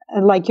aware.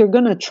 And like you're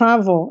going to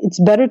travel, it's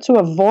better to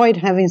avoid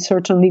having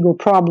certain legal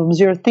problems.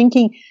 You're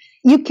thinking,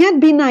 you can't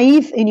be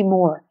naive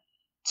anymore.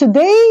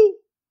 Today,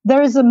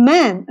 there is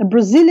a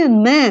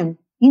Brazilian man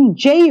in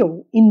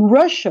jail in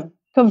Russia,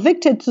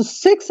 convicted to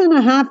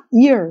 6.5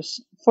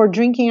 years for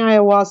drinking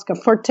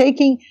ayahuasca, for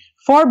taking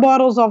 4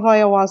 bottles of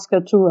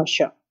ayahuasca to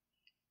Russia.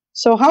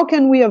 So how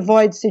can we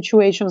avoid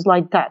situations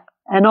like that?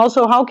 And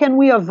also, how can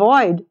we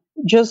avoid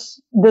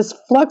just this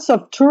flux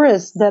of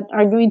tourists that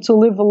are going to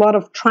leave a lot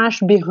of trash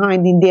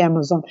behind in the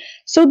Amazon?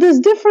 So these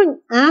different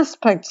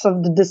aspects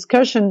of the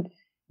discussion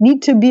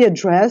need to be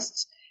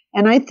addressed.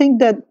 And I think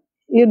that,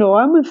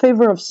 I'm in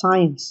favor of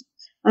science.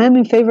 I'm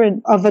in favor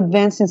of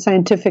advancing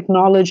scientific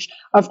knowledge,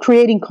 of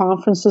creating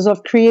conferences,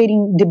 of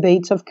creating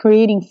debates, of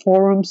creating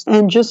forums,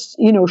 and just,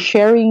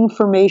 sharing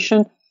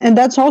information. And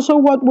that's also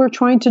what we're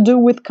trying to do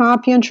with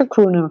Kapi and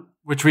Chacruna.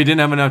 Which we didn't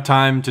have enough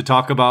time to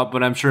talk about,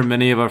 but I'm sure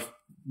many of our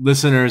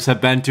listeners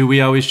have been to. We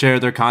always share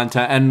their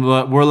content, and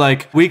we're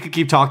like, we could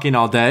keep talking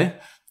all day,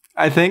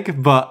 I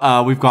think,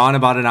 but we've gone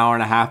about an hour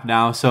and a half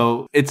now.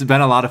 So it's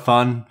been a lot of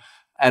fun,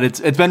 and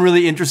it's been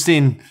really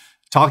interesting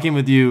talking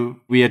with you.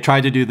 We had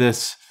tried to do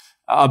this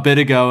a bit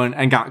ago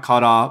and got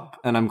caught up,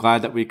 and I'm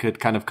glad that we could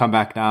kind of come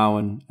back now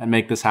and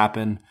make this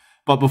happen.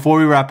 But before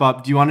we wrap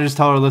up, do you want to just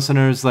tell our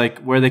listeners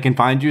where they can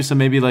find you? So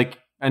maybe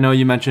I know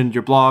you mentioned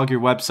your blog, your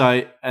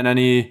website, and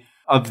any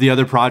of the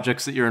other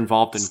projects that you're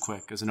involved in,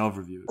 quick as an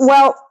overview.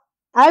 Well,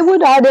 I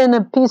would add in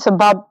a piece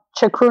about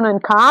Chacruna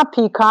and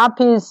Kapi.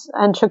 Kapi's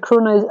and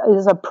Chacruna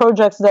is a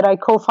project that I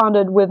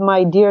co-founded with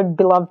my dear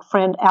beloved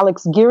friend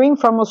Alex Gearing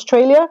from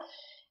Australia.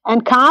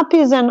 And Kapi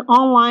is an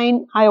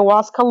online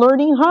ayahuasca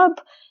learning hub.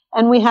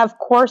 And we have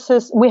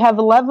courses. We have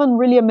 11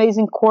 really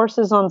amazing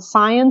courses on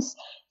science,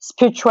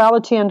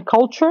 spirituality, and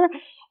culture.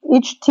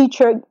 Each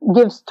teacher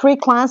gives 3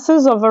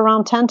 classes of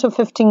around 10 to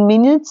 15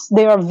 minutes.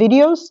 They are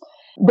videos.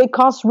 They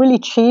cost really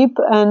cheap.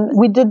 And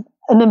we did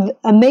an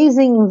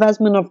amazing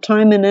investment of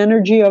time and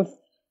energy of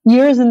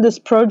years in this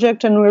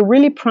project. And we're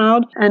really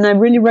proud. And I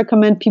really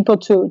recommend people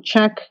to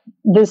check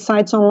these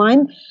sites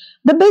online.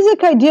 The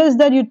basic idea is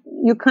that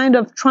you kind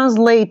of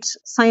translate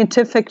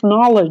scientific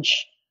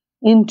knowledge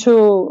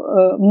into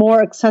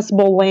more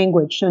accessible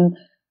language, and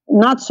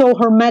not so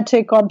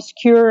hermetic,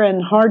 obscure,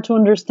 and hard to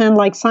understand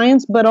like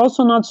science, but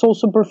also not so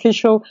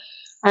superficial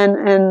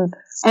and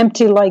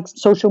empty like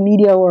social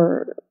media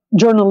or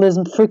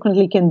journalism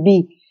frequently can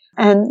be.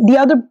 And the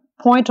other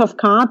point of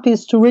COP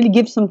is to really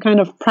give some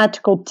kind of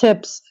practical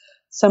tips,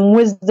 some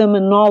wisdom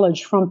and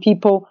knowledge from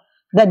people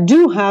that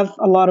do have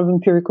a lot of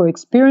empirical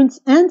experience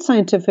and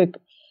scientific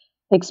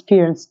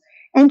experience.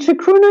 And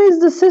Chacruna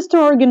is the sister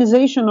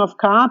organization of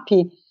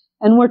CAPI,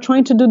 and we're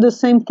trying to do the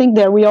same thing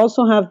there. We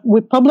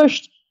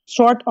published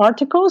short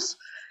articles,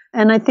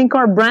 and I think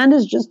our brand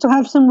is just to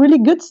have some really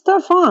good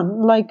stuff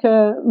on, like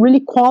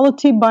really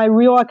quality by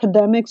real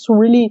academics who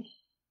really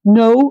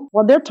know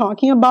what they're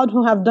talking about,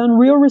 who have done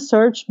real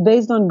research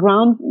based on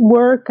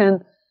groundwork,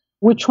 and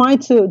we try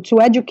to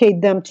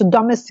educate them, to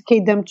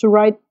domesticate them, to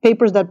write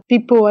papers that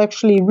people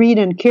actually read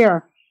and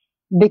care.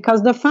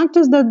 Because the fact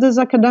is that this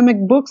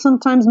academic book,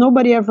 sometimes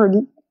nobody ever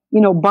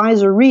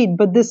buys or read,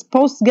 but these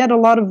posts get a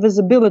lot of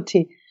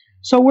visibility.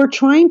 So we're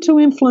trying to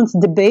influence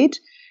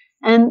debate.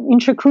 And in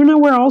Chacruna,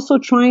 we're also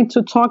trying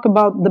to talk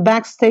about the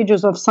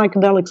backstages of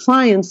psychedelic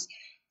science,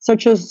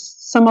 such as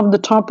some of the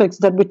topics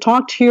that we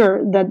talked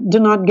here that do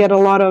not get a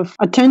lot of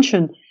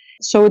attention.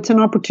 So it's an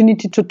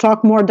opportunity to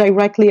talk more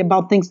directly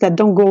about things that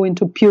don't go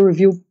into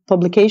peer-reviewed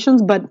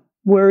publications, but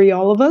worry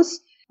all of us.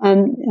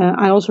 And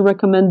I also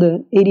recommend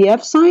the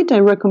ADF site. I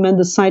recommend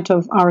the site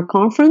of our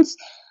conference,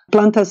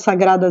 Plantas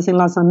Sagradas en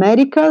las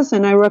Américas,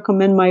 and I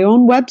recommend my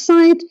own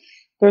website.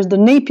 There's the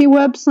NAPI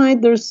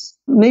website.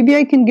 Maybe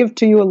I can give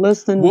to you a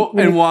list.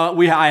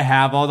 I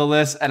have all the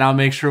lists, and I'll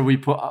make sure we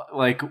put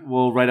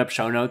we'll write up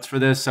show notes for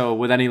this. So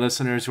with any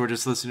listeners who are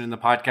just listening to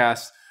the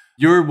podcast,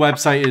 your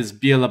website is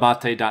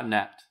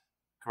bialabate.net,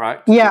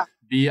 correct? Yeah.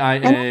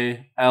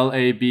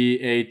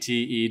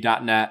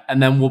 BIALABATE.net.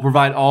 And then we'll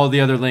provide all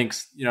the other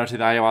links, to the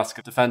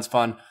Ayahuasca Defense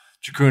Fund,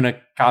 Chacruna,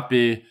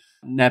 Kapi,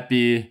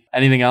 Nepi,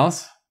 anything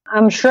else?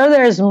 I'm sure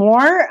there's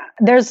more.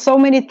 There's so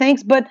many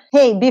things. But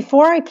hey,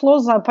 before I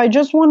close up, I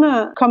just want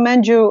to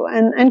commend you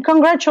and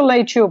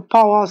congratulate you,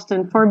 Paul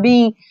Austin, for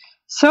being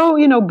so,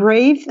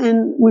 brave.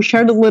 And we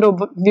shared a little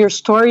bit of your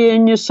story,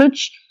 and you're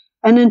such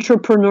an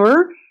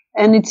entrepreneur.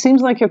 And it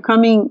seems like you're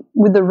coming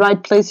with the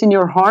right place in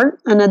your heart.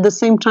 And at the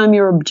same time,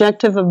 you're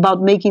objective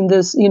about making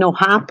this,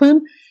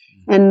 happen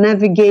and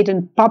navigate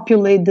and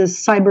populate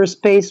this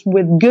cyberspace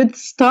with good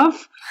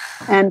stuff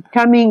and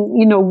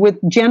coming, with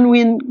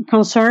genuine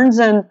concerns.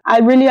 And I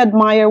really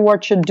admire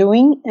what you're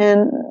doing.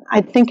 And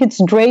I think it's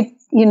great,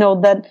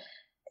 that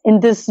in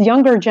this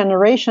younger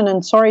generation,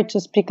 and sorry to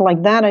speak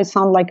like that, I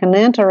sound like an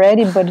aunt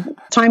already, but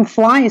time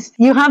flies.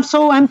 You have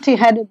so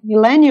empty-headed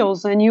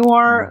millennials, and you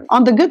are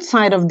on the good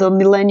side of the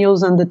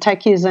millennials and the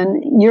techies,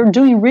 and you're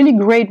doing really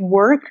great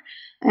work,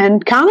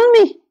 and count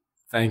on me.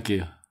 Thank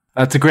you.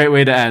 That's a great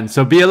way to end.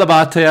 So Bia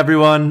Labate,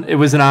 everyone. It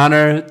was an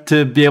honor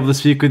to be able to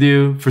speak with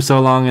you for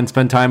so long and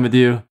spend time with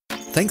you.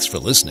 Thanks for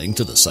listening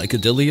to the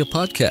Psychedelia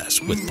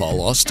Podcast with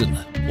Paul Austin.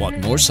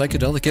 Want more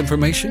psychedelic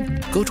information?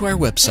 Go to our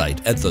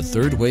website at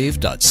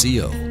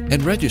thethirdwave.co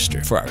and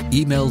register for our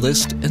email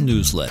list and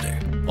newsletter.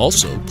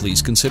 Also,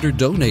 please consider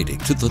donating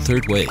to The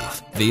Third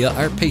Wave via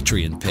our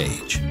Patreon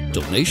page.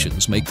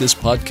 Donations make this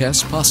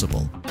podcast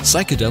possible.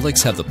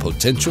 Psychedelics have the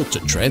potential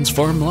to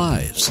transform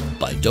lives.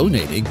 By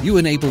donating, you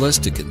enable us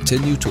to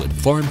continue to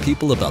inform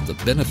people about the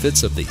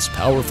benefits of these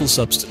powerful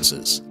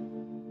substances.